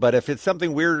listening. But if it's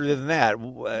something weirder than that,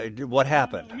 what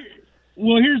happened?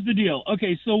 Well, here's the deal.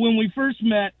 Okay, so when we first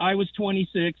met, I was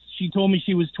 26. She told me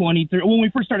she was 23. When we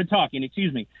first started talking,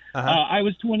 I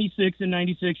was 26 in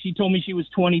 96. She told me she was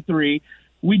 23.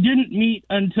 We didn't meet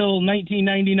until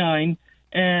 1999,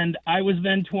 and I was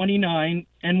then 29.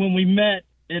 And when we met,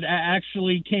 it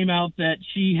actually came out that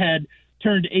she had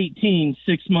turned 18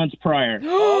 6 months prior.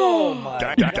 Oh,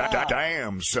 my God.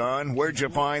 Damn, son. Where'd you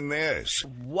find this?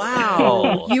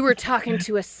 Wow. You were talking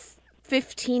to a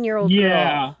 15-year-old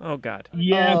Yeah. girl. Oh, God.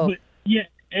 Yeah, Oh. but yeah,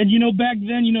 and back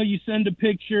then, you send a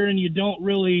picture and you don't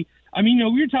really. I mean,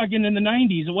 we were talking in the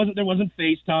 90s. There wasn't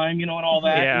FaceTime, and all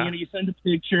that. Yeah. And, you send a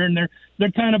picture and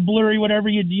they're kind of blurry, whatever.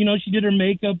 She did her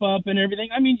makeup up and everything.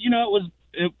 I mean, it was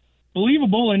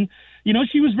believable, and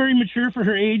she was very mature for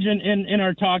her age in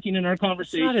our talking and our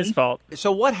conversation. It's not his fault.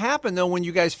 So what happened, though, when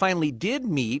you guys finally did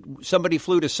meet? Somebody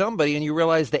flew to somebody, and you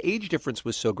realized the age difference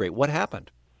was so great. What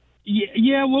happened?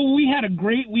 Yeah, well, we had a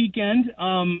great weekend,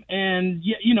 and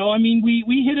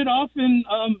we hit it off, and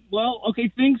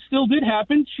things still did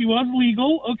happen. She was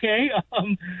legal,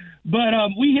 but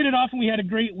we hit it off, and we had a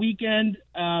great weekend.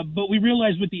 But we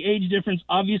realized with the age difference,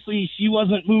 obviously, she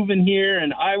wasn't moving here,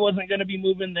 and I wasn't going to be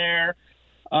moving there.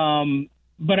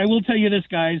 But I will tell you this,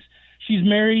 guys: she's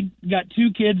married, got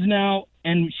 2 kids now,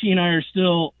 and she and I are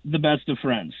still the best of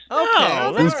friends.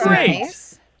 Okay, that's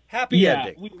great. Happy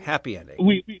ending. Happy ending.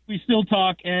 We still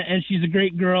talk, and she's a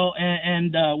great girl.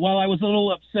 And while I was a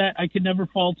little upset, I could never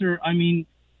fault her. I mean,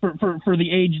 for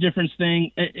the age difference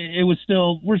thing, it was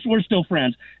still we're still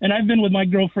friends, and I've been with my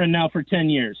girlfriend now for 10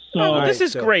 years. So this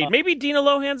is great. Maybe Dina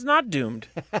Lohan's not doomed.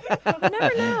 You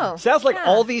never know. Sounds like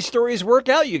all these stories work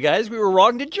out, you guys. We were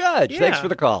wrong to judge. Yeah. Thanks for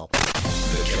the call.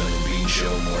 The Kevin and Bean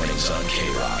Show mornings on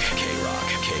K-Rock. K-Rock.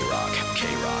 K-Rock.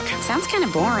 K-Rock. Sounds kind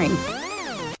of boring.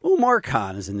 Omar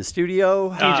Khan is in the studio.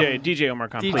 DJ Omar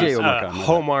Khan, DJ please. Omar Khan.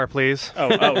 Homar, please.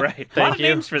 Oh, right. Thank you.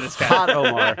 Names for this guy. Hot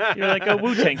Omar. You're like a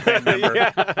Wu-Tang Clan member.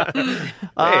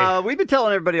 We've been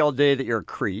telling everybody all day that you're a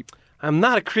creep. I'm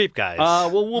not a creep, guys.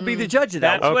 Well, we'll be the judge of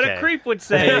that. That's what a creep would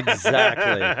say.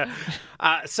 Exactly.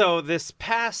 So this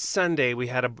past Sunday, we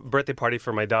had a birthday party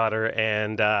for my daughter,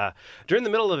 and during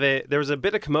the middle of it, there was a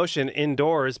bit of commotion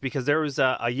indoors because there was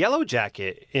a yellow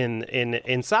jacket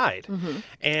inside. Mm-hmm.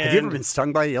 And have you ever been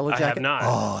stung by a yellow jacket? I have not.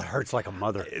 Oh, it hurts like a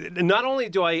mother. Not only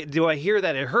do I hear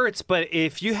that it hurts, but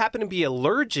if you happen to be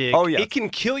allergic, it can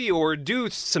kill you or do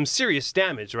some serious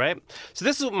damage, right? So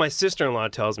this is what my sister-in-law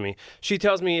tells me. She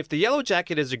tells me if the yellow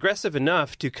jacket is aggressive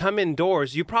enough to come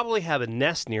indoors, you probably have a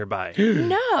nest nearby.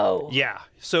 No. Yeah.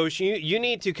 So you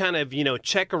need to kind of,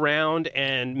 check around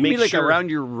and You make mean like sure. around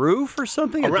your roof or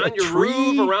something? Around a your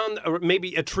tree? roof, around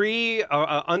maybe a tree,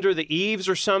 under the eaves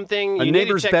or something. A you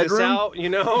neighbor's need to check bedroom?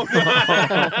 This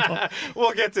out,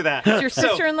 We'll get to that. Is your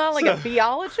sister-in-law like a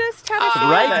biologist? How does she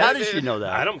know Right? that? How does she know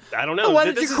that? I don't know. Well, why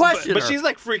did you question But her? she's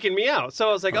like freaking me out. So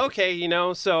I was like, okay,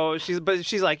 so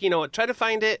she's like, what? Try to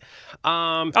find it.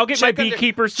 I'll get my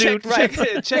beekeeper suit.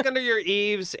 Check under your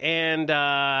eaves and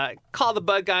call the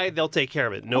bug guy. They'll take care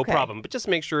of it. No problem. But just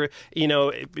make sure,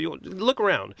 look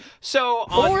around. So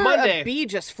on Or Monday, a bee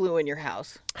just flew in your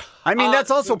house. I mean,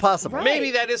 that's also possible. Right.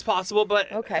 Maybe that is possible, but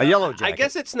A yellow jacket. I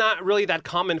guess it's not really that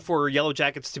common for yellow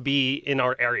jackets to be in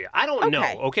our area. I don't know.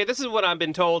 Okay, this is what I've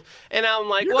been told, and I'm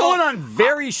like, You're going on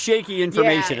very shaky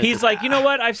information. Yeah. He's like, you know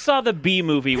what? I saw the Bee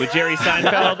movie with Jerry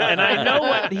Seinfeld, and I know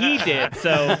what he did.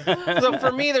 So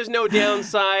for me, there's no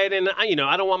downside, and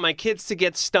I don't want my kids to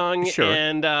get stung. Sure.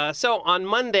 And so on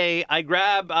Monday, I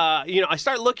grab, I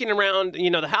start looking around,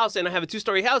 the house, and I have a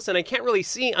 2-story house, and I can't really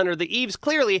see under the eaves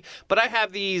clearly, but I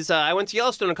have these. I went to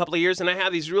Yellowstone a couple of years, and I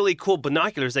have these really cool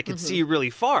binoculars that can see really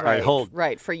far. All right, hold.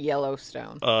 Right, for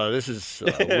Yellowstone. This is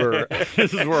where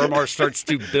Omar starts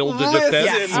to build the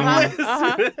defense.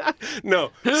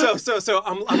 No, so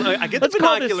I get Let's the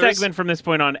call binoculars. this segment from this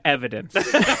point on evidence.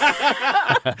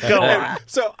 Go on.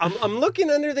 So I'm looking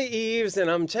under the eaves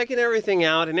and I'm checking everything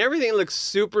out, and everything looks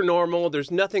super normal. There's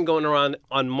nothing going on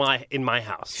in my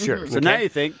house. Sure. So now you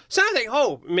think. So I think,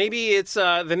 maybe it's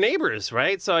the neighbors,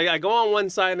 right? So I go on one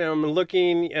side and I'm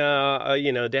looking,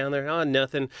 down there. Oh,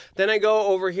 nothing. Then I go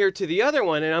over here to the other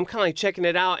one and I'm kind of like checking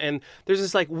it out, and there's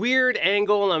this like weird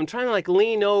angle, and I'm trying to like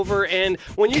lean over. And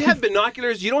when you have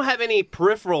binoculars, you don't have any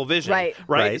peripheral vision,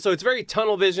 right? So it's very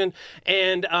tunnel vision.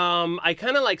 And I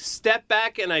kind of like step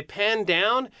back and I pan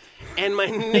down, and my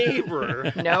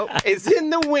neighbor is in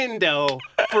the window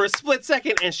for a split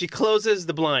second, and she closes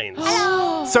the blinds.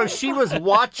 So she was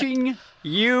watching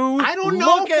you I don't know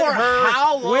look at for her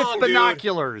how long, with dude.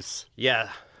 binoculars. Yeah,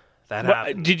 that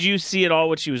happened. Did you see at all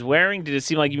what she was wearing? Did it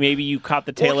seem like maybe you caught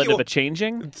the tail end of a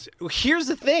changing? Here's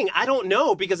the thing. I don't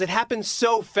know because it happened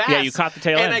so fast. Yeah, you caught the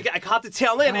tail end. And I caught the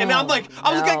tail end, and I'm like,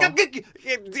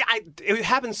 it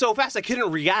happened so fast I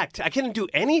couldn't react. I couldn't do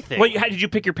anything. Wait, did you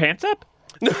pick your pants up?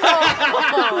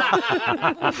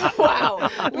 Wow.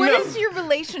 What is your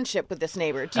relationship with this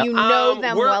neighbor? Do you know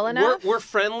them well enough? We're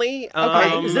friendly.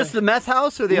 Is this the meth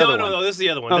house or the other one? No, this is the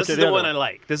other one. Okay, This is the one I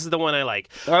like. This is the one I like.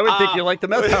 I would think you like the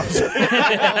meth house.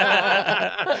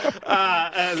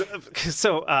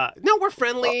 No, we're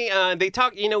friendly. They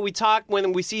talk. We talk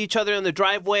when we see each other in the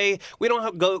driveway. We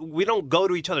don't go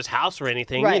to each other's house or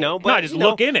anything. Right. But I just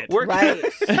look in it. Right.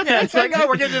 Yeah, it's like,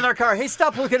 we're getting in our car. Hey,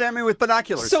 stop looking at me with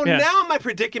binoculars. So now my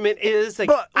predicament is like,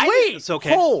 but wait, it's okay.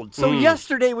 hold. So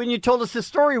yesterday when you told us the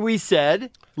story, we said,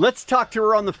 let's talk to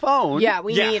her on the phone. Yeah,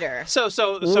 we need her. So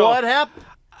what happened?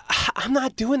 I'm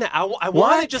not doing that. I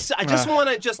want to just want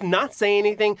to just not say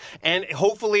anything, and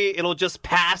hopefully it'll just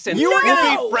pass, and we'll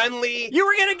be friendly. You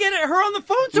were gonna get her on the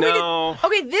phone, so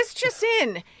Okay, this just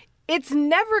in. It's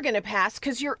never going to pass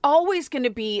because you're always going to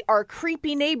be our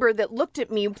creepy neighbor that looked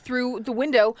at me through the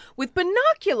window with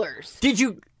binoculars. Did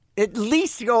you at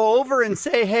least go over and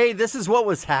say, "Hey, this is what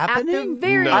was happening"? At the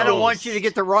very No. I don't want you to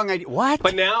get the wrong idea. What?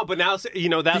 But now, you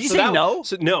know that. Did you so say that, no?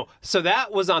 So, no. So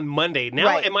that was on Monday. Now,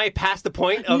 Right. am I past the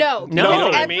point of No, You know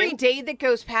what I every mean? day that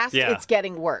goes past, Yeah. it's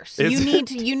getting worse. It's-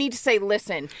 You need to say,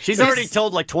 listen. She's this- already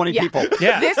told like 20 Yeah. people.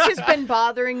 This has been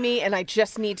bothering me, and I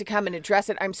just need to come and address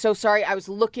it. I'm so sorry. I was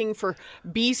looking for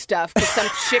bee stuff because some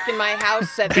chick in my house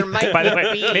said there might By be the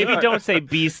way, bee. maybe don't say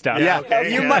bee stuff.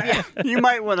 You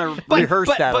might want to rehearse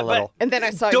that a little. And then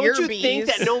I saw Don't your you bees. think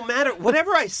that no matter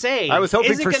whatever I say, I was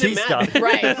hoping isn't for gonna C matter. stuff.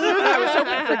 Right. I was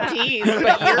hoping for D's,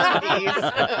 but your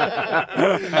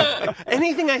D's.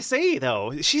 Anything I say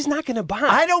though, she's not going to buy.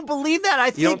 I don't believe that. I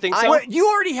think You don't think so? You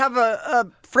already have a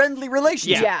friendly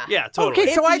relationship. Yeah, totally.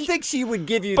 Okay, so I think she would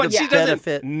give you But the she doesn't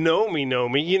benefit. know me.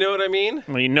 You know what I mean?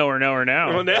 Well, you know her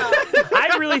now. Well, now-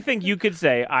 I really think you could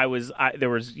say there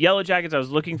was Yellow Jackets. I was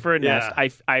looking for a nest.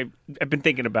 I've been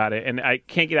thinking about it, and I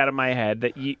can't get out of my head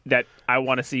that I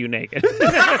want to see you naked. It's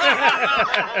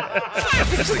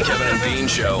the Kevin and Bean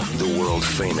Show, the world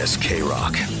famous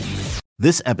K-Rock.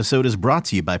 This episode is brought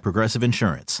to you by Progressive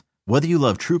Insurance. Whether you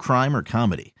love true crime or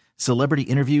comedy, celebrity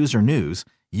interviews or news,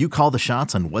 you call the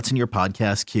shots on what's in your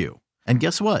podcast queue. And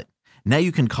guess what? Now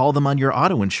you can call them on your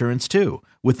auto insurance too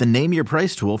with the Name Your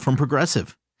Price tool from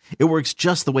Progressive. It works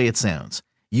just the way it sounds.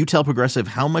 You tell Progressive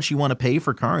how much you want to pay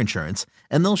for car insurance,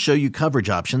 and they'll show you coverage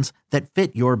options that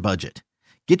fit your budget.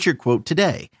 Get your quote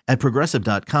today at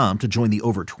Progressive.com to join the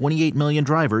over 28 million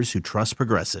drivers who trust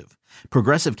Progressive.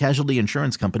 Progressive Casualty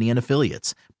Insurance Company and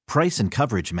Affiliates. Price and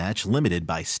coverage match limited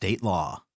by state law.